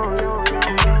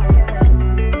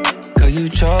 Girl, you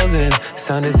chosen.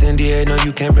 Sign this NDA, no,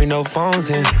 you can't bring no phones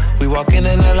in. We walk in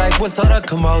and they're like, what's all the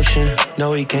commotion?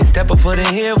 No, he can't step a foot in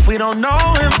here if we don't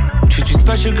know him. Treat you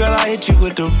special, girl, I hit you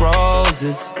with the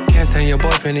roses. Can't stand your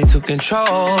boyfriend, he too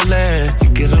controlling. You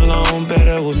get along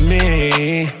better with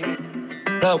me.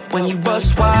 Up when you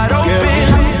bust wide open.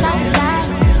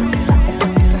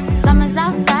 Summer's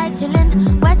outside,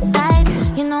 chillin', west side.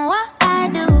 You know what I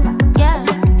do, yeah.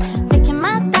 Picking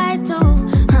my thighs too.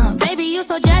 Baby, you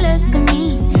so jealous of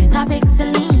me. Topic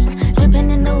Celine, dripping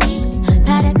in the weed.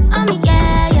 Paddock on me,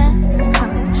 yeah, yeah.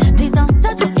 Please don't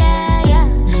touch me, yeah, yeah.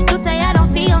 You say I don't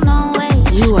feel no way.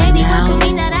 You are Baby, now what you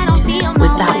mean that I don't feel no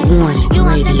Without way? Warning You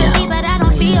want Radio. sympathy, but I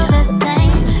don't feel the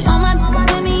same. On my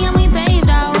with me and we paved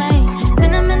our way.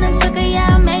 Cinnamon and sugar,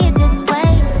 yeah, I made it this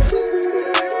way.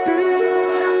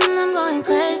 I'm going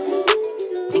crazy.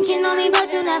 Think you know me,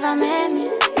 but you never met me.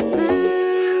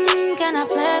 Can I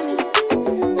play me?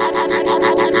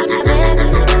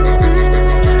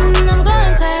 I'm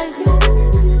going crazy.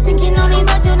 Think you know me,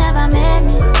 but you never met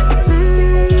me.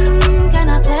 Can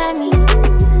I play me?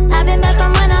 I've been back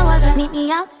from when I wasn't. Meet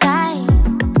me outside.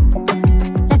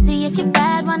 Let's see if you're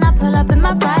bad when I pull up in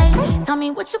my ride. Tell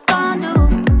me what you gon' do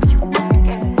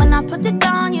when I put it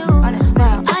on you.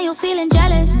 Well, are you feeling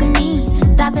jealous of me?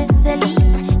 Stop it, silly.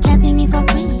 Can't see me for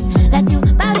free. Let's you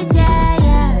bout it, yeah,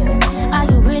 yeah. Are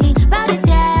you really bout it,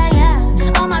 yeah,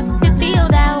 yeah? All my bitches feel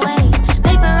that way.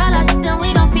 Pay for all our shit and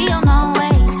we don't feel no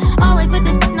way. Always with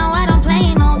this shit, no, I don't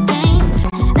play no games.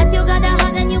 Let's you got that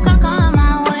heart, then you can come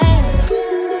my way.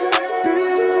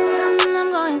 I'm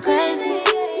going crazy.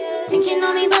 Think you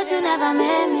know me, but you never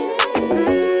met me.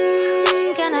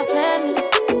 Can I play me?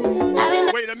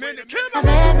 Wait a minute,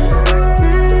 baby.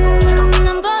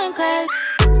 I'm going crazy.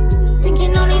 Think you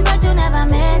know me, but you never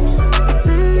met me.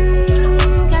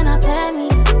 Can I play me?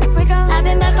 I've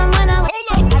been back from when I was.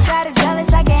 I got it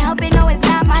jealous, I can't help it, no, it's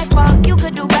not my fault. You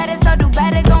could do better, so do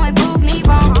better, go and prove me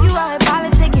wrong. You out here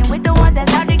politicking with the ones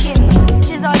that's out to get me.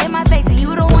 She's all in my face, and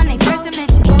you the one they first to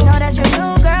mention. Know that's your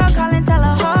new girl, call and tell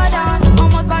her, hold on.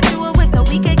 Almost bought you a whip so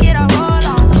we could get a roll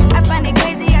on. I find it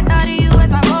crazy, I thought of you as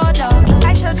my bulldog.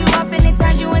 I showed you off and it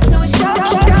turned you into a show.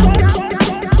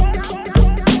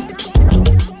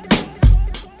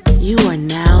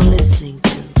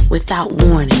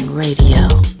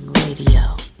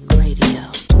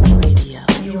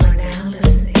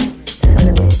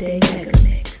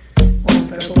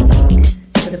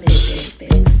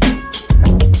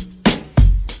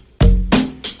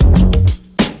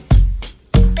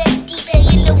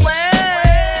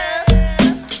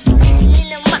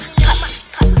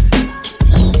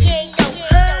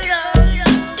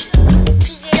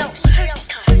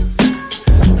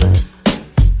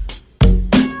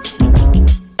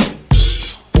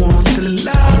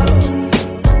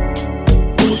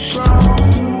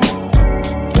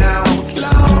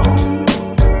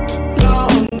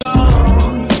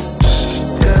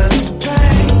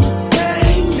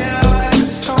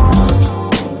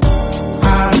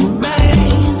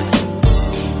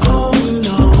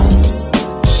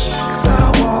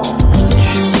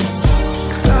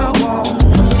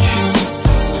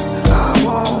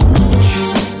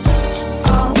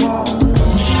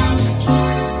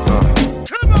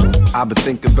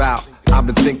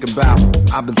 thinking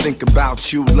about. I've been thinking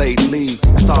about you lately.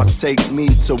 Thoughts take me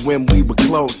to when we were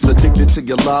close. Addicted to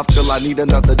your love, feel I need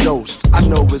another dose. I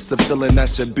know it's a feeling that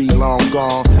should be long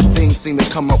gone. Things seem to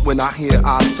come up when I hear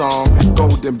our song.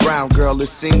 Golden brown girl, it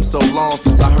seems so long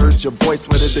since I heard your voice.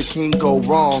 Where did the king go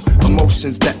wrong?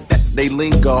 Emotions that they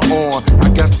linger on. I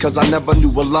guess cause I never knew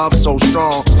a love so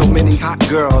strong. So many hot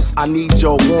girls, I need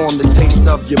your warm. The taste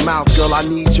of your mouth, girl, I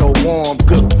need your warm.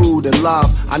 Good food and love,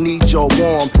 I need your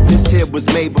warm. This here was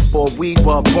made before we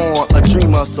were born. A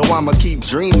dreamer, so I'ma keep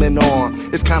dreaming on.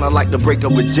 It's kinda like the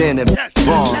breakup with Jen and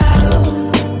Vaughn.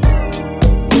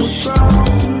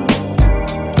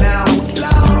 Now I'm slow.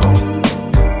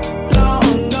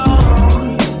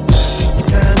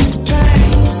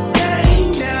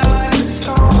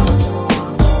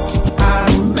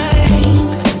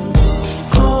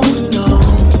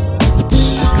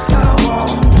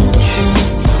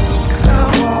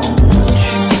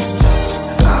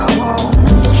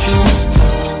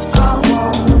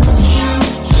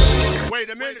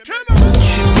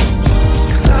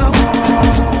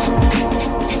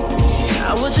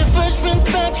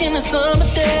 In the summer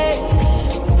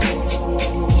days,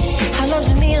 how long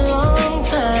to me a long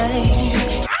time.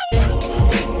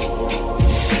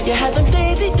 You had them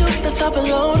Daisy Dukes that stop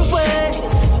below the waist,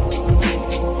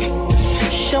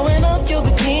 showing off your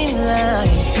bikini line.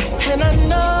 And I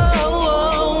know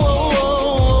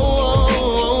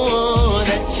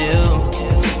that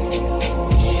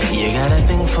you got a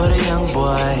thing for the young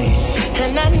boy.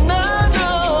 And I know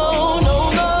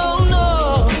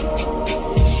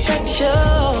that you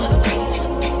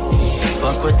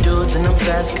fuck with dudes in them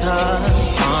fast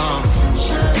cars.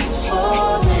 Sunshine's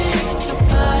falling, your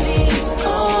body's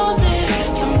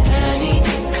calling, them panties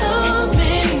is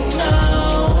coming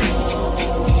now.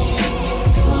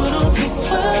 So don't take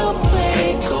 12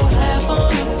 play, go half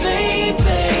on it,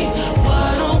 baby.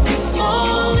 Why don't we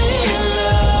fall in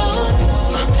love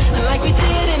like we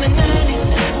did in the 90s?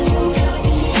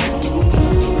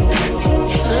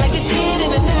 Like we did in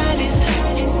the 90s.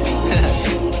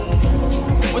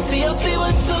 When TLC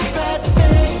went too bad to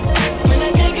bed, when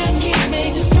that nigga keep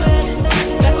me just sweat,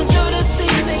 like when Jodeci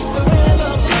sing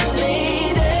forever, my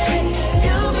lady,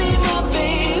 you'll be my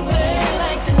baby,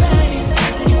 like the 90s.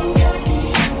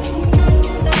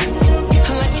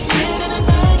 Like we did in the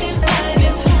 90s.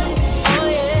 Oh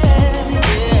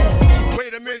yeah.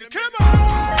 Wait a minute, come on!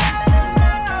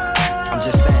 I'm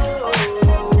just saying,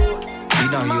 you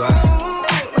know you are.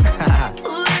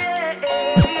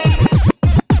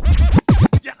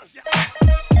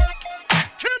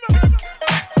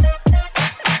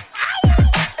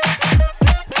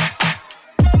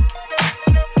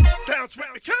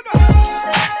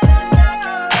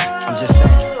 I'm just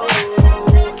saying,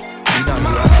 you know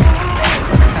you are.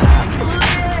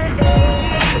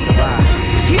 It's a vibe.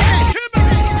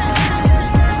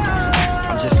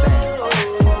 I'm just saying,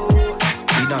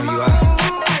 you know you are.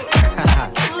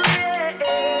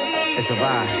 It's a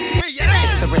vibe.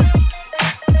 It's the rhythm.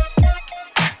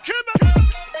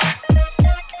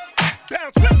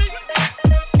 Bounce with me.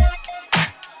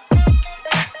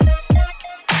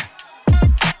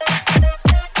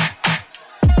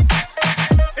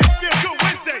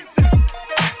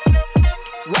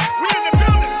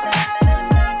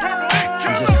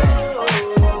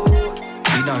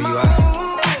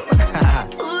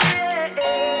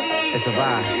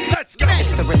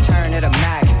 It's the return of the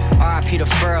Mac, R.I.P. the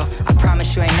Furl. I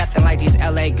promise you ain't nothing like these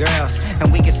LA girls.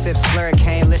 And we can sip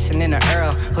Slurricane, listening to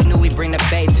Earl. Who knew we bring the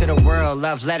bay to the world?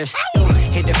 Love letters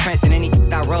hit different than any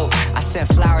I wrote. I sent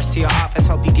flowers to your office,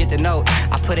 hope you get the note.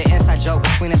 I put an inside joke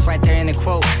between us right there in the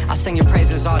quote. I'll sing your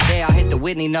praises all day, I'll hit the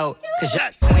Whitney note. Cause you're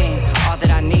queen, all that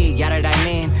I need, yada that I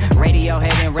mean.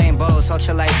 Radiohead and rainbows,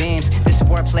 ultralight beams. This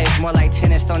sport plays more like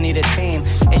tennis, don't need a team.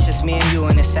 It's just me and you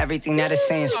and it's everything that it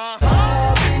seems. Come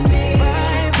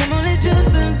on, let's do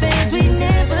some things we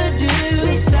never do.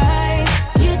 Sweet sights,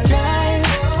 you drive.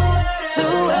 So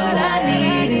what I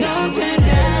need, don't turn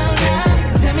down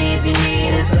now. Tell me if you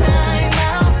need a time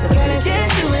out. Gotta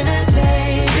just you and us,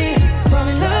 baby. Fall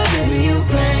in love if you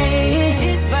play.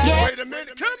 It's fine. Yeah. Wait a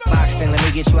minute, come on. Boxed in, let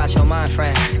me get you out your mind,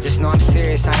 friend. Just know I'm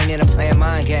serious, I ain't into playing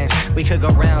mind games. We could go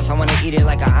rounds, I wanna eat it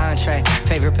like an entree.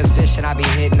 Favorite position, I be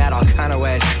hitting that all kind of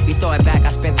ways. You throw it back, I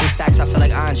spent 3 stacks, I feel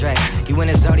like Andre. You in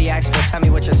the Zodiac, so tell me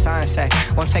what your sign say.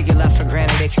 Won't take your love for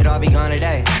granted, it could all be gone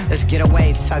today. Let's get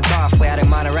away, tucked off, way out in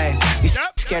Monterey. You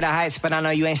scared of heights, but I know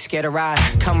you ain't scared to ride.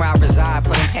 Come where I reside,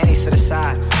 putting panties to the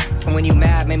side. And when you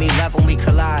mad, made me love when we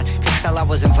collide. Could tell I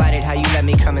was invited, how you let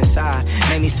me come inside.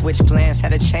 Made me switch plans,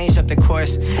 had to change up the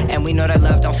course. And we know that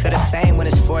love don't feel the same when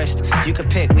it's forced. You could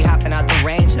pick, we hopping out the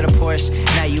range of the Porsche.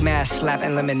 Now you mad,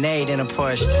 slapping lemonade in a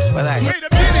Porsche. Relax. Wait a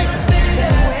minute.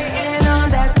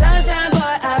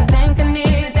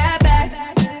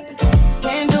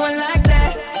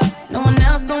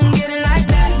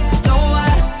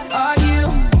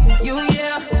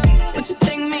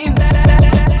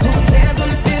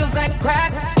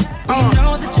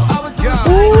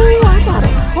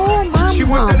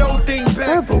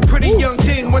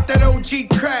 that OG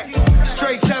crack.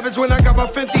 Straight savage when I got my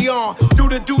Fenty on. Do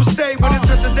the say when it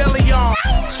touch a deli on.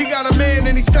 She got a man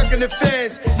and he stuck in the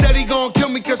feds. Said he gon' kill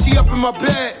me cause she up in my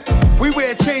bed. We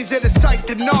wear chains that are psyched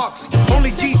and knocks.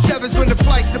 Only G7s when the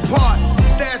flights depart.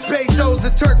 Stash pesos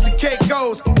and Turks and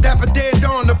Caicos. Dapper dead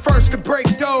on the first to break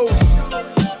those.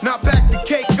 Not back to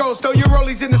Caicos. Throw your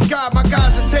rollies in the sky, my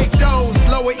guys will take those.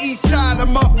 Lower east side,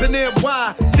 I'm up in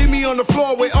NY. See me on the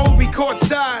floor with Obi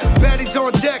courtside. Baddies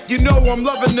on deck, you know I'm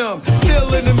loving them.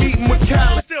 Still in the meeting with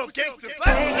Cali. Still gangsta.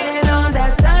 Taking on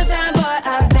that sunshine, boy,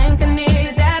 I think I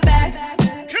need that back.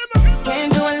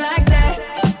 Can't do it like that.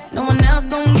 No one else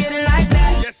gon' get it like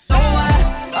that. Yes, so why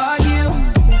are you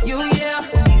yeah?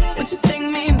 Would you take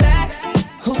me back?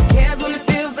 Who cares when it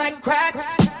feels like crack?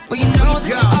 Well, you know that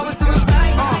you always do it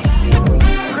right.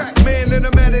 Crack man and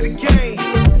I'm out of the game.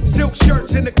 Silk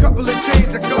shirts and a couple of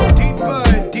chains. I go deeper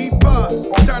and deeper.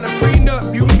 Sign a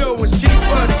prenup, you know it's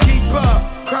cheaper to keep up.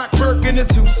 Crack work in a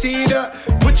two-seater.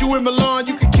 Put you in Milan,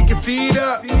 you can kick your feet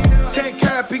up. 10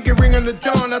 cap, pinky ring on the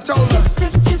dawn. I told her.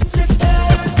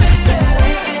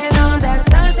 Taking on that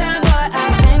sunshine, boy, I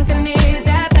think I need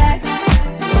that back.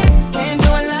 Can't do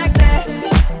it like that.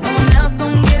 No one else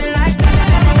gon' get it like that.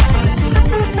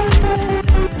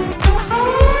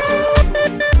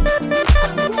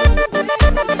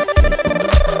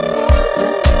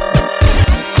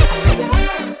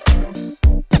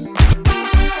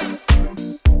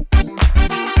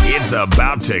 It's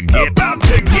about to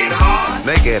get hot.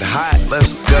 Make it hot,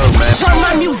 let's go, man. Turn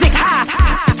my music high.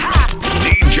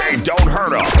 DJ Don't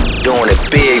Hurt 'em. Doing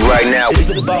it big right now.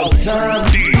 It's about time.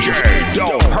 DJ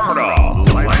Don't Hurt 'em.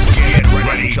 Let's get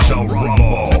ready to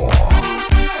rumble.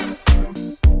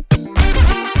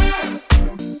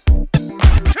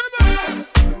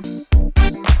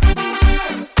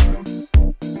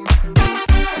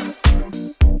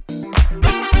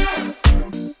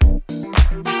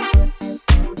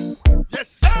 Yes,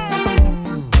 sir.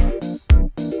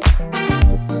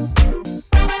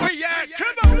 Where you at?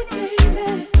 Come on.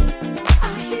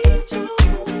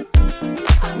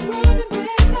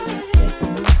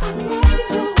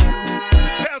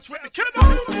 Bounce with me. Come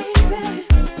on.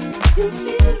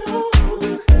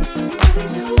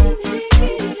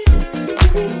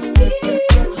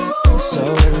 So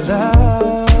in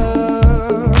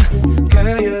love,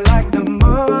 girl, you're like the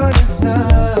morning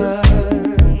sun.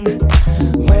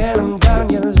 When I'm gone,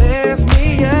 you lift me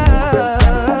up.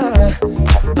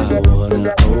 I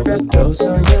wanna overdose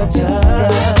on your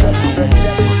touch.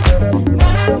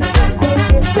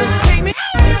 Take me,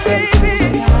 take me,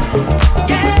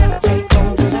 yeah.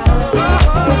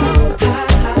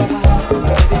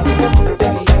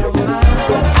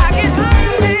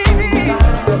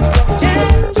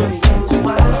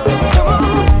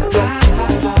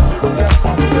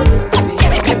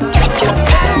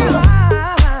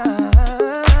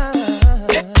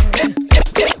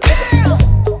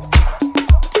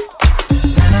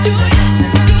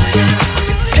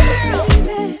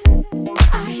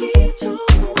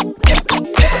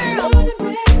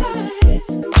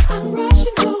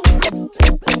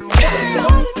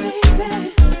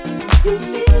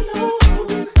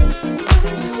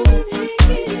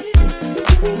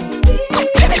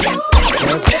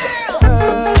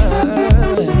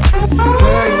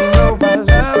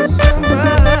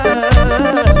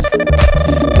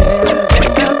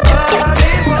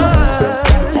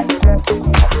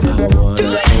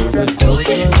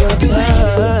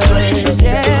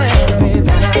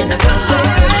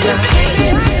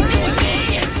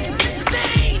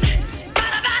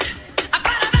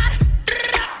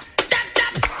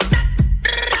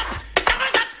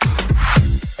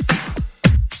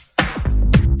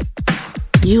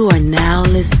 You are now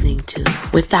listening to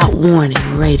Without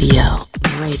Warning Radio.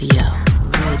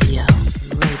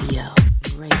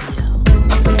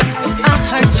 I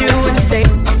hurt you and stay.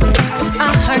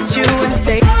 I hurt you and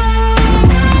stay.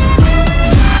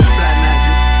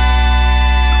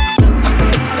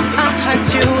 I hurt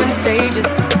you in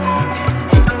stages.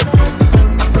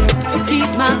 Keep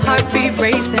my heartbeat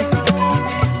racing.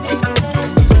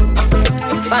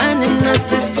 Finding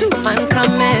us is too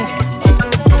uncommon.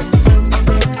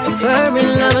 We're in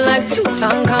love like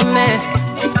Tutankhamen.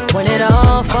 When it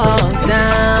all falls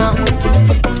down,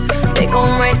 they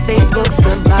gon' write their books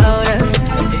about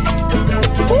us.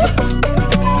 Woo!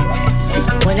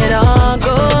 When it all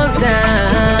goes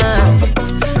down,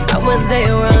 how would they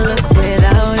run look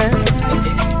without us?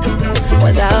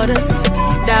 Without us,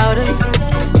 doubt us.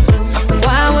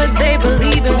 Why would they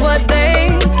believe in what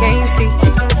they can't see?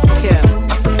 Yeah.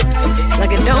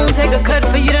 Like it don't take a cut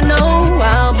for you to know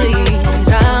I'll bleed,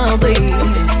 I'll bleed,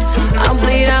 I'll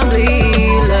bleed, I'll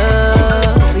bleed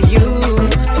love for you.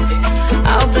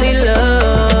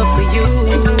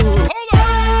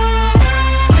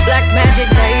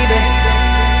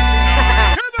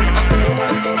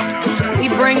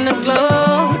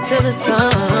 the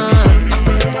sun.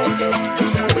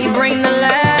 We bring the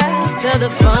laugh to the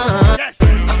fun.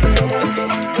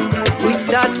 We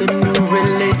start the new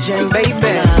religion,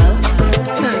 baby.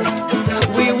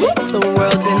 We whoop the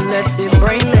world and left it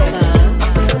brainless.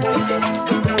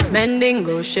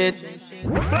 Mandingo shit.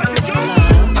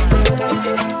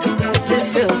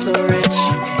 This feels so rich.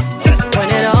 When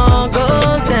it all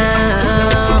goes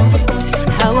down,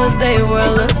 how would they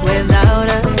world look without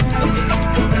us?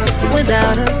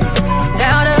 Without us,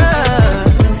 without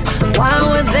us. Why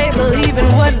would they believe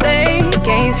in what they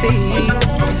can't see?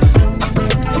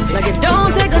 Like it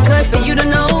don't take a cut for you to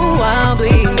know I'll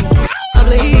bleed. I'll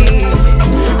bleed,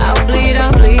 I'll bleed,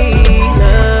 I'll bleed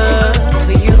love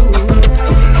for you.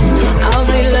 I'll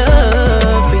bleed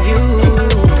love for you.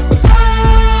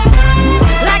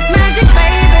 Like magic,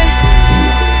 baby.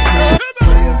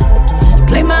 You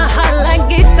play my heart like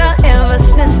guitar ever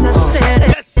since I said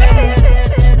it.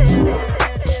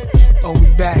 Oh, we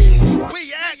back.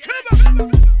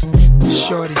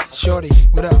 Shorty, shorty,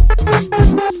 what up?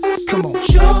 Come on.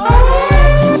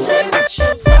 Shorty, say what's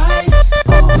your price?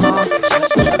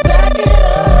 Just to back it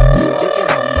up, you can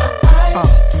hold my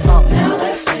ice. Now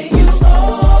let's say you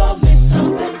owe me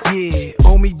something. Yeah,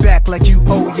 owe me back like you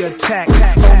owe your tax.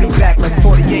 Owe me back like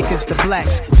 40 acres to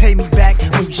blacks. Pay me back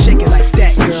when you shake it like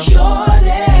that, girl.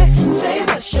 Shorty, say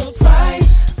what's your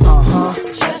price?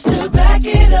 Just to back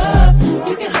it up,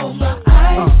 you can hold my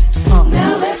ice.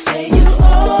 Now let's say you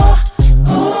owe.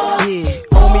 Yeah,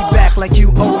 owe me back like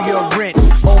you owe your rent.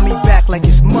 Owe me back like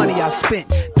it's money I spent.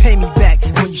 Pay me back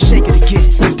when you shake it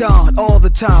again. Dawn all the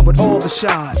time with all the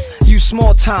shine. You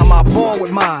small time, I ball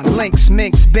with mine. Lynx,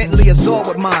 Minx, Bentley, Azor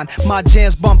with mine. My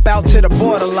jams bump out to the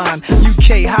borderline.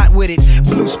 UK hot with it,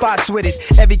 blue spots with it.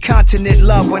 Every continent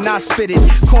love when I spit it.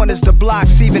 Corners the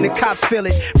blocks, even the cops feel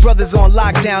it. Brothers on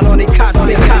lockdown on they cot.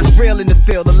 They cots real in the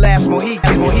field, the last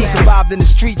Mohican. He survived in the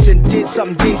streets and did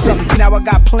something decent. Now I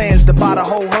got plans to buy the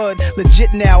whole hood.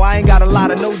 Legit now, I ain't got a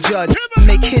lot of no judge.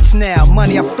 Make hits now,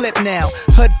 money I flip now.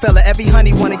 Hood fella, every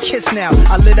honey wanna kiss now.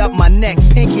 I lit up my neck,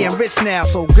 pinky and wrist now.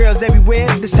 So girls everywhere,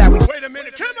 this how we. Wait a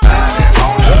minute, come on.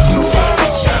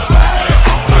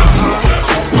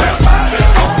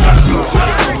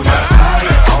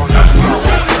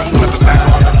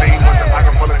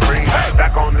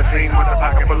 Back on the scene with a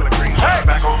pocket full of green.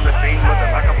 Back on the scene with a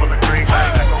pocket full of green. Back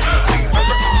on the scene.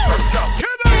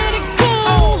 Let it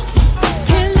go.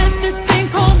 Can't let this thing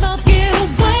called love get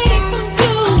away from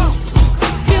you.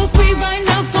 Feel free right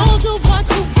now, go do what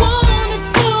you wanna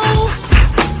do.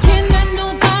 Can't let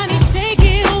nobody take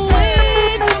it away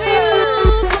from you,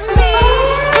 from me,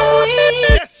 from me.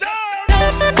 Yes, sir.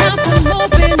 Time for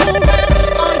moving around.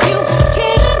 Are you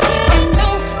kidding? And no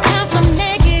time for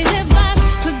negative vibes,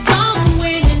 'cause I'm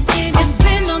winning. It's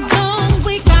been a long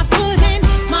week. I put in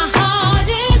my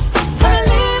hardest. I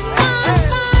live my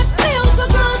life. Feels so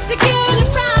good to get it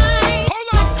right.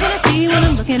 Can I see what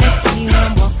I'm looking at? See when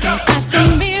I'm walking past the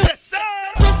mirror. Yes, sir.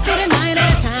 Rest of the night at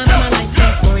a time in my life.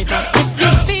 Don't worry about if you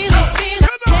feel it.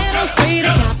 Head on straight, I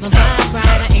got my vibe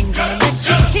right. I ain't gonna let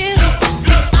you kill it.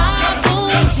 I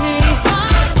will change my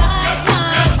life,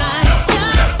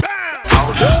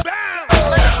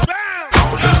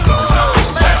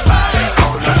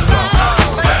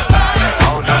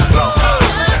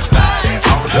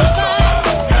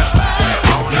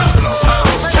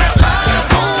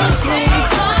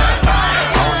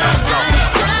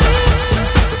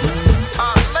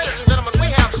 Ladies and gentlemen, we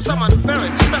have someone very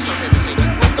special here this evening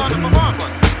who's going to perform for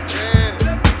us.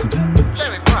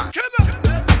 Jamie Foxx.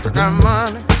 You got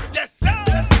money. Yes, sir.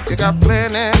 You got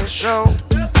plenty to show.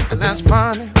 And that's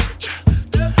funny.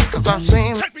 'Cause I've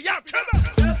seen. Check me out, come on.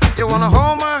 You wanna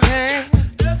hold my hand.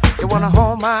 You wanna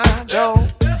hold my dough.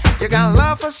 You got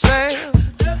love for sale.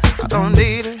 I don't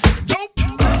need it. Nope.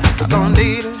 I don't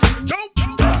need it. Nope.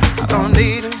 I don't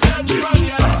need it.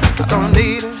 I don't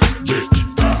need it.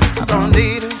 I don't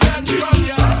need it.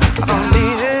 I don't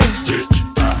need it.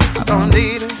 I don't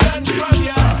need it.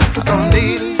 I don't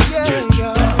need it.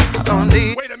 I don't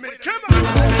need it. Wait a minute, come on.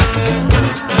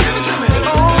 Give it to me.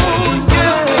 Oh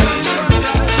yeah.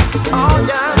 Oh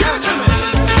yeah. Give it to me.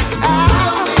 I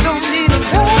don't need it.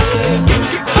 Give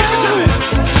it to me.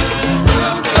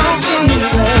 Don't need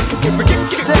it. Give it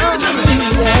to me.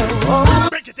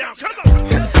 Break it down, come on.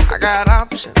 I got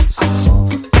options.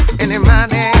 Any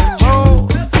money and more.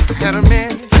 Had a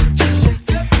minute.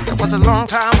 That was a long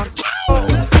time ago.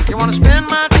 You wanna spend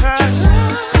my time?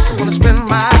 You wanna spend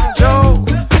my dough?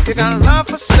 You got love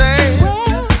for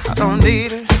sale? I don't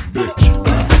need it.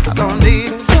 I don't need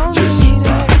it.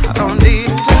 I don't need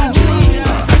it.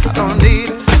 I don't need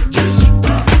it.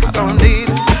 I don't need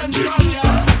it.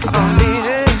 I don't need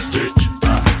it.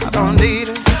 I don't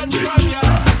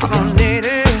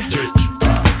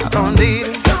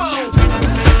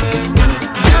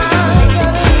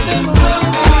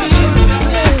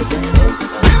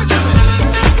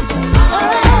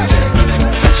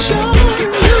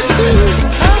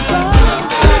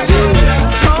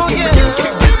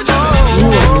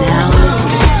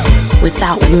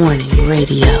Warning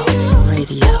Radio.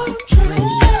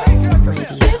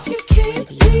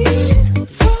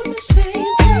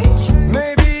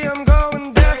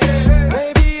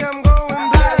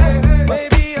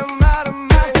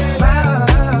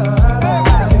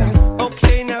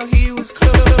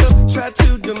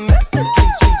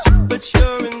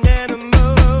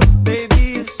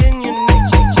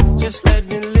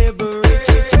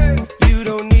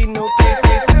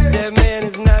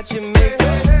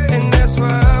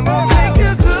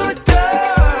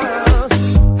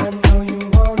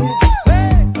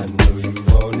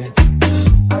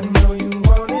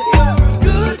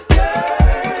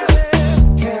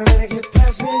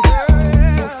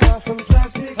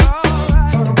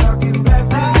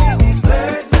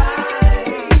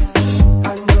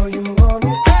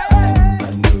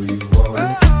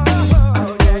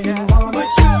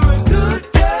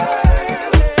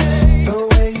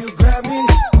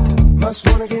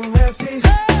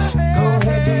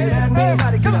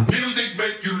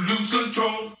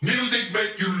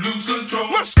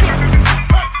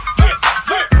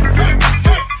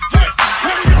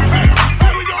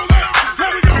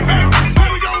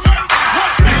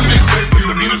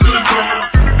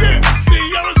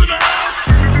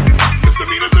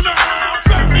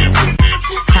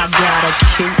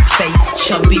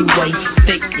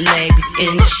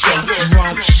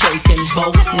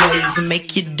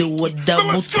 Make you do a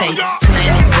double take.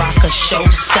 Planet rocker,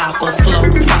 showstopper, flow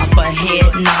proper,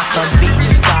 head knocker, beat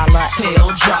scholar,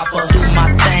 tail dropper. Do my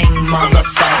thing,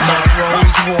 motherfucker.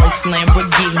 Rolls Royce,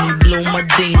 Lamborghini, Blue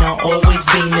Medina, always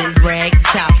beaming, rag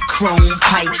top, chrome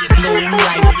pipes, blue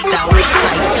lights, out of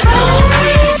sight. Long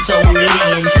way, so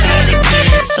in, say it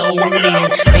again, so in.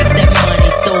 Make that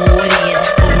money, throw it in,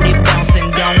 booty bouncing,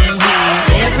 don't hit.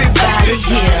 Everybody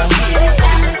here,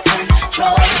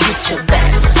 get your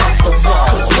best off the wall,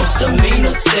 'cause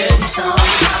misdemeanor said so.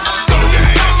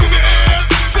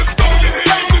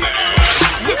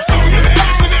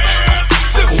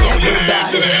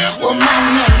 Everybody, well, my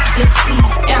name is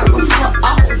Eryk for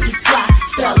all you fly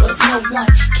fellas. No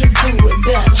one can do it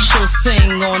better. She'll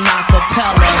sing on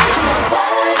acapella.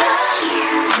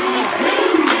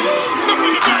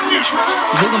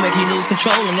 We're gonna make you lose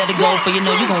control and let it go, for you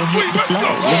know you gon' hit the floor.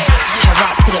 I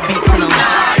rock to the beat till I'm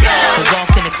higher. The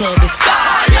walk in the club is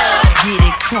fire. Get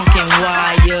it crunk and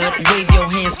wired. Wave your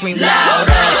hands, scream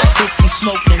louder. If you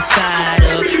smoke, then fired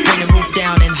up. Bring the roof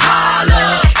down and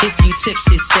holler. If you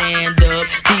tipsy, stand up.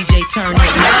 DJ, turn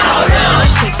it louder.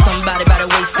 Take somebody by the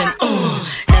waist and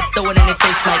now throw it in their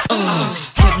face like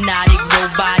hypnotic,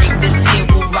 robotic. This here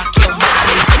will rock your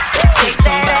bodies. Take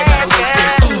somebody by the waist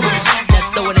and now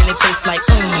throw it in their face like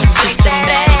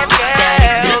systematic,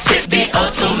 ecstatic. This hit be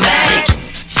automatic.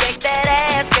 Shake that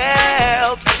ass,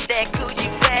 girl. Make that coochie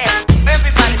wet.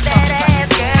 Everybody's that ass,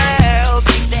 girl.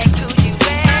 Make that coochie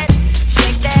wet.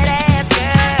 Shake that ass,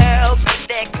 girl. Make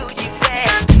that coochie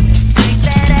wet. Shake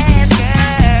that ass,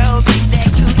 girl. Make that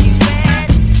coochie wet.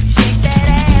 Shake that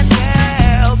ass, girl.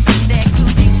 Make that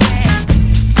coochie wet.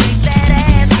 Shake that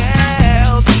ass,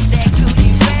 girl. Make that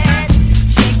coochie wet.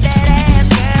 Shake that ass,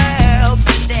 girl.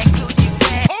 Make that coochie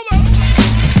wet.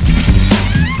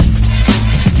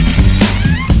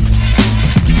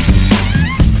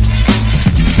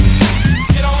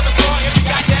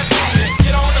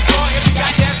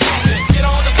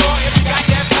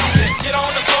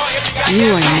 You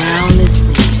are now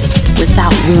listening to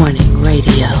Without Warning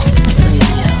Radio.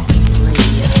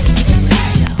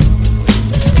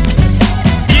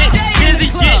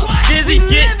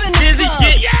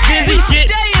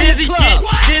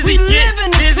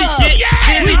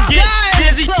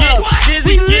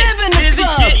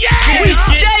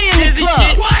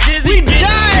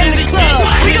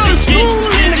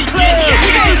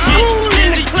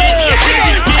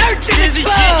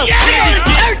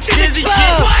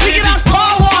 We get our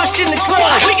car washed in the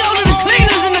club. We go to the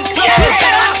cleaners in the club. We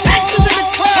pay our taxes in the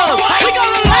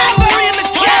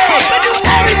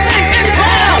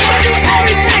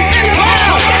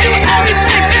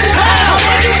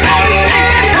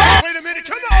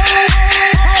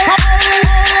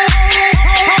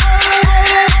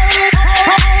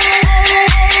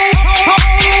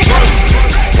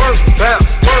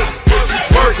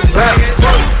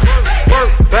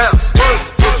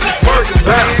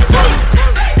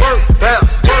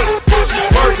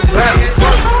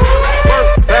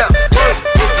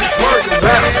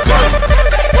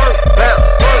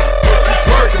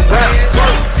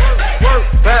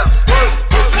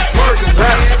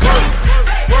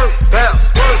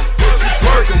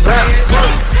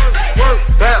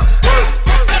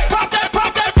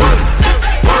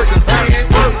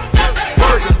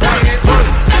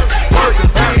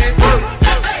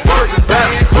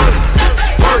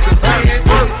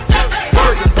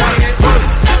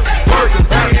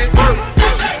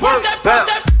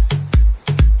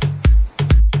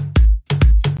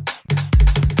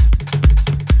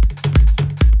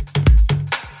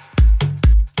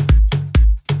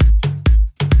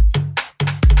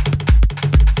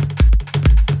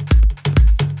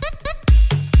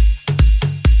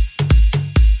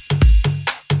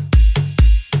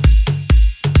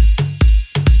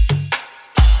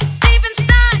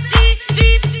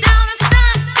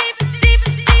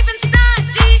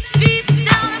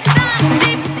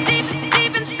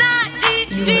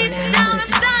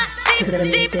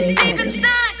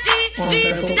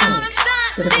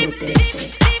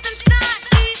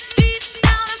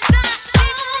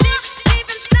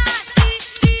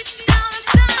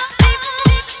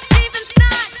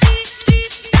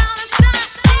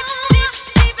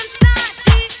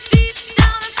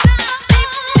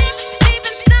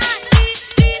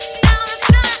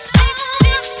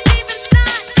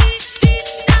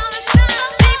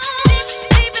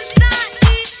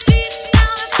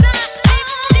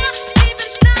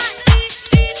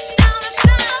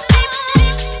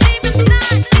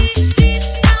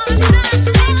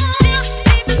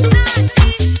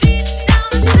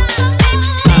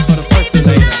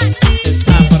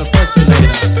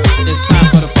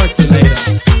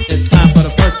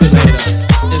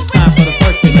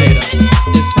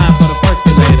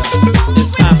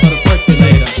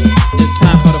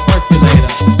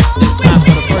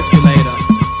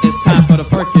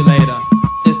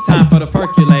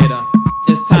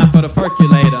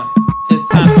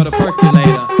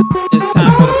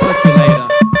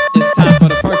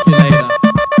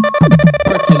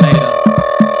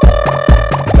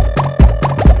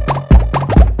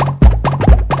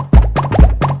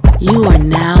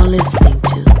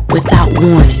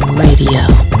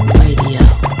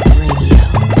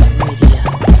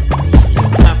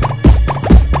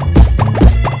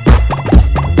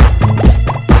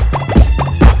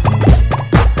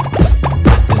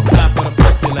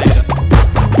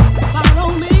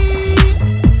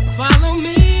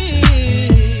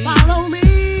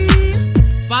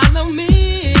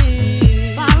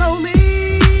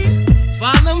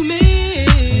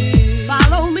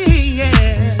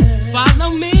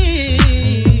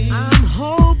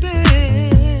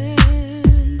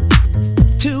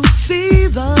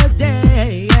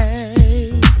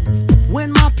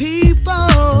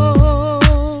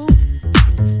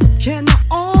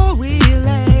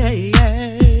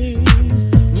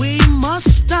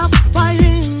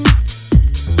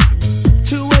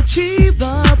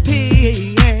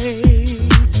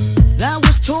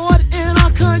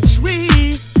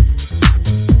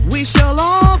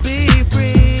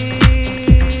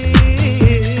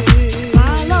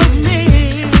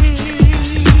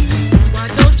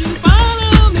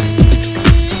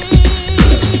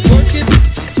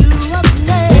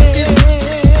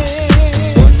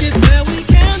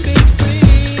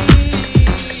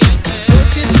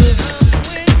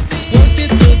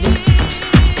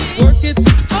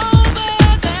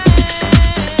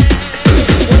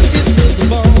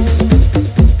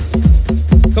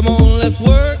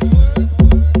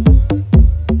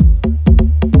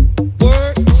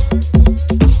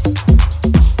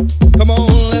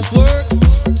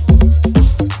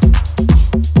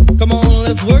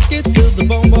the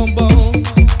boom, boom, boom.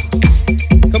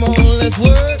 Come on, let's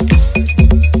work.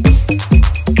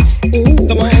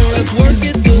 Come on, let's work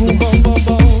it to the boom, boom,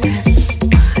 boom.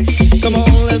 Come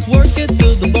on, let's work it to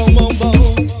the boom, boom,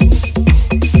 boom.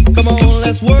 Come on,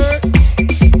 let's work.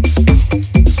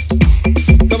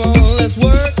 Come on, let's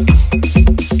work.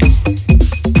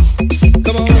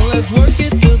 Come on, let's work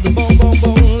it to the boom, boom,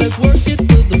 boom. Let's work it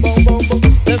to the boom, boom, boom.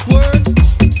 Let's work.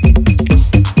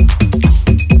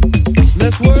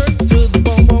 Let's work to the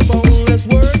boom, boom, boom. Let's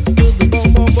work to the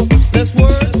boom, boom, boom. Let's work.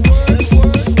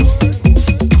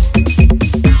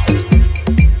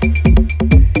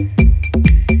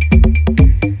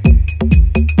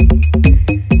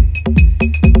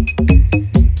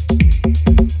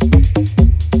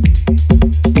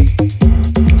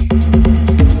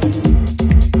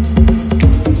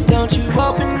 Don't you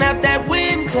open up that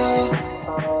window.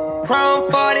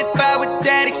 Chrome 45 with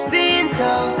that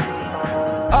extender.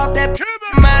 Off that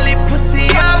Miley pussy,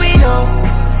 all we know.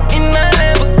 In my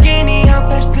Lamborghini, how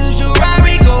fast does your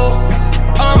Rari go?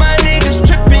 All my niggas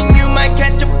tripping, you might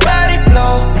catch a body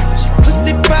blow. She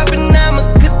pussy poppin', I'm a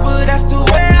tipper, that's the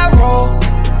way I roll.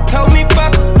 Told me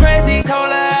fuck her crazy, told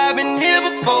her I've been here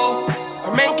before.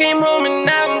 Her man came home and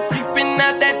now I'm creeping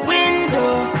out that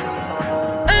window.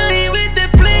 Early with the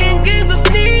playing games of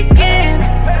sneaking.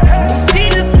 She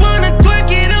just wanna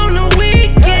twerk it on the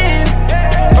weekend.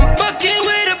 I'm fucking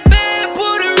with a bad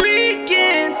Puerto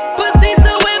Rican. Pussy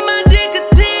so wet, my dick a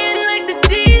 10 like the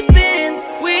deep end.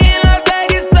 We in Las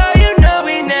Vegas, so you know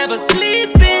we never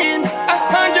sleeping.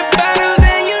 100 bottles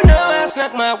and you know I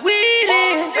snuck my weed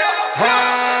in.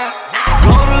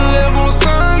 Go to live on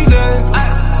Sunday.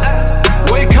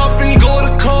 Wake up and go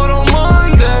to court on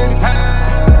Monday.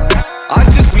 I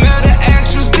just met an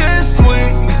actress this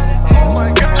week.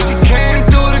 She came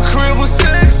through the crib with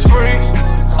 6 freaks.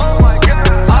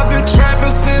 I've been trapping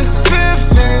since 15.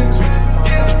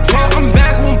 Talking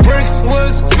back when bricks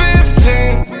was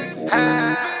 15.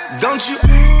 Don't you?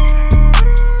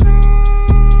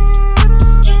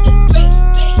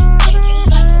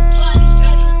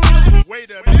 Wait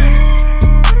a minute.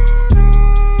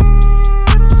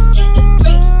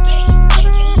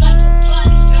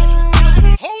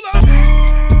 Hold up.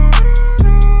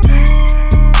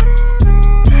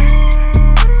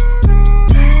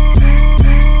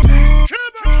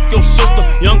 Your sister,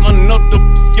 young enough to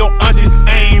your auntie. I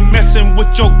ain't messing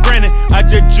with your granny. I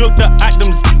just jugged the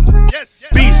items.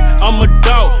 Beast, I'm a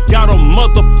dog, y'all the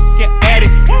motherfucking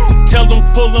addict. Tell them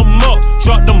pull them up,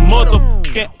 drop the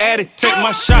motherfucking addict. Take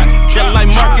my shot, just like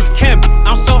Marcus Camby.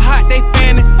 I'm so hot, they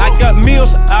fanning. I got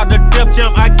meals out the Def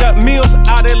Jam, I got meals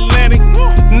out Atlantic.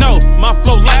 No, my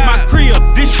flow like my crib,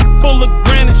 this shit full of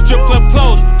granite. Strip club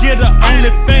clothes, get her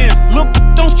OnlyFans. Look,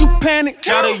 don't you panic.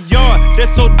 Got a yard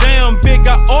that's so damn big,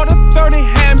 I ordered 30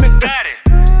 hammocks.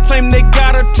 Claim they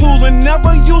got a tool and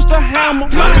never used a hammer.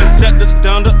 I've been set the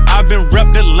standard, I've been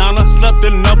repped Atlanta. Slept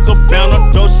in a cabana,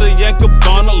 Dolce &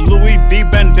 Gabbana, Louis V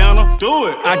bandana. Do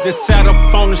it. I just sat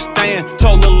up on the stand,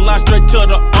 told a lie straight to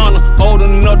the honor. Old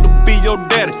enough to be your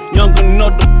daddy, young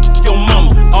enough to f your mama.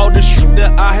 All the shit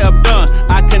that I have done,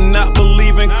 I cannot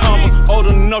believe in karma. Old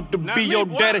enough to be your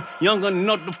daddy, young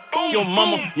enough to f your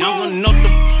mama. Young enough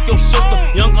to f your sister,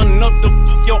 young enough to f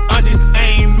your auntie.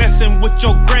 I ain't messing with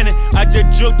your granny, I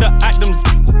just jugged the items.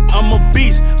 I'm a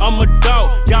beast, I'm a dog,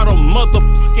 y'all the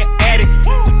motherfucking addict.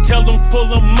 Tell them pull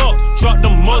them up, drop the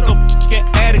motherfucking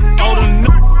addict. All the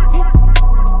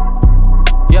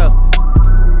Yeah.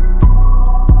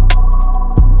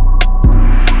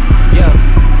 Yeah.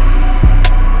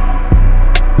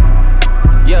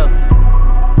 Yeah.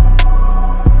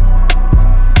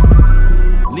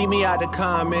 Leave me out the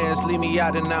comments, leave me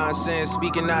out the nonsense.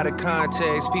 Speaking out of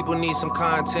context, people need some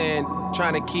content.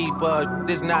 Trying to keep up,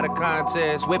 this not a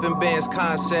contest. Whipping bands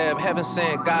concept, heaven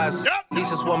sent God's. At least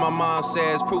that's what my mom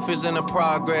says. Proof is in the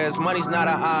progress, money's not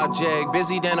an object.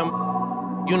 Busy than I'm.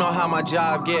 You know how my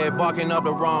job get, barking up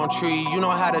the wrong tree. You know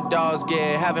how the dogs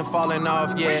get, haven't fallen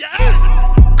off yet.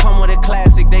 Come with a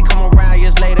classic, they come around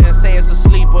years later and say it's a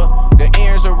sleeper. The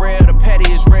earrings are real, the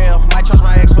petty is real. Might charge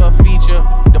my ex for a feature.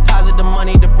 Deposit the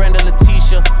money to Brenda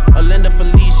Letitia, or Linda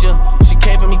Felicia. She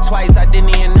came for me twice, I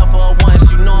didn't even know for her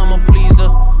once. You know I'm a pleaser.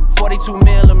 42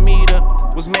 millimeter,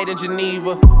 was made in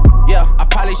Geneva. Yeah, I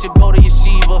probably should go to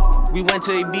Yeshiva. We went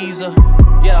to Ibiza.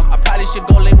 Yeah, I probably should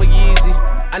go link with Yeezy.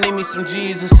 I need me some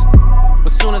Jesus. But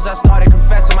soon as I started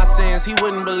confessing my sins, he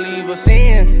wouldn't believe us.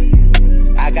 Sins,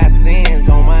 I got sins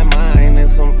on my mind and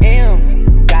some M's.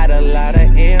 Got a lot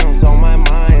of M's on my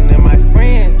mind and my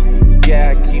friends.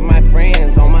 Yeah, I keep my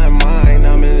friends on my mind.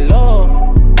 I'm in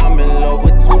love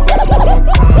with 2 girls at one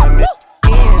time.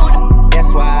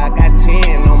 That's why I got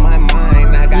 10 on my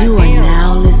mind. I got You are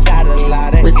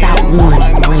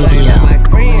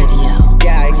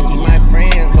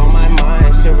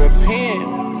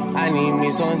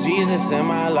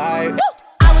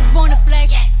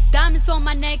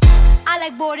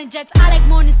jets, I like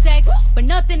more than sex. But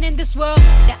nothing in this world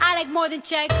that I like more than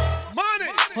checks. Money.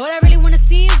 All I really wanna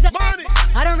see is the money.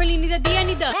 I don't really need a D, I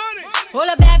need the money. All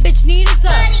a bad bitch need is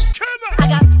the money. I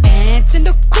got bands in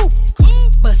the coop,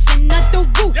 bustin' out the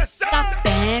roof. Yes, got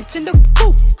bands in the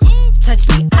coop. Touch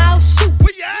me, I'll shoot.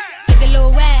 Take a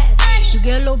little ass, money. You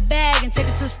get a little bag and take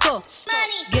it to the store.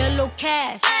 Money. Get a little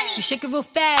cash, money. You shake it real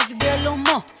fast, you get a little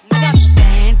more. I got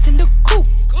bands in the coop,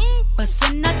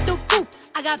 bustin' out the roof.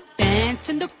 I got bands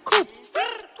in the coop,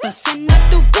 bustin'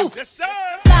 out the roof. Yes, sir.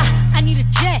 Blah, I need a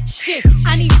jet, shit.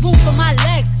 I need room for my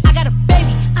legs. I got a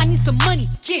baby, I need some money,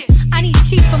 yeah. I need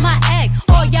teeth for my egg.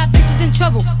 All y'all bitches in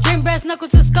trouble. Bring brass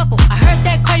knuckles to scuffle. I heard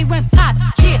that Cardi went pop,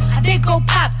 yeah. I did go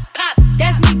pop, pop.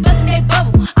 That's me bustin' that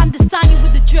bubble. I'm the Sonny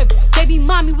with the drip, baby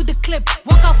mommy with the clip.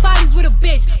 Walk out bodies with a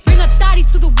bitch. Bring a thotty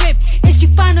to the whip. Is she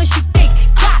fine or she fake?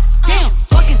 God damn,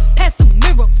 walking past the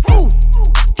mirror. Ooh,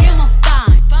 damn I'm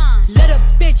fine. Let a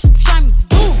bitch try me.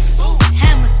 Boom,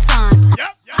 hammer time.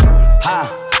 Ha.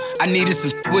 I needed some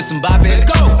with some bop in it. Let's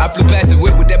go. I flew past the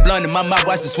whip with that blunt in my mouth,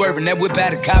 watched it swerving. That whip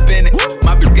had a cop in it.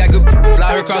 My bitch got good,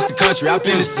 fly her across the country. I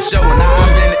finished the show and I hop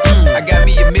in it. I got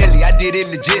me a milli, I did it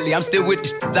legitly. I'm still with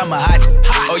the shit, I'm a hot.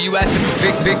 Oh, you asking for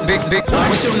Fixx.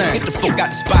 What's your name? Get the fuck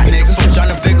out the spot, nigga.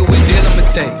 Tryna figure which deal I'ma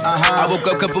take. I woke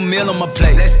up, couple meal on my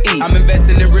plate. Let's eat. I'm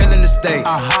investing in real estate.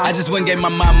 I just went and gave my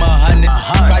mama 100.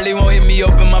 Probably won't hear me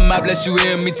open my mouth, unless you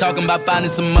hear me talking about finding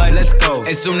some money. Let's go.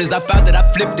 As soon as I found that, I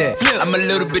flipped that. I'm a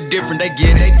little bit different, they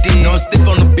get it. No, I'm stiff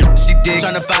on the bitch, she dig.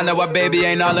 Tryna find out why baby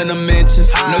ain't all in the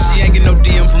mentions. No, she ain't get no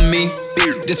DM from me.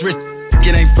 This wrist,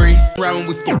 it ain't free. Round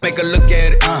when we make her look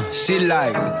at it. She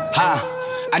like, ha.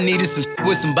 I needed some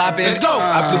with some bop in it. Let's go.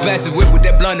 I flew past the whip with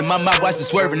that blunt in my mouth, watched it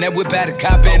swerving. That whip had a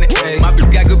cop in it. My bitch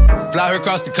got good, fly her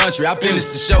across the country. I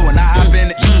finished the show and I hop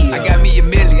in it. I got me a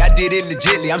milli, I did it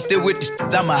legitly. I'm still with the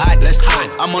shit, I'm a hot. Let's go.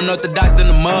 I'm unorthodox than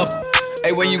a muff.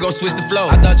 Hey, when you gon' switch the flow?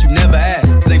 I thought you never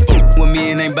asked. They f with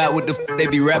me and ain't bout what the f they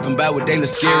be rapping about what they look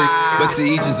scary. But to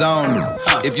each his own.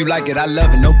 If you like it, I love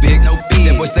it. No big, no fee.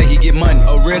 That boy say he get money.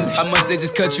 Oh really? How much they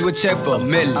just cut you a check for? $1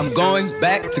 million. I'm going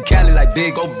back to Cali like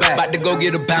big. Go back. About to go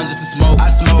get a pound just to smoke. I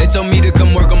smoke. They told me to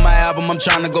come work on my album. I'm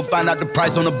trying to go find out the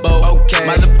price on the boat. Okay.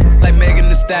 My little like Megan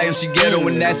Thee Stallion. She ghetto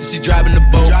and nasty. She driving the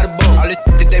boat. Drive the boat. All this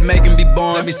that they making be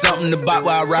born. Let me something to buy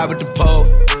while I ride with the pole.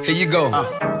 Here you go.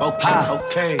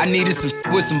 Okay. I needed some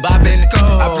with some bop in it.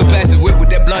 I flew past the whip with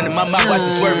that blunt in my mouth, watched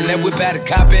it swerving. That whip had a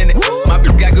cop in it. My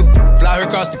bitch got good, fly her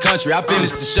across the country. I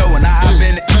finished the show and I hop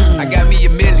in it. I got me a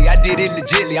milli, I did it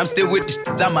legitly. I'm still with the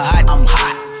shit, I'm a hot. I'm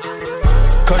hot.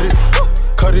 Cut it,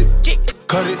 cut it,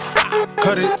 cut it,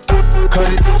 cut it, cut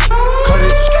it, cut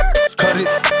it, cut it,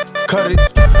 cut it.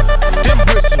 Them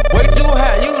bricks is way too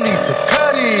high, you need to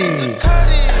cut it.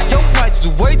 Your price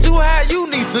is way too high, you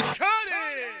need to cut it.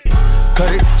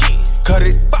 Cut it, cut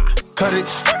it, cut it,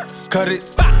 cut it,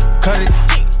 cut it,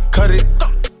 cut it,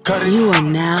 cut it. You are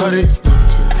now listening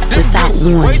to Without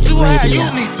Warning too high, Radio.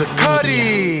 you need to cut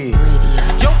it.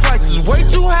 Your price is way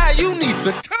too high, you need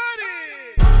to cut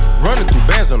it. Running through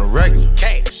bands on a regular.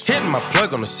 Hitting my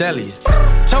plug on the cellular.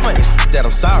 Tell my ex that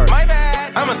I'm sorry. My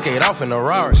bad. I'ma skate off in a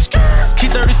Rari. Key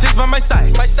 36 by my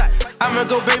side. I'ma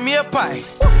go bake me a pie.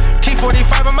 Key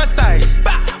 45 on my side.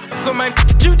 Go my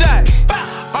you die.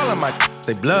 All of my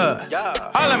say blood.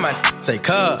 All of my say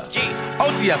cuz.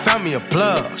 OT, I found me a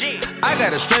plug. I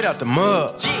got it straight out the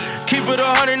mud. Keep it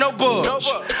 100, no bugs.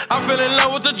 I'm feeling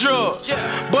low with the drugs.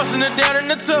 Busting it down in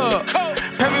the tub.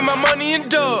 Pay me my money in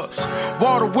dubs.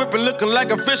 Water whipping, looking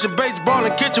like I'm fishing. Baseball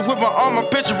in kitchen with my arm, my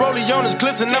pitcher. Rollie on is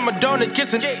glisten. I'm a donut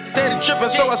kissing. Steady tripping,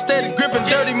 so I steady gripping.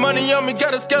 Dirty money on me,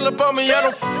 got a scallop on me. I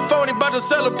don't phony, about to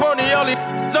sell a pony.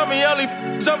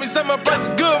 Tell me, say my price is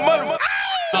good, motherfucker.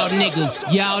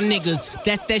 Y'all niggas,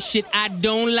 that's that shit I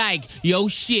don't like. Yo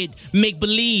shit, make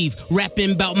believe,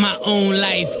 rapping about my own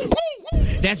life.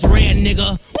 That's rare,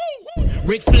 nigga.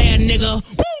 Ric Flair, nigga.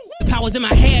 The power's in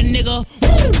my hair, nigga.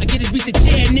 I get this beat the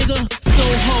chair, nigga.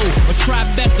 Soho, a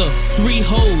Tribeca, 3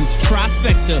 hoes,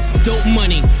 trifecta. Dope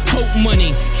money, coke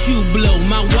money, shoe blow.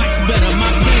 My watch better,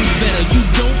 my game's better. You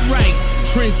don't write,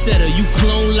 trendsetter, you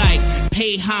clone like.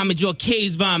 Pay homage or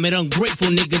case vomit. Ungrateful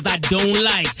niggas I don't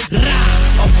like. Rah!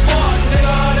 A fuck,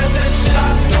 nigga, that's that shit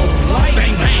I don't like.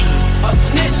 Bang, bang. A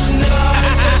snitch, nigga,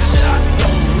 that's that shit I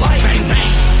don't like. Bang,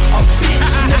 bang. A bitch,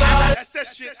 nigga, that's that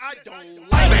shit I don't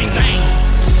like. Bang, bang.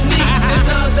 Sneak,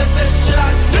 nigga, that's that shit I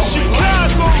don't like.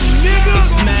 Chicago, nigga. They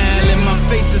smile in my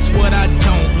face is what I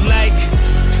don't like.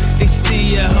 They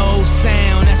steal your whole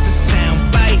sound, that's a sound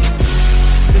bite.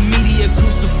 The media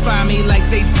crucify me like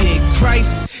they did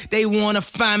Christ. They wanna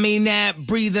find me not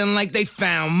breathing like they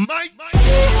found Mike.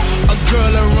 A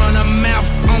girl will run her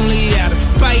mouth only out of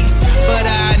spite, but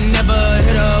I never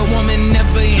hit a woman,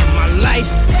 never in my life.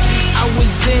 I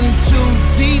was in too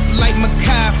deep like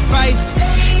Mackay Fife.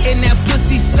 And that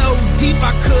pussy so deep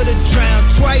I could've drowned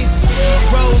twice.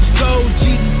 Rose gold,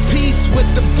 Jesus peace with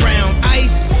the brown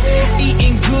ice.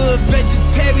 Eating good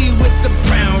vegetarian with the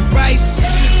brown rice.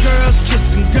 Girls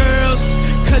kissing girls,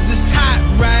 cause it's hot,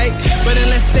 right? But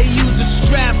unless they use a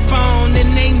strap on,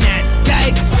 then they not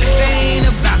dykes. They ain't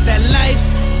about that life,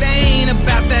 they ain't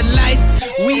about that life.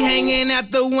 We hanging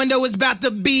out the window, it's about to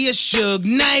be a Suge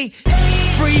night.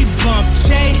 Free bump,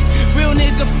 J, real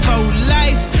nigga for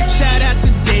life. Shout out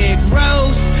to Derrick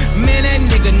Rose, man that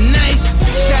nigga nice.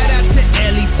 Shout out to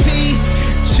LEP,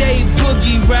 J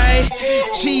Boogie, right?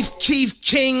 Chief Keef,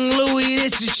 King Louis,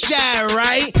 this is Shy,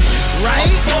 right?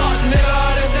 Right? Fuck, nigga,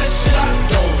 that's that shit I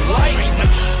don't like.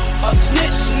 A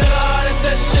snitch, nigga, that's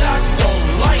that shit I don't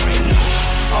like.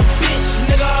 A bitch,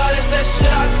 nigga, that's that shit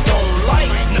I don't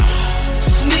like.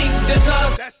 Sneak, that's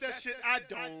that shit I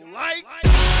don't like.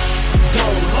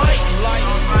 Don't like.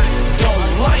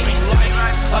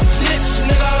 A snitch,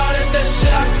 nigga, that's that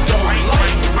shit I don't like.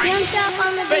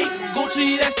 Fake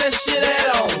Gucci, that's that shit I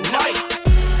don't like.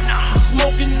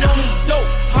 Smoking on this dope,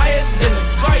 higher than a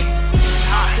kite.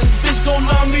 This bitch gon'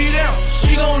 knock me down,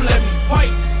 she gon' let me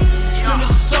fight. Screaming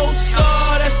so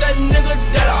that's that nigga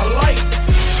that I like.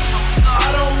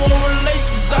 I don't want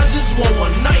relations, I just want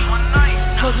one night.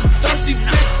 Cause a thirsty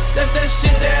bitch, that's that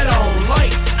shit that I don't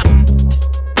like.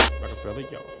 Rockefeller,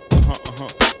 yo.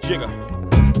 Jigga.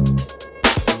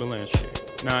 Timberland shit.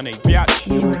 9-8, biatch.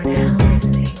 You are now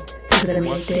listening to the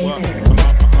Midday Fixx.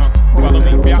 Follow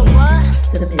me, biatch.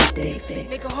 To the Midday Fixx.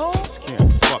 Nigga who?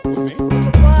 Can't fuck with me.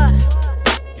 Nigga what?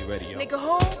 Get ready, yo. Nigga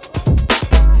who?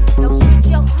 Yo, spit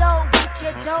your flow, get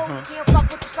your dough. Can't fuck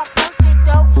with this fuck shit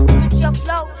though. Spit your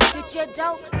flow, get your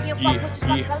dough. Can't fuck with this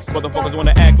fuck shit though. Motherfuckers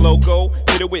wanna act logo.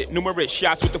 Hit it with numerous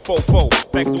shots with the fofo.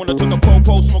 Facts wanna took a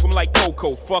popo, smoke 'em like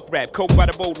cocoa. Fuck rap, coke by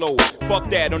the boatload. Fuck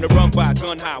that, on the run by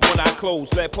gun high, one eye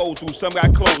closed. Left hoes who some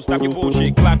got closed. Stop your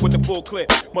bullshit, clock with the full clip.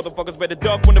 Motherfuckers better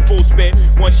duck when the full spit.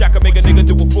 One shot can make a nigga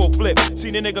do a full flip.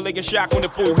 Seen a nigga laying shock when the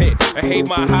full hit. I hate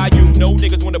my high you, no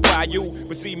niggas wanna buy you.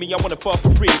 But see me, I wanna fuck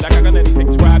for free. Like I got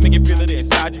anything to try, make you feel it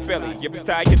inside your belly. If it's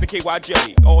tight, get the KY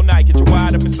jelly. All night, get your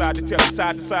wide up inside the telly.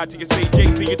 Side to side till you say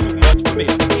Jay-Z, you're too much for me.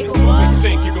 Make you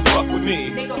think you can fuck with me.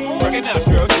 Recognize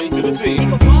girl, J to the Z.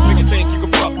 Make you think you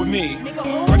can fuck with me.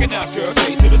 Recognize girl,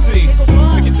 J to the Z.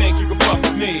 Make you think you can fuck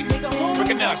with me.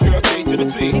 Recognize girl, J to the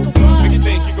Z. Make you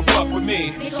think you can fuck with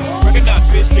me. Recognize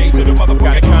bitch, J to the motherfucker.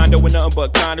 Got a condo with nothing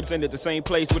but condoms in it. The same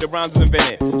place where the rhymes was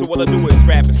invented. So all I do is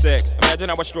rap and sex. Imagine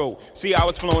how I stroll. See how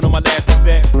it's flowing on my last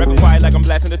cassette. Rapping quiet like I'm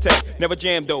blasting the tech. Never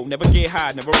jam though, never get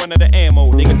high, never run out of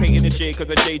ammo. Niggas hating this shit cause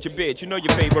I jade your bitch. You know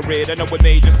your favorite, I know what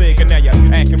made you sick. And now you're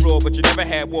acting raw, but you never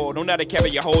had war. Don't know how to carry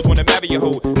your hoes, wanna marry your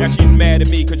hoe. Now she's mad at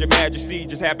me cause your majesty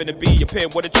just happened to be your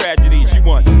pimp. What a tragedy. She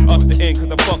want us to end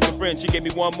cause I fucked her friend. She gave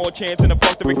me one more chance and I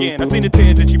fucked her again. I seen the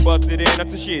tears that she busted in.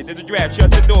 That's the shit. There's a draft.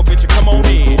 Shut the door, bitch, and come on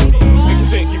in. Make you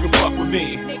think you can fuck with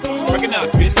me.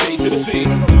 Recognize bitch, J to the Z.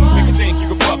 Make you think you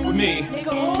can fuck with me.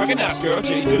 Recognize girl,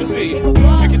 J to the Z.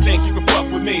 Make you think you can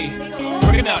fuck with me.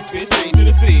 Recognize bitch, J to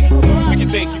the Z. Make you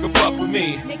think you can fuck with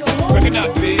me.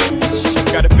 Recognize bitch.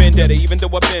 Got a vendetta, even though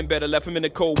I've been better. Left him in the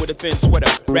cold with a thin sweater.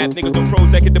 Rap niggas don't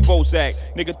Prozac at the Bozak.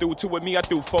 Nigga threw two with me, I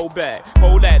threw four back.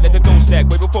 Hold that, let the dough stack.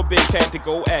 Way before Big had to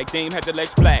go act. Dame had the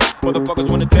legs flat. Motherfuckers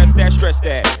wanna test that, stress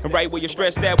that. And right where you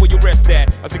stress that, where you rest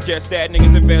at. I suggest that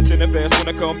niggas invest in invest.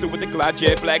 When I come through with the Glide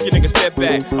Jet Black, you niggas step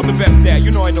back. I'm the best at,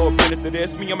 you know I know a business to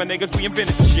this. Me and my niggas, we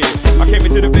invented the shit. I came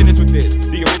into the business with this.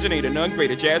 The originator, none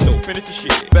greater, Jazzo, finish the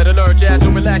shit. Better learn jazz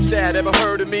or relax that. Ever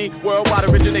heard of me? Worldwide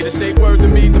originator, say word to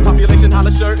me. The population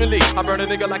holler certainly. I burn a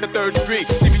nigga like a third degree.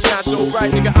 See me shine so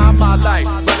bright, nigga, I'm my life.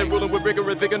 Running, ruling with rigor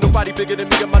and vigor. Nobody bigger than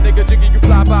me. And my nigga Jiggy, you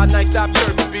fly by night, stop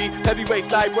chirping me.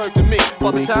 Heavyweight light work to me.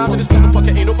 For the time in this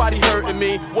motherfucker, ain't nobody hurting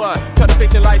me. What? Cut a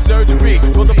patient like surgery.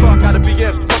 Roll the fuck out of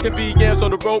BMs. Fucking VMs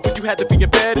on the road when you had to be in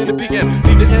bed in the PM.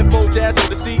 Need the info, jazz on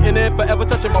the CNN. Forever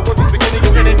touching my work is beginning,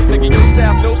 you in it. Nigga, your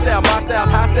style's no style, my style's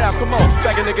high style. Come on,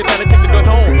 back a nigga down and take the gun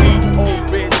home.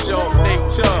 Old rich, old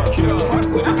nature.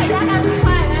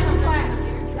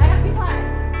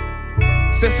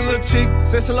 Sexy little chick,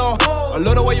 sexy little I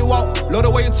love the way you walk, love the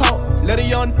way you talk. Let a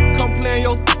young come play in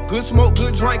your good smoke,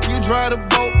 good drink, you drive the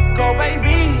boat. Go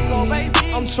baby, go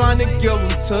baby. I'm trying to give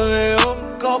them to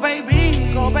you. Go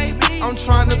baby, go baby. I'm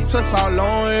trying to touch all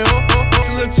on you.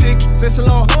 Sexy little chick, sexy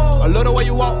little I love the way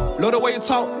you walk, love the way you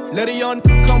talk. Let a young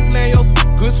come play in your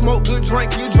good smoke, good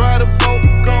drink, you drive the boat.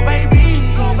 Go baby,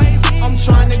 go baby. I'm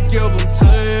trying to give them to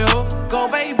you.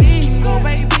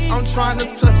 trying to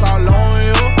touch all on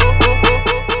you.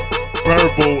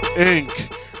 Verbal Inc.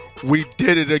 We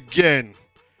did it again.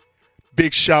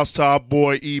 Big shouts to our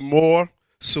boy E. Moore.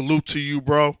 Salute to you,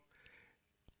 bro.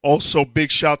 Also,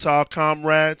 big shout to our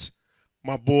comrades.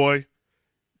 My boy,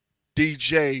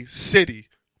 DJ City.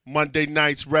 Monday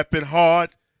nights repping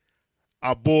hard.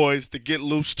 Our boys, the Get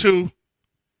Loose too.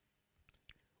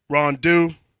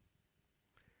 Rondu.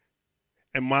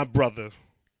 And my brother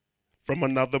from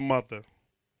another mother.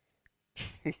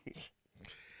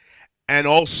 And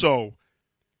also,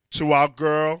 to our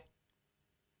girl,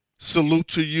 salute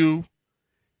to you,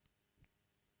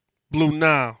 Blue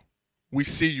Nile. We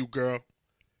see you, girl.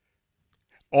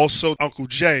 Also, Uncle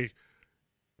Jay,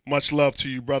 much love to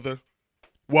you, brother.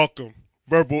 Welcome.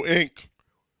 Verbal Inc.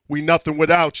 We nothing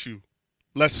without you.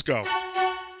 Let's go.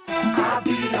 I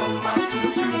be on my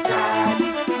suit and tie,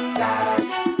 tie,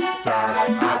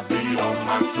 tie. I be on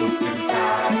my suit and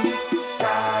tie,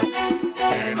 tie.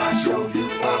 Can I show you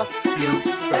a few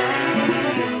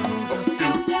things, a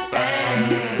few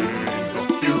things, a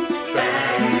few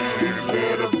things,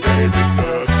 little baby,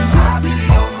 'cause I be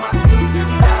on my suit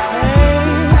and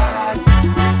tie,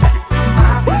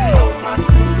 I be on my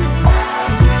suit and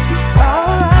tie.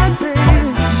 Alright, baby.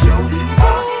 Let me show you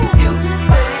a few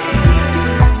things.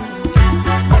 Let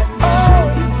me show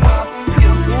you a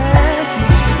few things.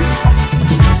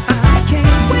 I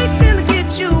can't wait till I get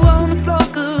you on the floor,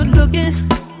 good looking.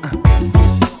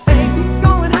 Baby,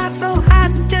 going hot, so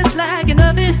hot, just like an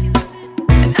oven.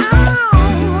 And I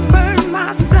burn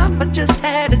myself, I just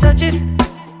had to touch it.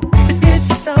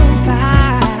 It's so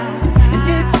fine, and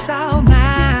it's all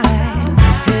mine.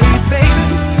 Hey,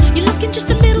 baby, you're looking just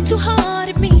a little too hard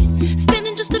at me,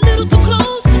 standing just a little too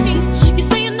close to me. You're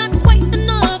saying not quite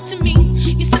enough to me.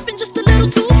 You're sipping just a little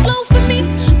too slow for me.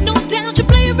 No doubt you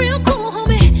play it real cool,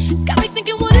 homie. Got me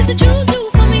thinking, what is it you do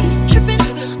for me? Tripping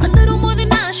a little more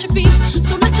than I should be.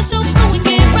 So let yourself go and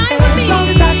get right with me. As long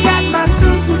as I got my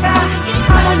suit and tie,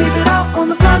 I'ma leave it all on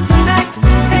the floor tonight.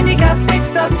 And you got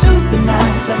fixed up to the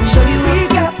nines. Let me show you we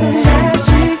got the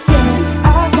magic. Yeah,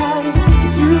 I got it,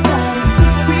 you got it.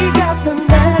 We got the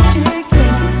magic.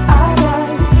 Yeah, I got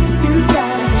it, you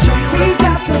got it. Show you we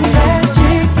got the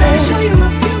magic. Let me show you a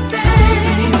few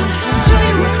things. Show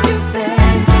you a few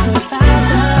things.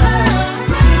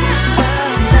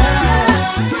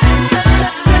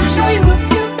 Let me show you a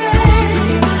few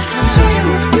things. Show you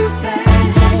a few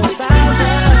things.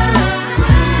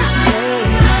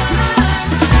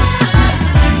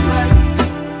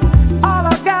 All I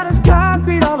got is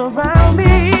concrete all around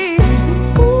me.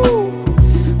 Ooh,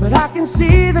 but I can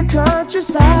see the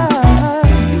countryside.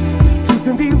 You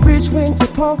can be rich when you're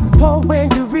poor, poor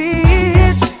when you're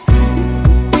rich.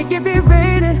 It can be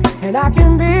raining and I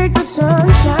can make the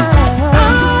sun shine.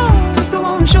 Oh, go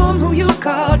on, show 'em who you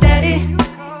call daddy.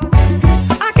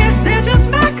 I guess they're just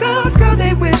my cause, girl,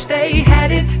 they wish they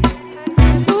had it.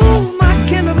 Ooh, my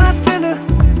killer, my thriller.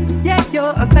 Yeah,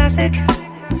 you're a classic.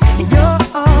 And you're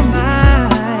all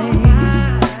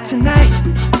mine tonight.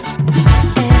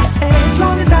 And as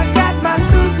long as I got my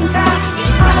suit and tie,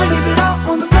 I'ma leave it all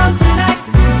on the floor tonight.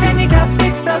 And you got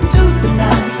fixed up to the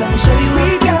nines. Let me show you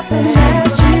we got the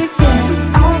magic.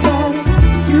 Yeah, I got it,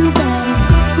 you got it.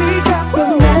 We got the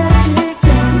magic.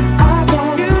 Yeah, I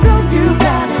got it, you know you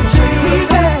got it. Show you we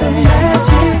got the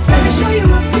magic. Let me show you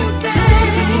a few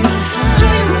things.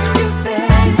 Show you a few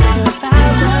things. 'Cause I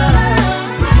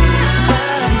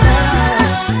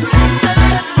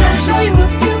show you a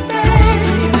few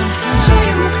things. Show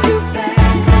you a few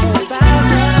things. 'Cause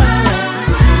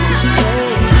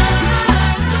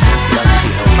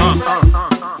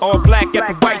All black at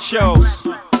the white shows,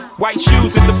 white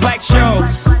shoes at the black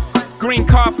shows, green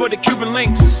car for the Cuban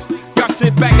links. Y'all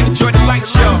sit back and enjoy the light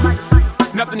show.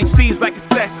 Nothing exceeds like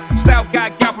excess. Style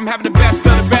guy out from having the best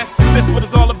of the best. Is this what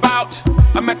it's all about?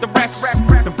 I'm at the rest.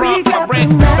 The Bronx, my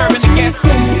rent, disturbing the guests.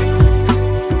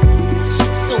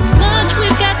 So much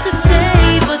we've got to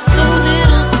say, but so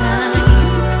little time.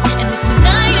 And if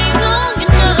tonight ain't long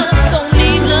enough, don't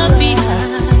leave love behind.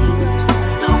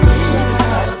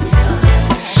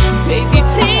 Baby,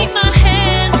 take my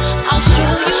hand, I'll show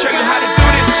you. I'll show you how to do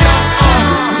this, yo.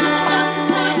 Love to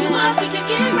sign you up, we can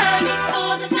get right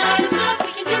before the night is up.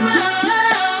 We can get right.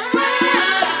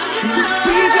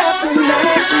 We got the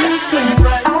magic. Yeah,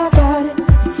 I got it,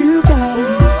 you got it.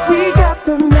 We got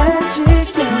the magic.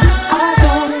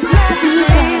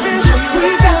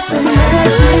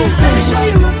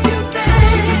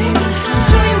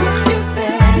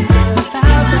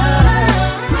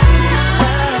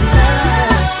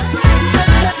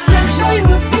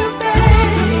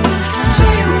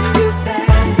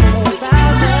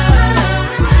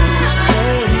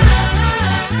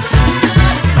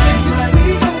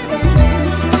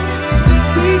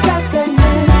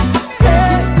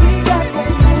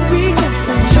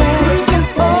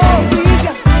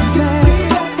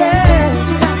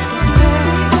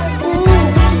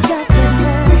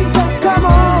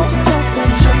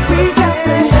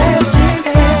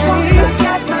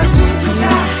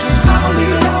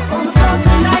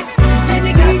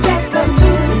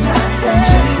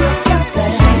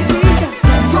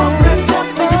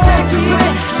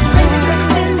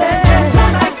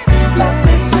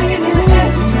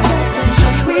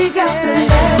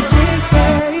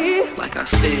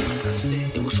 That's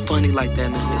it. It was funny like that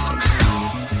in the hood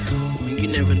sometimes. When you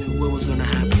never knew what was gonna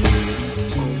happen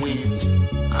or when.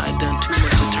 I had done too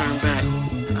much to turn back.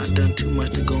 And I'd done too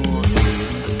much to go on.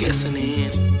 I guess in the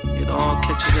end, it all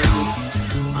catches up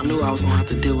with me. I knew I was gonna have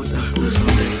to deal with that fool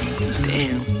someday.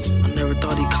 Damn, I never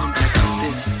thought he'd come back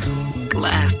like this.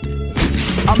 Blasted.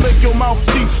 I make your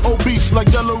mouthpiece obese like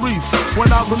Delarice.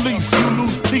 When I release, you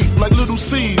lose teeth like little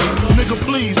seeds. Nigga,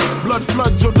 please, blood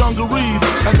flood your dungarees.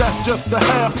 And that's just the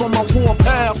half on my warm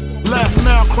path. Laugh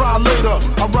now, cry later.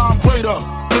 I rhyme greater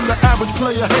than the average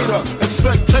player hater. And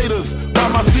spectators buy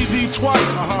my CD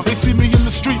twice. They see me in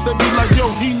the streets, they be like, yo,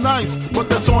 he nice. But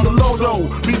that's on the low though.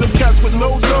 Be them cats with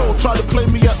no dough, try to play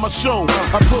me at my show.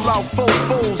 I pull out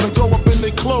foes and go up in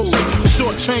their clothes.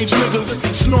 Short change niggas,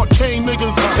 snort cane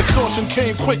niggas. Extortion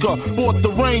came quicker, bought the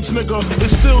range nigga. It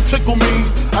still tickle me.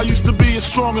 I used to be as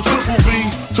strong as Triple B.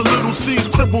 Till little C's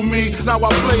cripple me. Now I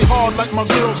play hard like my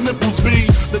girl's nipples be.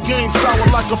 The game sour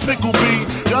like a pickle bee.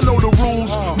 Y'all know the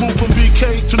rules. Move from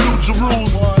BK to New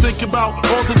Jerusalem. Think about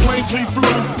all the planes we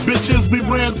flew, bitches we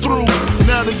ran through.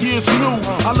 Now the year's new.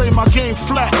 I lay my game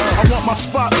flat. I want my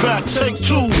spot back. Take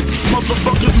two.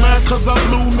 Motherfuckers mad cause I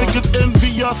blew. Niggas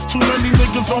envy us. Too many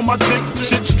niggas on my dick.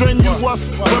 Shit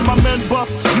strenuous. When my men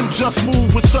bust, you just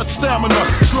move with such stamina.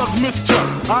 Slugs missed ya.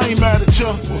 I ain't mad at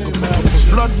ya.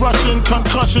 Blood rushing,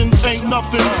 concussions ain't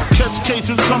nothing. Catch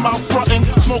cases, come out frontin',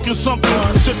 smoking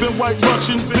something. Sipping white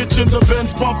Russians, bitch in the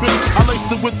Benz bumping. I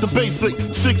laced it with the basic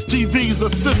 6 TVs, a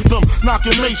system,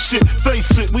 knocking they shit.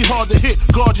 Face it, we hard to hit.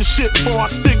 Guard your shit before I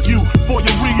stick you. For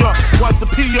your re-up, wipe the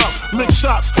pee up, lick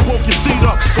shots, woke your seat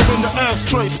up. Go in the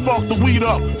ashtray, spark the weed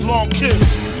up. Long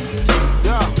kiss.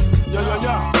 Yeah, yeah,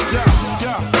 yeah, yeah,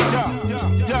 yeah, yeah, yeah, yeah,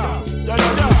 yeah, yeah,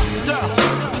 yeah, yeah,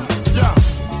 yeah, yeah.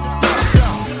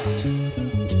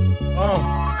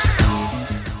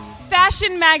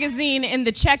 Fashion magazine in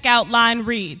the checkout line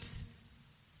reads,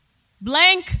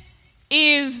 blank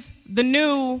is the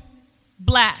new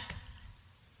black.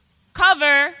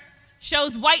 Cover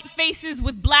shows white faces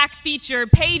with black feature.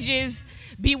 Pages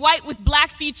be white with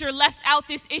black feature left out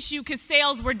this issue because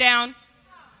sales were down.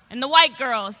 And the white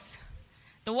girls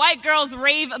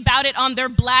rave about it on their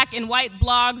black and white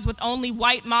blogs with only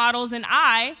white models. And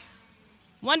I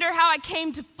wonder how I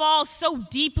came to fall so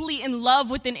deeply in love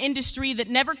with an industry that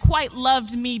never quite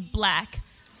loved me black.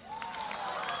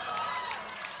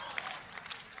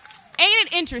 Ain't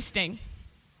it interesting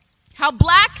how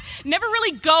black never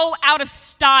really go out of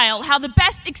style, how the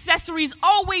best accessories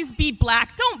always be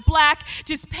black? Don't black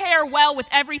just pair well with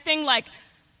everything, like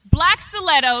black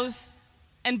stilettos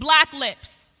and black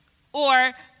lips,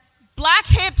 or black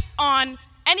hips on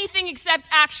anything except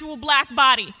actual black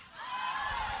body,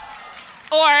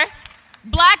 or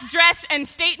black dress and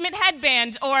statement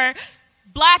headband, or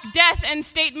black death and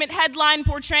statement headline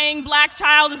portraying black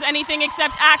child as anything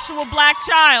except actual black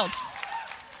child,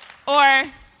 or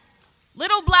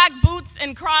little black boots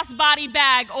and crossbody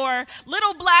bag, or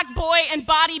little black boy and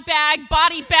body bag,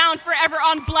 body bound forever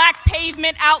on black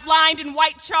pavement, outlined in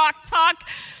white chalk. Talk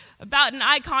about an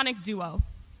iconic duo.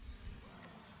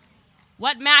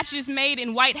 What match is made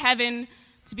in white heaven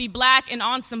to be black and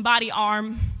on somebody's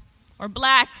arm, or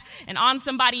black and on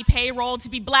somebody's payroll to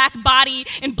be black body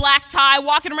and black tie,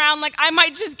 walking around like I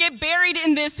might just get buried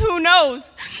in this, who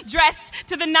knows? Dressed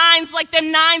to the nines like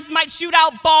them nines might shoot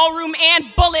out ballroom and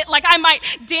bullet, like I might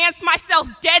dance myself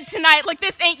dead tonight, like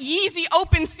this ain't Yeezy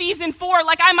open season 4,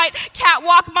 like I might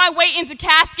catwalk my way into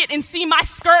casket and see my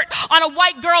skirt on a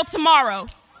white girl tomorrow.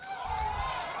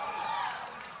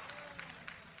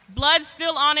 Blood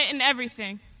still on it and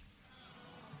everything.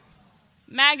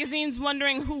 Magazines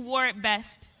wondering who wore it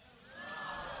best.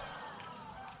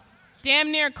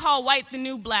 Damn near call white the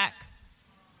new black.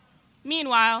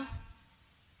 Meanwhile,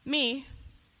 me,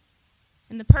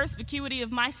 in the perspicuity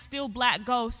of my still black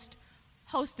ghost,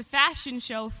 host a fashion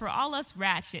show for all us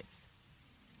ratchets,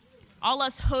 all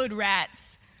us hood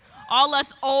rats, all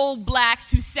us old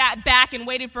blacks who sat back and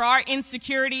waited for our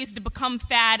insecurities to become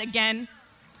fad again.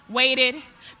 Waited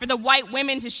for the white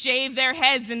women to shave their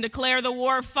heads and declare the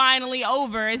war finally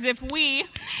over, as if we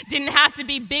didn't have to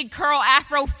be big curl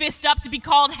afro fist up to be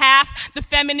called half the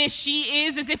feminist she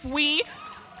is, as if we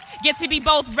get to be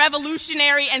both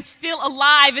revolutionary and still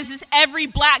alive, as if every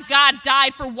black god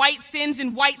died for white sins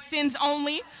and white sins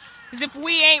only, as if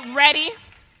we ain't ready,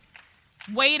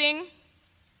 waiting,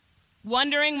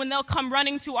 wondering when they'll come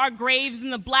running to our graves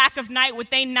in the black of night with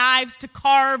they knives to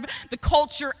carve the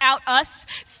culture out us,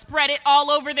 spread it all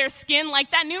over their skin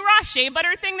like that new raw shea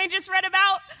butter thing they just read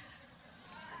about.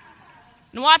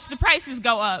 And watch the prices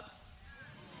go up.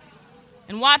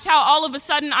 And watch how all of a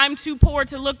sudden I'm too poor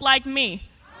to look like me.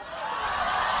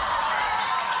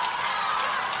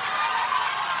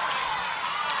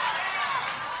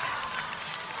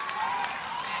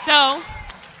 So,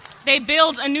 they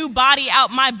build a new body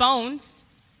out my bones,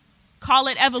 call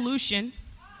it evolution,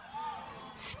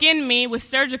 skin me with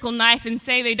surgical knife and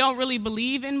say they don't really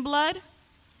believe in blood,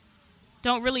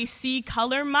 don't really see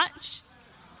color much,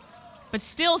 but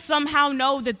still somehow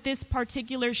know that this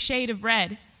particular shade of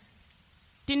red,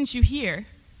 didn't you hear?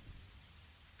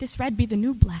 This red be the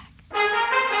new black.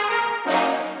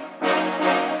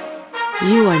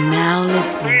 You are now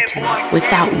listening to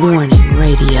Without Warning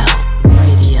Radio.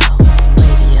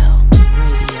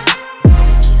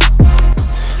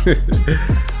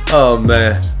 Oh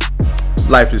man,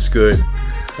 life is good.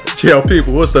 Yo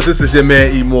people, what's up? This is your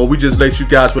man E More. We just laced you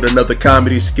guys with another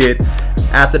comedy skit.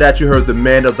 After that you heard the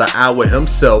man of the hour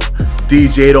himself,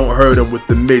 DJ Don't Hurt Him, with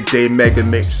the Midday Mega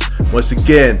Mix. Once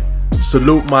again,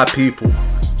 salute my people.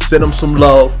 Send them some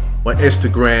love on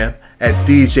Instagram at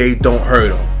DJ Don't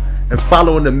Hurt Him. And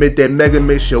following the Midday Mega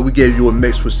Mix show, we gave you a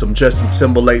mix with some Justin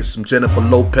Timberlake, some Jennifer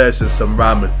Lopez, and some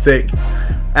Rhyme Thick.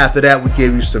 After that, we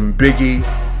gave you some Biggie.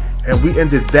 And we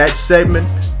ended that segment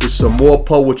with some more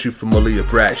poetry from Aaliyah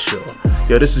Bradshaw.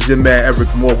 Yo, this is your man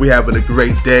Eryk Moore. We having a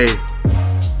great day.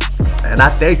 And I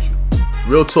thank you.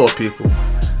 Real talk, people.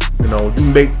 You know, you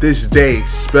make this day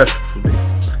special for me.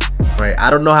 Right? I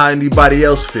don't know how anybody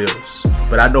else feels,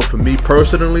 but I know for me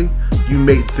personally, you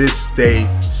make this day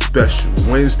special.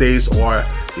 Wednesdays are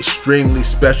extremely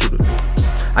special to me.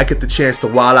 I get the chance to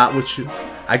wild out with you.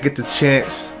 I get the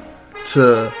chance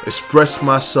to express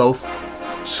myself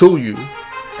to you,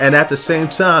 and at the same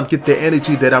time get the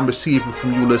energy that I'm receiving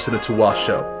from you listening to our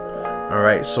show.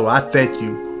 Alright, so I thank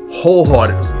you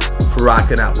wholeheartedly for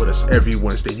rocking out with us every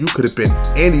Wednesday. You could have been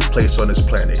any place on this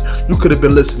planet. You could have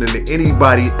been listening to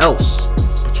anybody else,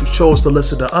 but you chose to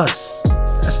listen to us.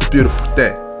 That's the beautiful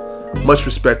thing. Much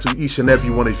respect to each and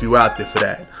every one of you out there for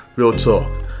that. Real talk.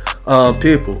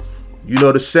 People, you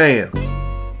know the saying.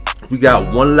 We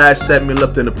got one last segment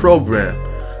left in the program.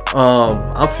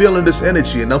 I'm feeling this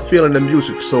energy and I'm feeling the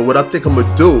music. So what I think I'm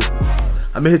gonna do,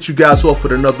 I'm gonna hit you guys off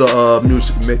with another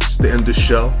music mix to end the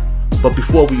show. But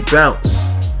before we bounce,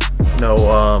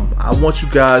 I want you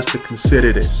guys to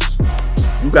consider this.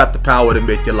 You got the power to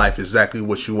make your life exactly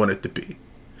what you want it to be.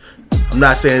 I'm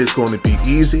not saying it's going to be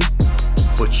easy,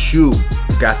 but you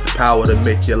got the power to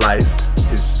make your life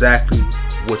exactly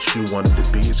what you want it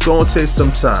to be. It's going to take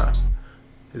some time.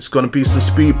 It's going to be some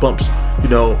speed bumps,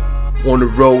 on the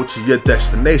road to your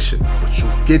destination, but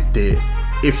you'll get there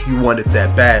if you want it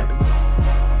that badly.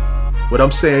 What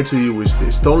I'm saying to you is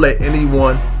this: don't let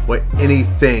anyone or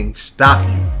anything stop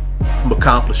you from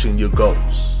accomplishing your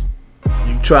goals.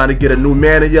 You trying to get a new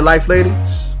man in your life,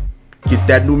 ladies? Get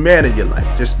that new man in your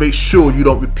life. Just make sure you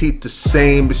don't repeat the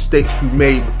same mistakes you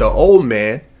made with the old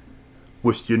man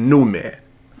with your new man.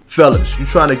 Fellas, you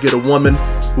trying to get a woman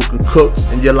who can cook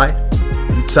in your life?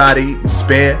 You tired of eating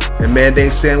Spam and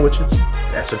mayonnaise sandwiches?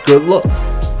 That's a good look.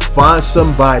 Find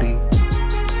somebody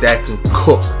that can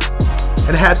cook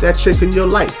and have that chick in your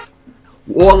life.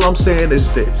 All I'm saying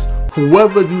is this: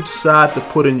 whoever you decide to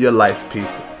put in your life,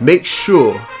 people, make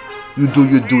sure you do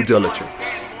your due diligence.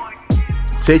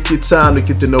 Take your time to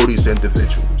get to know these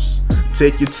individuals.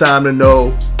 Take your time to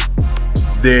know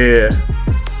their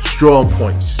strong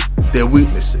points, their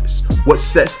weaknesses, what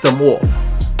sets them off.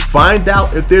 Find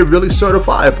out if they're really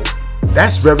certifiable.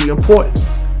 That's very important.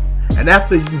 And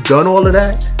after you've done all of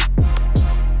that,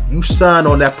 you sign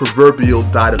on that proverbial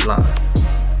dotted line.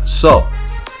 So,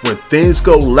 when things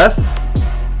go left,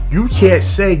 you can't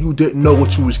say you didn't know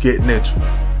what you was getting into.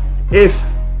 If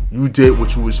you did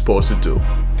what you were supposed to do.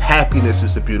 Happiness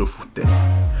is a beautiful thing.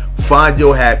 Find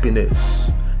your happiness.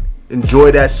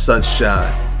 Enjoy that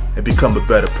sunshine and become a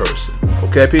better person.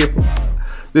 Okay, people?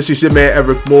 This is your man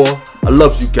Eryk Moore. I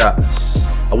love you guys.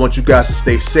 I want you guys to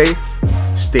stay safe,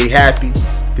 stay happy,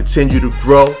 continue to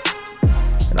grow,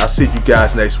 and I'll see you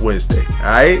guys next Wednesday.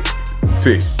 Alright?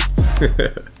 Peace.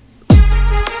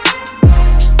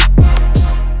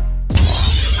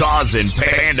 Causing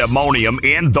pandemonium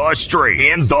in the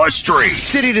street.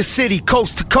 City to city,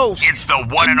 coast to coast. It's the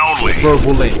one and only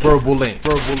Verbal Link.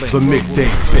 The Midday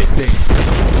Fixx.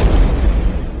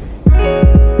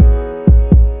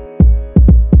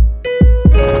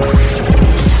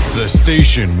 The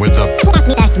station with the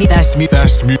best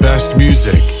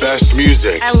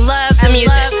music. I love the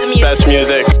music. Best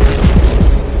music.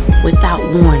 Without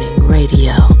Warning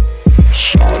Radio.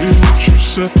 Shawty, what you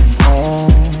sippin'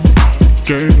 on?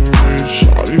 Gatorade,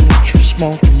 shawty, what you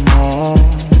smoking on?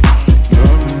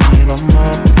 Lemonade, I'm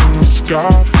up in the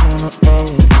sky, finna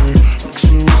elevate. Mix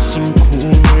it with some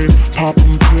Kool-Aid,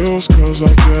 poppin' pills cause I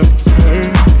get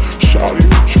paid. Shawty,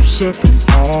 what you sippin'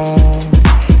 on?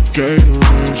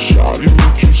 Gatorade, shawty,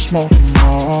 what you smoking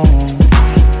on?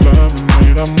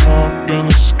 feet, I'm up in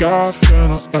the sky,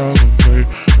 finna elevate.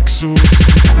 Mix it with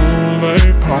some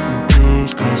Kool-Aid, poppin'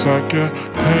 pills, cause I get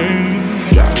paid.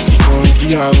 Yeah, it's boy,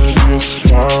 reality is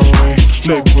far away.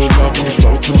 Liquid up and we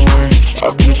floating away.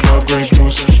 Up in the club, great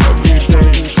blues, every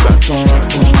day. Stacks on racks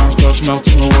till my mind starts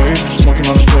melting away. Smoking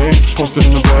on the day, posted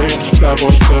in the bay. Sad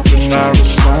boy sipping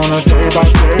Arizona. Day by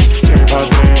day,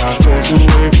 I go to the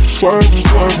way. Swerving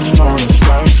on the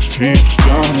iced tea.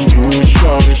 Young dude,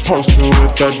 shorty, posted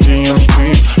with that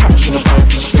DMT. Hashing the pipe,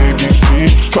 just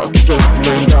ABC. Cut the best,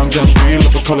 laying down gently.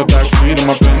 Look a color backseat in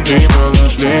my Bentley.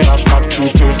 Brilliantly, I pop 2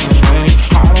 pills for me.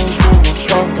 I don't give a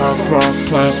fuck, I brought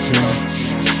plenty.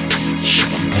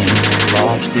 Champagne,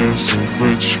 lobsters, a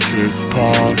rich kid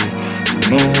party.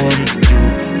 You know what to do,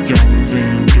 young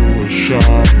lean, do a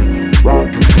shot.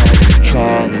 Rockin'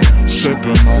 Charlie,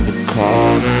 sippin' on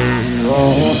Bacardi.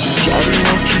 Oh, shawty,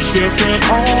 what you sippin'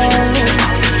 on?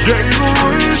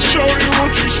 Gatorade, shawty,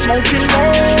 what you smoking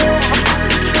on?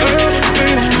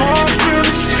 Elevator, up in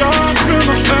the sky,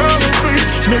 finna elevate.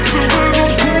 Mix it with a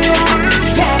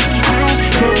Kool-Aid, poppin' pills,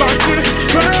 cause I get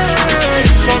paid.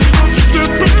 Shawty, what you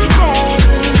sippin' on?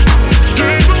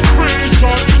 Gatorade,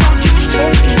 shawty, what you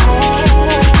smoking on?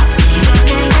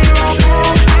 Elevator,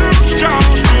 up in the sky,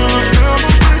 finna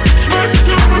elevate. Mix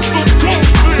it with some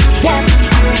Kool-Aid, poppin'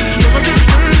 pills, cause I get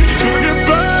paid, cause I get paid, cause I get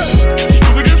paid,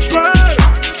 cause I get paid, cause I get paid, cause I get paid,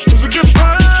 cause I get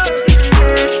paid,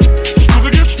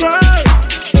 cause I get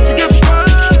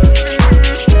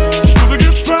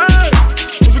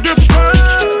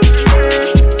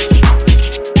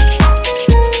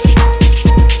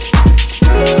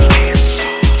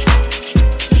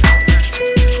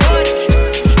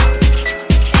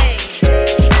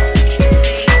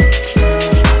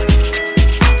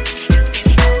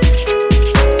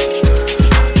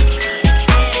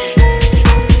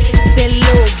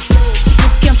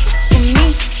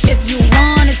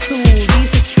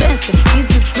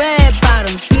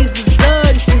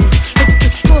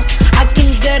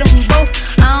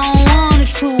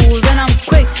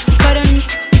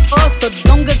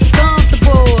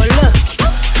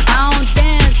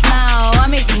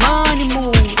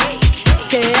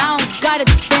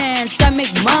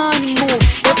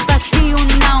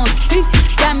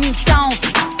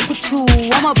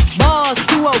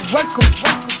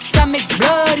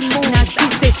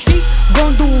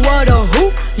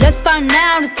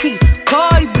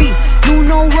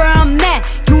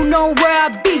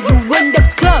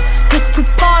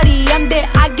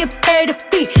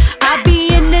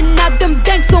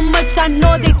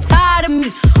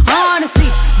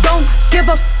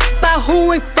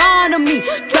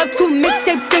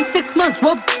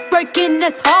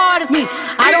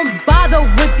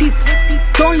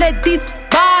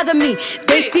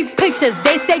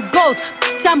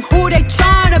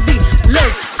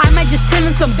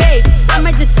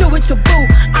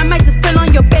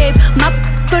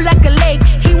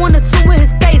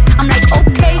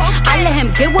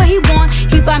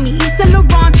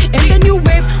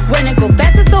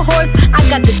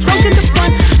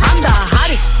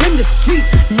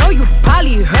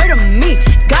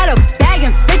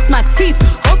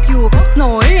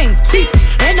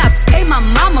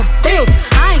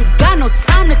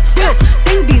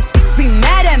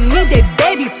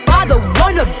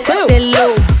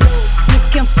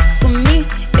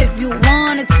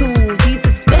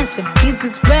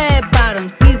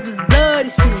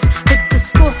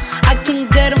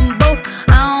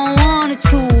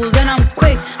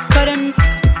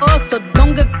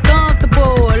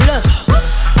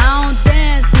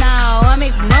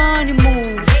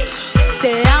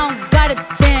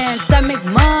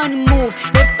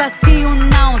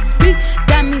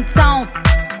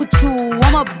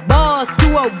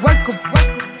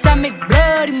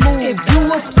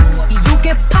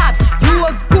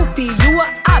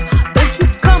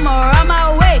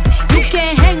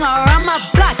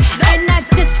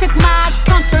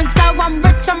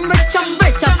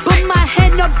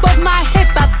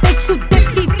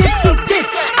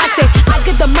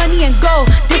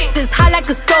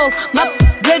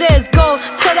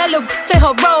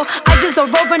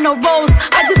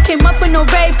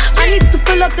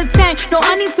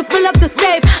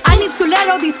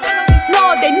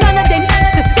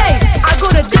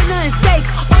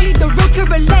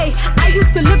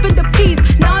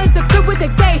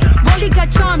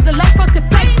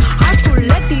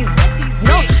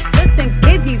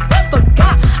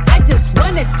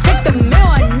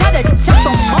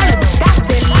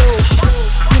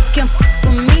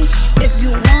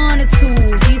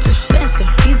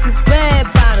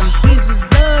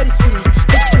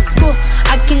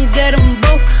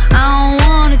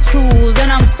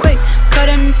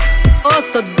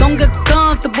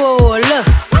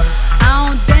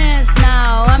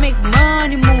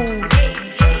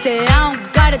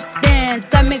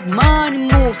money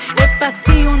move. If I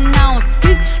see you now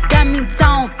speak, that means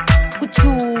I don't with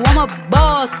you. I'm a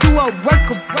boss, you a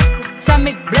worker. I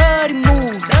make bloody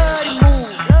moves. Bloody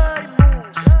moves.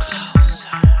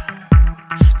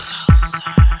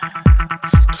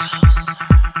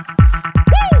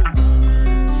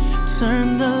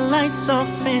 Turn the lights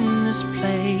off in this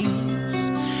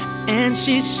place, and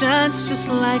she shines just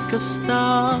like a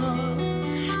star.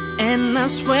 And I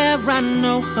swear I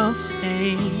know her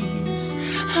face,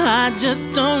 I just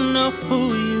don't know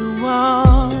who you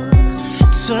are.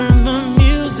 Turn the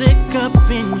music up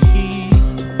in here,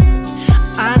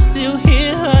 I still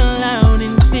hear her loud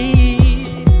and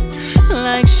clear,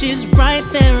 like she's right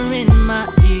there in my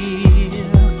ear,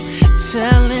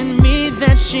 telling me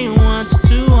that she wants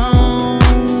to own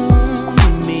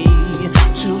me,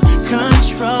 to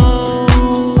control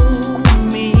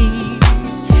me.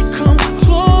 Come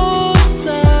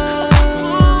closer,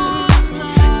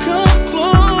 come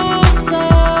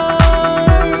closer.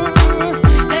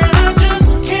 And I just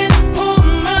can't pull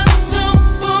myself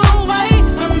away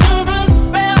under a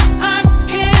spell I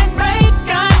can't break.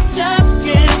 I just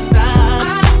can't stop.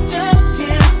 I just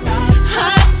can't stop.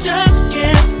 I just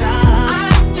can't stop. I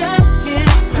just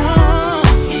can't stop.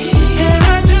 And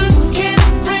I just can't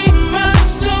free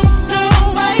myself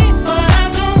away, but I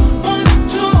don't want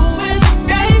to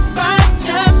escape. I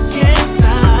just can't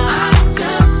stop. I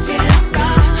just can't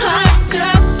stop. I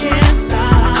just can't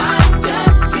stop. I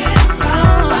just can't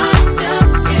stop. I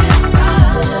just can't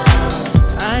stop.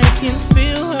 I can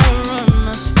feel her on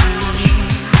my skin,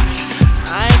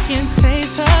 I can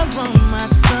taste her on my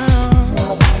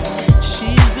tongue.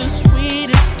 She's the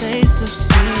sweetest taste of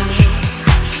sin.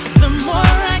 The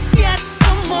more I get,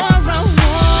 the more I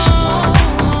want.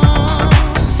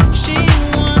 She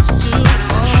wants to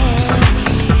own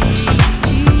me.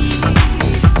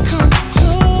 Come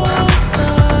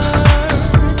closer.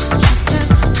 She says,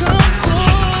 come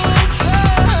closer.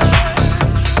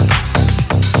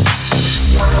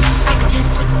 I can't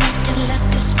sit back and let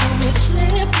this moment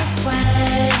slip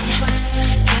away.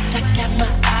 Guess I got my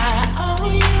eye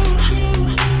on you.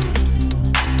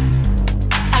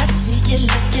 I see you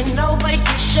looking over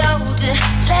your shoulder.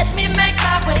 Let me make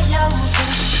my way over.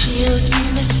 Excuse me,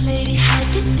 Miss Lady, how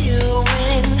you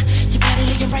doing? You better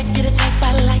looking right, get a type I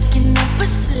like you know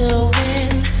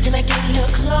pursuing. Can I get a little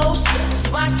closer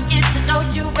so I can get to know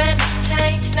you and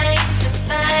exchange names and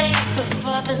things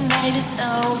before the night is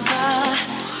over?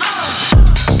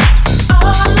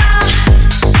 All I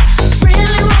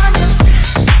really want is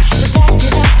you to back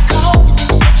it up, go and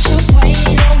put your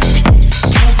weight on it.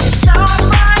 'Cause it's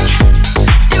alright,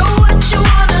 do what you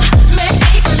wanna, make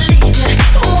me believe it.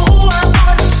 Ooh, I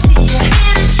wanna see you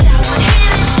hit it, shower,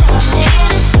 hit it, shower,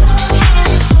 hit it, shower, hit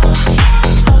it, shower.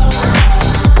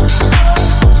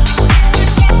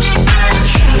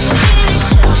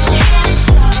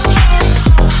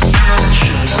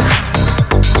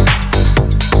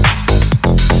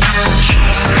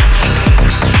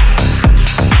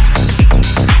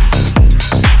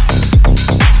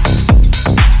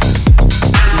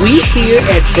 We here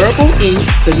at Verbal Inc.,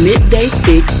 the Midday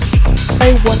Fixx,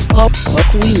 play what the fuck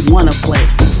we wanna play.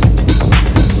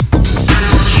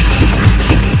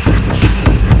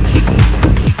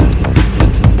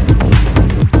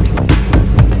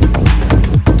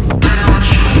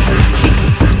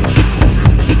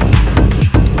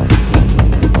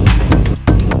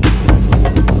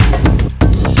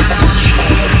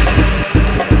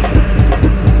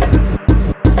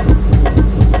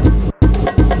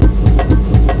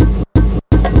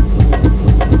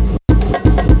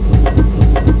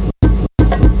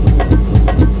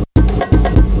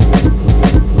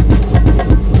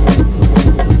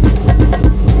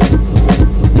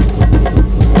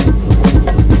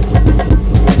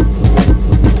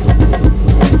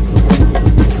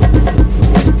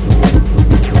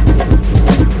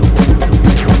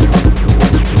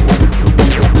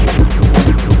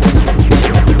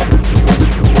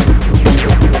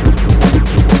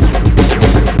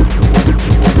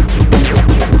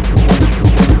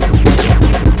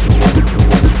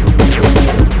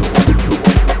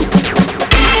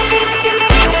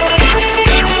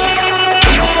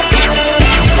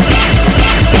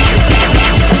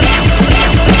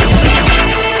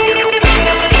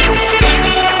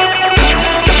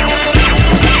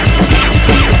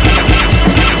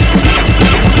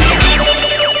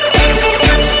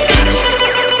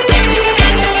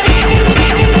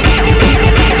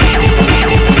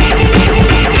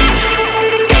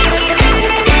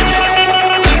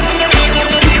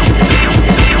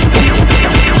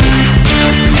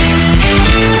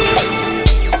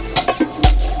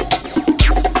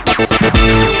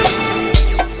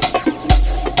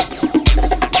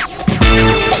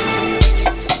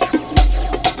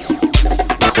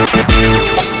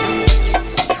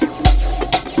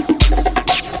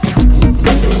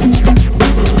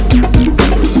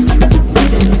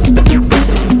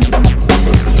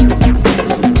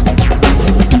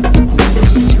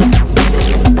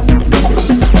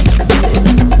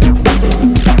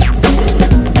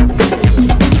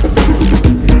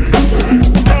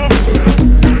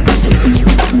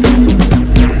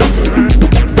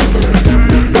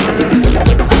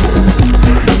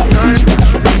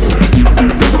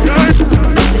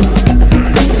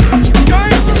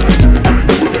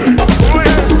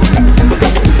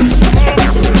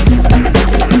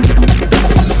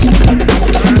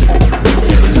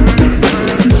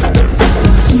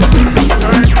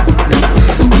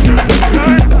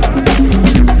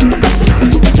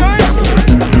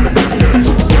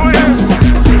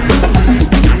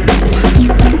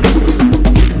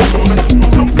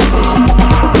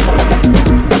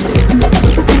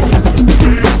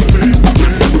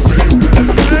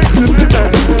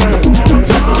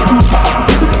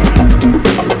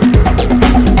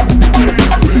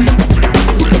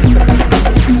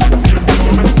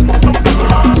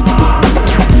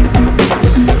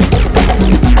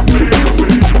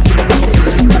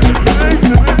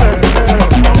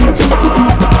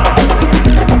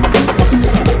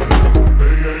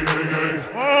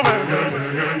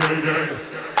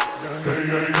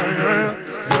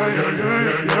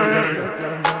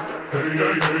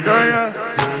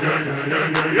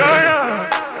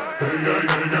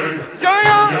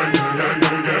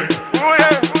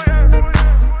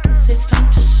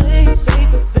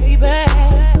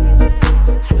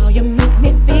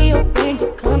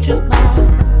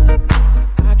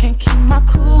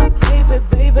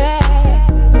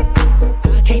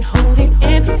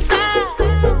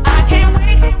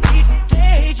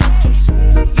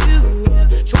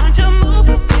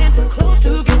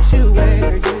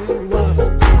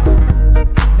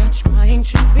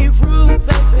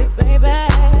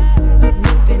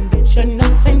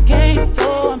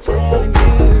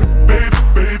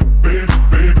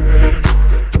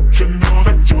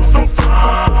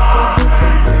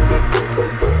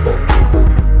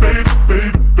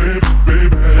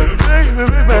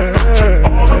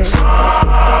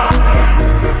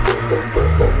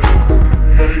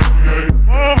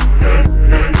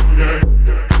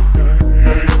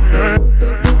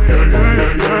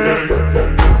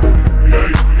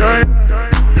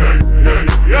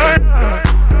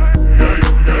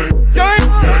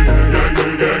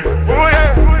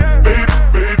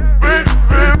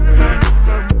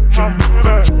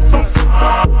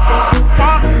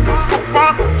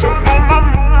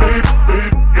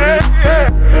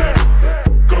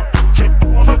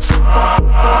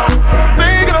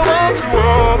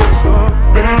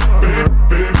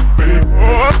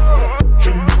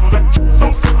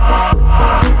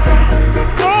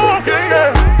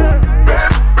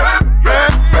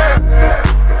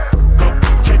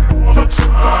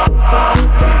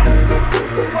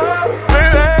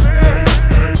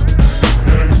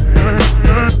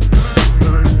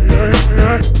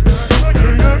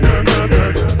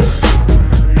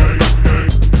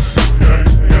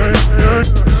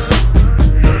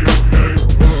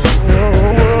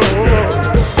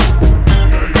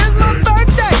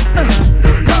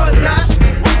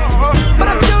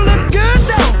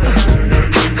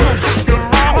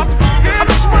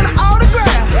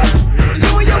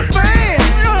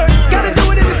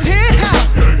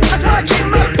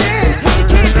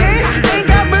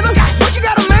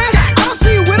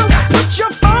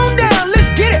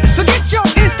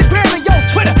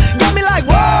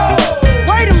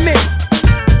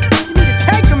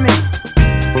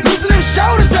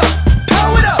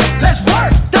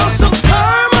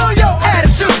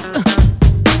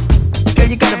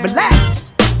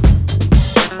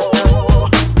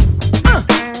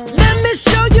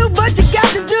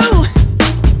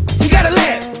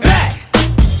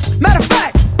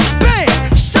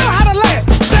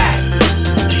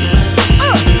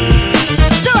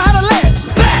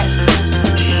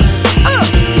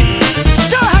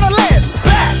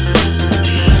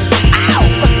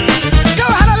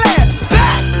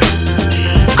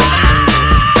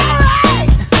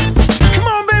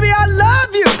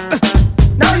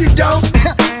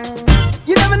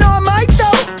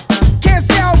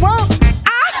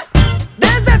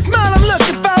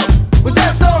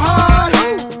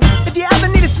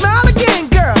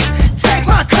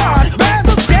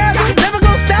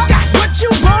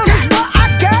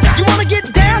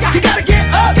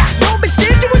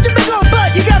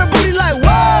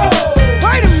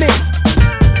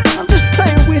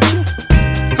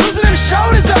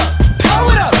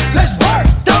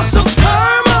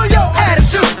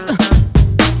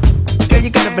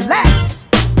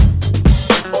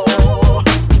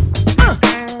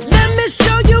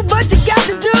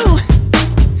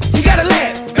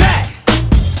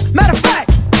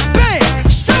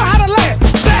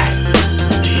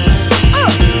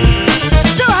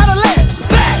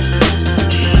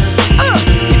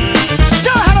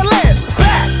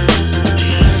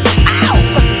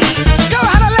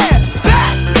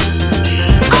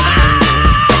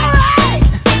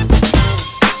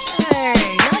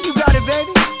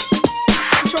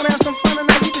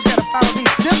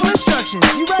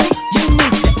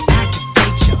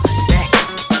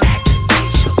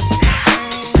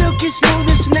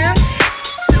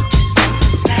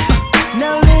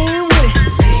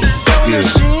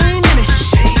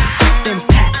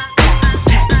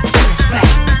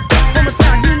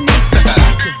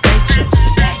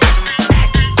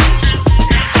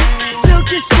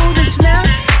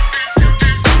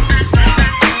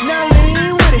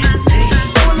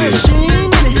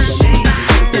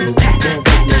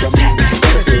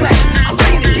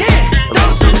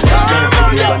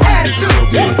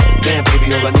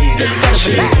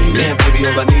 shit. Man, baby,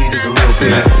 all I need is a little bit.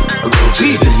 A little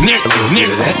bit of this, a little bit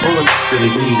of that. All I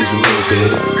really need is a little bit.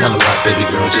 Not a lot, baby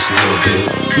girl, just a little bit.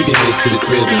 We can head to the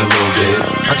crib in a little bit.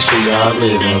 I can show you how I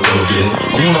live in a little bit.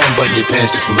 I wanna unbutton your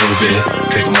pants just a little bit.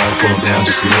 Take them off, pull them down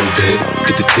just a little bit.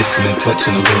 Get the kissing and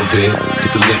touching a little bit.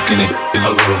 Get the licking it in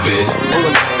a little bit. All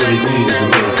I really need is a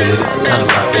little bit. Not a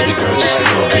lot, baby girl, just a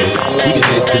little bit. We can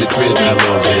head to the crib in a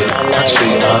little bit. I can show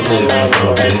you how I live in a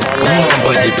little bit. I wanna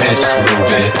unbutton your pants just a little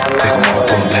bit. Take them off,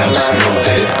 pull them down just a little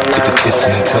bit. Get the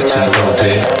kissing and touching a little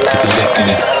bit. Get the licking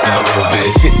it in a little bit.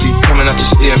 50 coming out your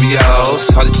stereos.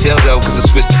 Hard to tell though, cause I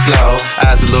switch the flow.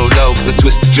 Eyes a little low, cause I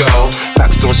twist the jaw.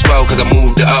 Pockets on swell, cause I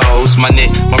move the O's. My neck,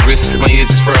 my wrist, my ears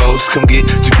is froze. Come get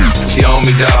your she on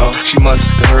me, dawg. She must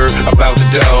have heard about the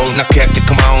dough. Now Captain,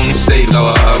 come on and save it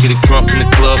all. Get it crump in the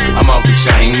club, I'm off the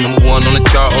chain. Number one on the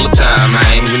chart all the time,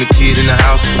 man. When the kid in the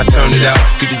house, I turn it out.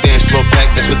 Keep the dance floor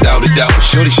packed, that's without a doubt.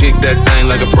 Shorty shake that thing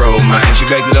like a pro, man. She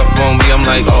backed it up on me, I'm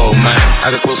like, oh man.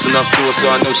 I got close enough to her so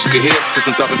I know she could hear.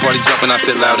 System thumping, party jumping, I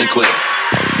said loud and clear.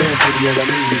 Damn pretty, all I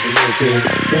need is a little bit.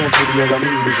 Damn pretty, all I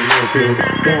need is a little bit.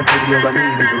 Damn pretty, all I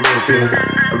need is a little bit.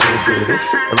 A little bit of this,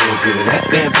 a little bit of that.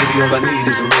 Damn pretty, all I need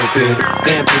is a little bit.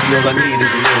 Damn pretty, all I need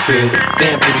is a little bit.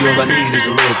 Damn pretty, all I need is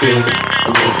a little bit.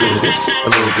 A little bit of this, a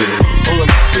little bit of that. All I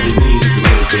really need is a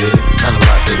little bit. Not a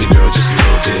lot, baby girl, just a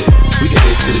little bit. We can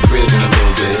head to the crib in a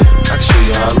little bit. I can show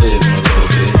you how I live in a little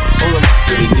bit. All I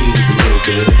really need is a little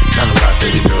bit. Not a lot,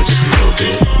 baby girl, just a little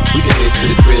bit. We can head to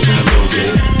the crib in a little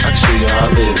bit. I can show you how I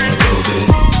live in a little bit.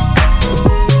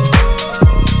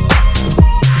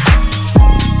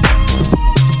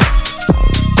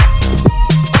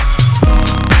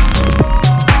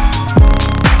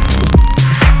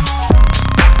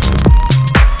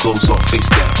 Clothes off, face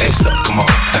down, ass up, come on.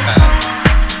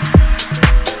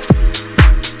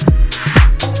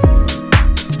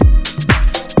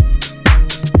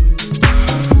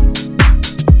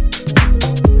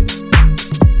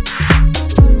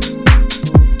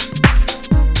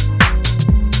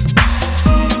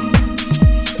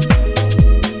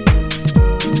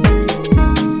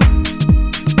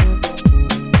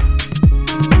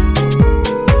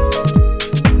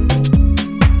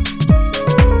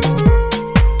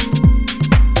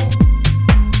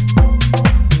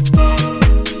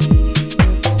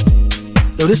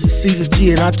 This is Caesar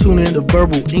G, and I tune in to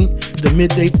Verbal Inc., the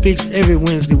Midday Fixx every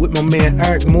Wednesday with my man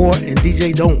Eryk Moore and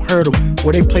DJ Don't Hurt 'Em,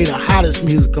 where they play the hottest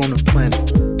music on the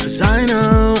planet. Cause I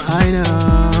know.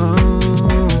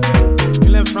 We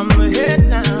live from the head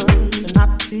down and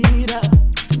not the feet up.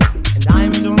 And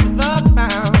I'm doing the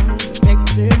pound. Let's make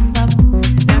this up.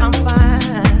 And I'm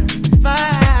fine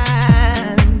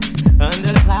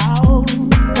under the cloud.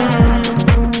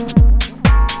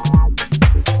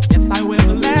 Yes, I wear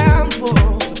the lamp for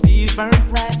these burnt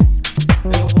rats.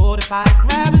 And the water fights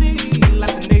gravity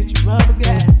like the nature of the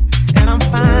gas. And I'm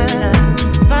fine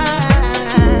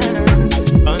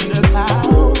under the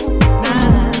cloud.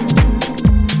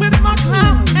 With my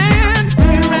cloud and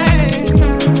it rains.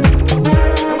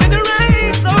 And when the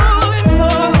rain's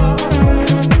over,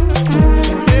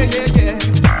 yeah.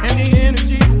 And the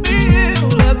energy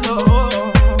feels so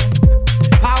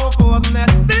powerful than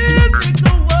that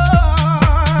physical world.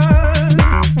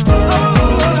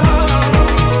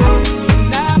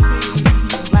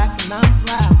 Black and I'm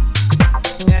proud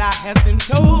that I have been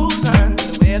chosen to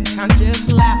wear the conscious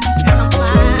laugh. And I'm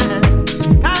flying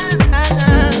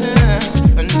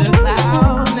under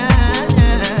cloud nine.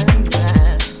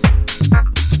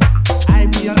 I'd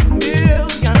be a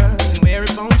million and wear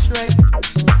it bone straight,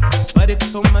 but it's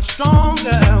so much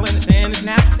stronger when the sand is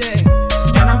nasty.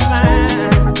 And I'm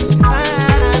fine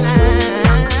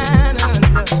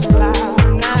under cloud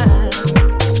nine.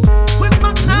 With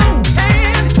my cloud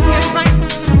and it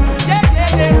rains, yeah.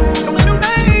 And when the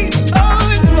rain, it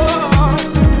pours.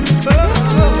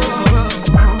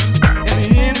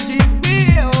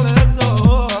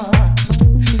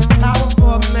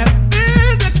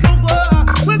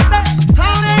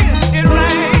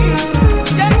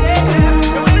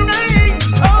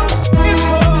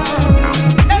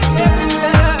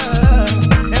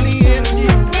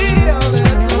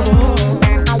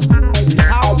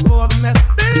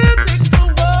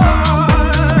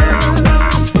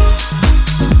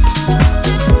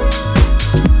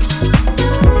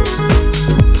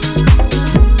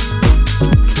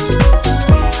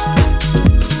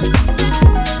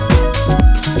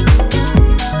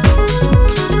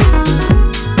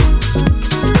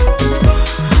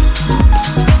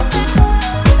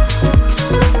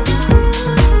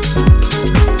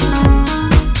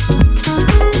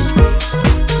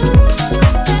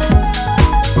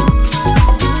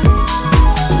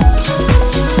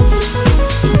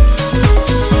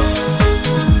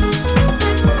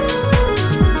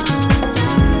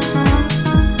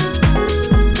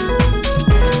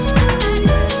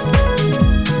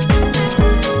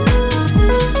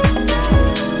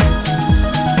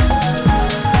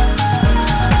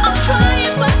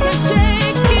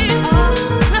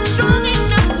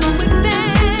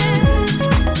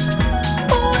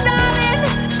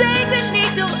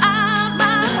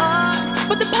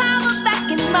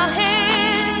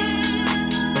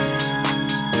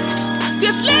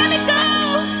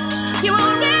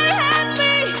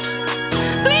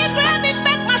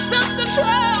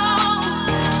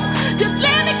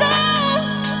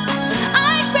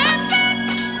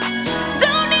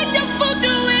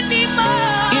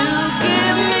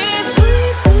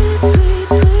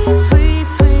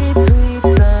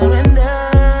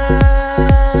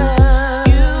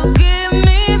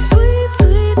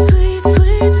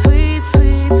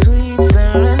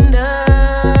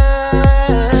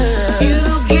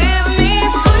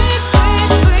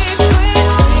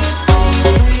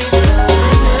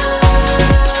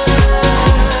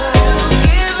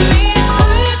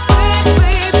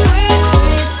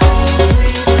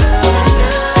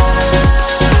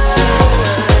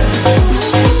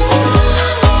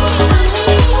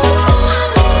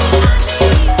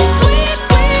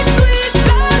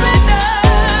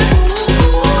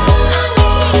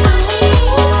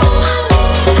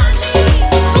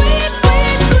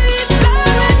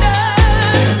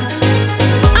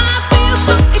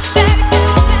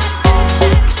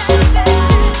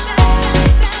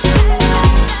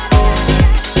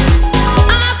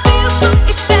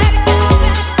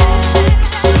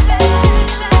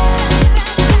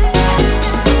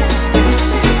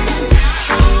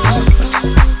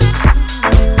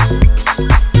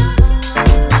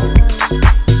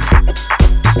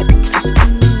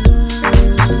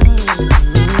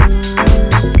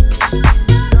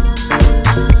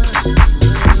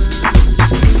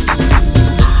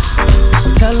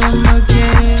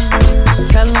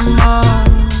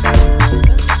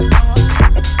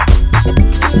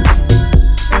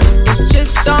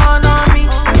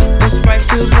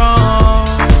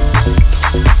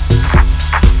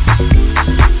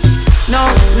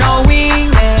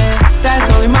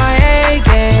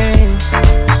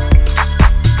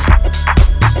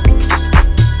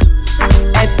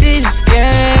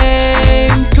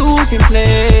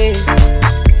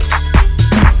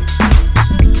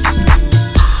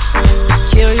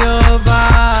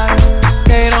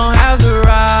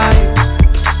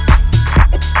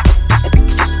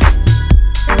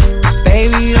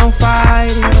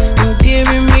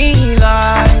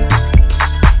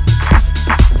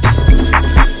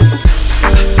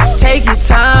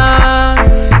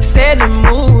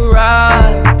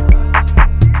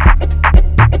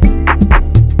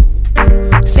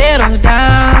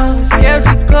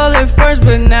 first,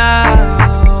 but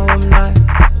now I'm not.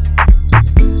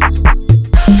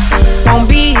 Won't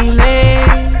be late,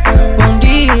 won't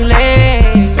delay.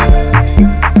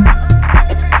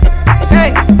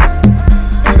 Hey,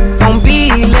 won't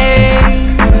be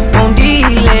late, won't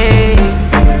delay.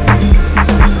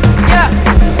 Yeah.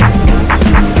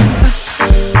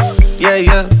 Yeah,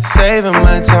 yeah, saving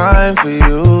my time for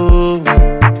you.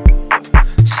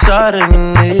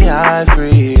 Suddenly I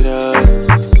freed up,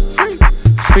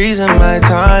 freezing my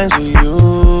times with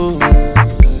you.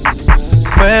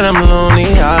 When I'm lonely,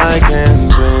 I can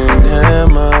bring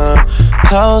him up.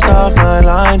 Close off my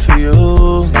line for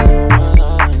you.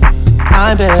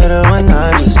 I'm better when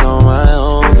I'm just on my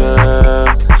own,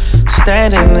 girl.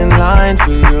 Standing in line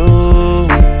for you.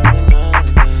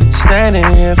 Standing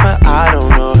here for I don't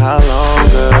know how long,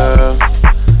 girl.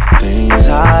 Things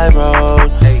I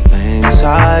wrote, things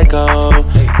I go.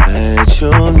 Let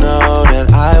you know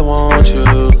that I want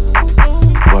you.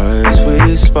 Words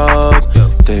we spoke,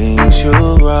 things you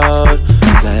wrote.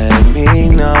 Let me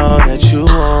know that you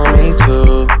want me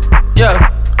to. Yeah,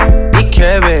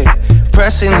 Ikebe,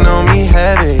 pressing on me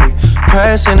heavy,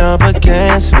 pressing up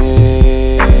against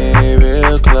me,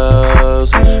 real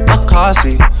close.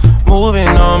 Makasi, moving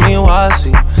on me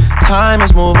wassy. Time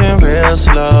is moving real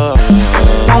slow.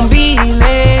 Won't be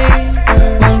late,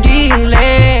 won't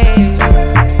delay.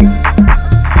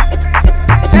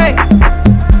 Hey,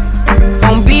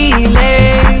 won't be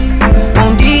late,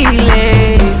 won't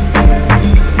delay.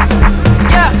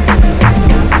 Yeah,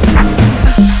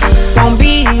 won't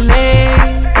be late,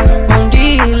 won't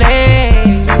delay.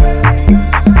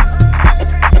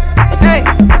 Hey,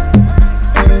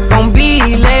 won't be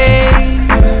late,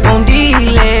 won't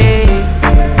delay.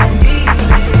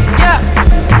 Yeah.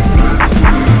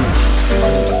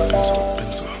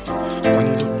 I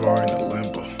need a Rari in the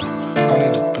Lambo. I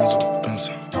need a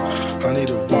Benzo. I need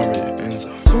a Rari in Enzo.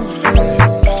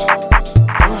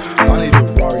 I need a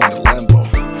Rari in the Lambo.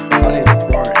 I need a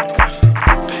Rari. I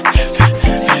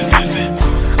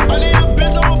need a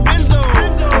Benzo.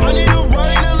 I need a Rari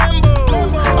in the Lambo.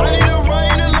 I need a Rari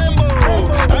in the Lambo.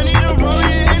 I need a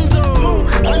Rari in Enzo.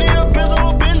 I need a Benzo.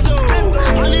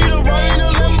 I need a Rari in the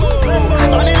Lambo.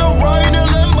 I need a Rari in the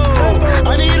Lambo. I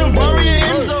need a Rari in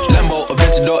Enzo. Lambo,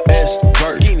 Aventador S,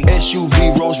 Vert, SUV,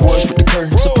 Rolls Royce with the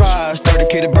curtain. Surprise,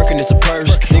 30K to Birkin is a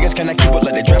purse. Niggas cannot keep up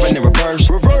like they driving in reverse.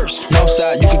 North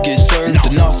side, you could get served. The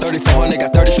North 3400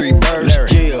 got 33 birds.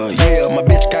 Yeah, my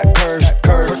bitch got curves.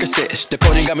 Percocets, the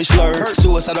coding got me slurred.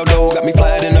 Suicidal dough got me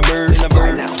flying in a bird.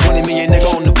 20 million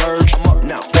nigga on the verge.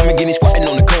 Lamborghini squatting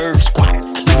on the curb.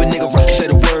 Leave a nigga rock, say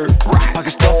the word.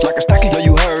 Pocket stuff like a stocking. Know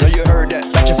you heard that.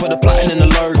 Watching for the plotting and the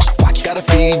lurks. Gotta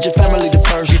feed your family the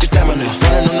first. Feed your stamina.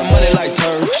 Running on the money like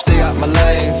turf. Stay out my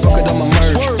lane, fuck it on my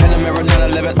merch. Panamera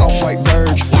 911 off-white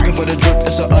verge. Looking for the drip,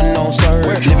 it's an unknown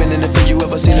surge. Living in the field, you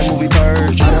ever seen the movie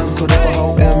Purge? I done put up a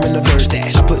whole M in the dirt. I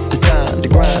put the time, the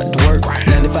grind, the work.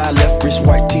 95 left wrist,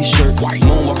 white t-shirt.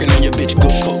 Moonwalking on your bitch,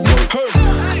 good footwork.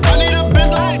 I need a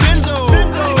Benzo. I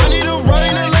need a Rari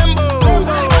in a Lambo.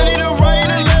 I need a Rari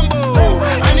in a Lambo.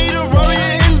 I need a Rari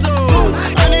in Enzo.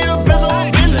 I need a Benzo.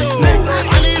 I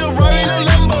need a Rari in a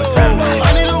Lambo. I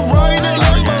need a Rari in a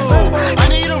Lambo. I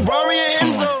need a Rari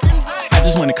in Enzo. I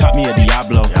just wanna cop me a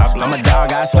Diablo. I'm a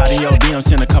dog, I slide in your DM,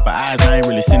 send a couple eyes, I ain't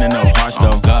really sending no hearts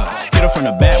though. Hit her from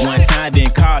the back one time,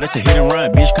 then call, that's a hit and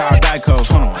run, bitch, call Geico.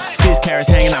 6 carats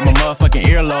hanging out my motherfucking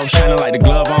earlobe, shining like the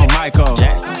glove on Michael.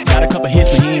 Got a couple hits,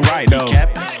 but he ain't right though.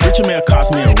 Richard Mille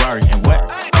cost me a Rari, and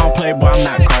what? I don't play, boy, I'm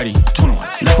not Cardi.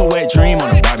 Left a wet dream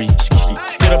on a Barbie.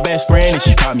 Hit her best friend and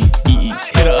she caught me.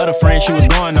 Hit her other friend, she was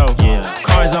going though.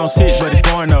 Cars on 6, but it's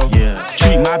foreign though.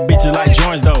 Treat my bitches like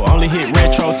joints though. Only hit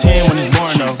retro 10 when it's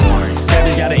born though.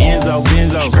 Savage got an Enzo,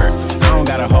 Benzo. I don't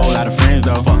got a whole lot of friends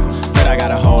though. But I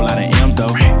got a whole lot of M's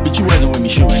though. But you wasn't with me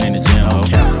shooting in the gym though.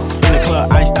 In the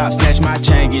club, I stop, snatch my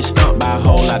chain, get stumped by a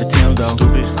whole lot of Timbs though.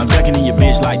 I'm ducking in your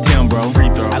bitch like Tim, bro.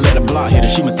 I let a block hit her,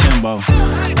 she my Timbo.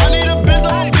 I need a Benzo.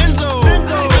 I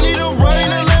need a Rari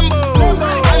in a Lambo.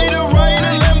 I need a Rari in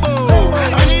a Lambo. I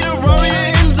need a Rari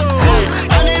in Enzo.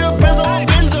 I need a Benzo. I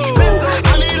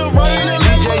need a Rari in a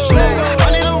Lambo. I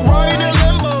need a Rari in a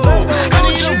Lambo. I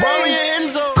need a Rari in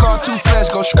Enzo. Car too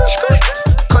fast, go skirt.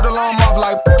 Cut the alarm off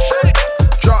like beep.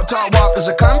 Drop top walk is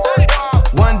a comfort.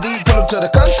 1D pull up to the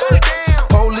concert.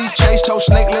 Police chase, toe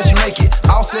snake, let's make it.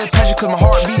 All said passion cause my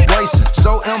heartbeat racing.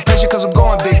 So impatient cause I'm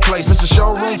going big places. The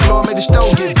showroom floor made the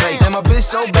stove get vacant. And my bitch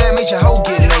so bad made your hoe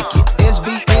get naked.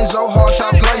 SV Enzo, hard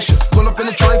top glacier. Pull up in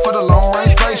the tray for the long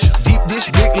range facial. Deep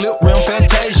dish, big lip, rim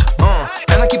fantasia.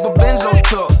 And I keep a Benzo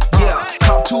tuck. Yeah,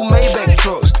 cop 2 Maybach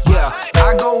trucks. Yeah,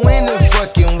 I go in and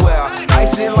fucking well.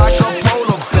 Ice it like a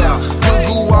polar bear.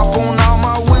 Put goo up on all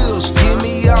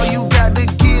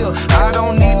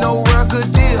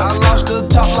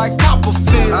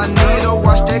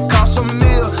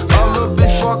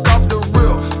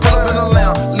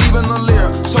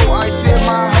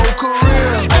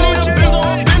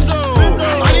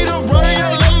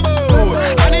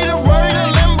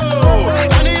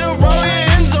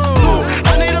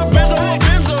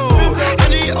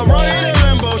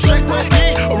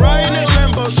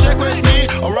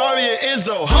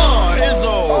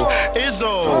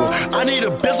Benzo. I need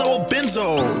a Benzo or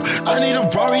Benzo. I need a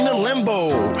Rari in a limbo.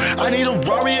 I need a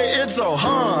Rari or Enzo,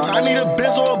 huh? I need a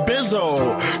Benzo or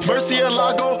Benzo. Mercy or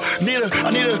Lago.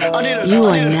 You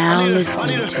are now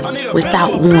listening to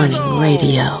Without Warning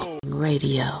Radio.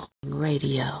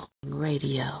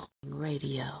 Radio.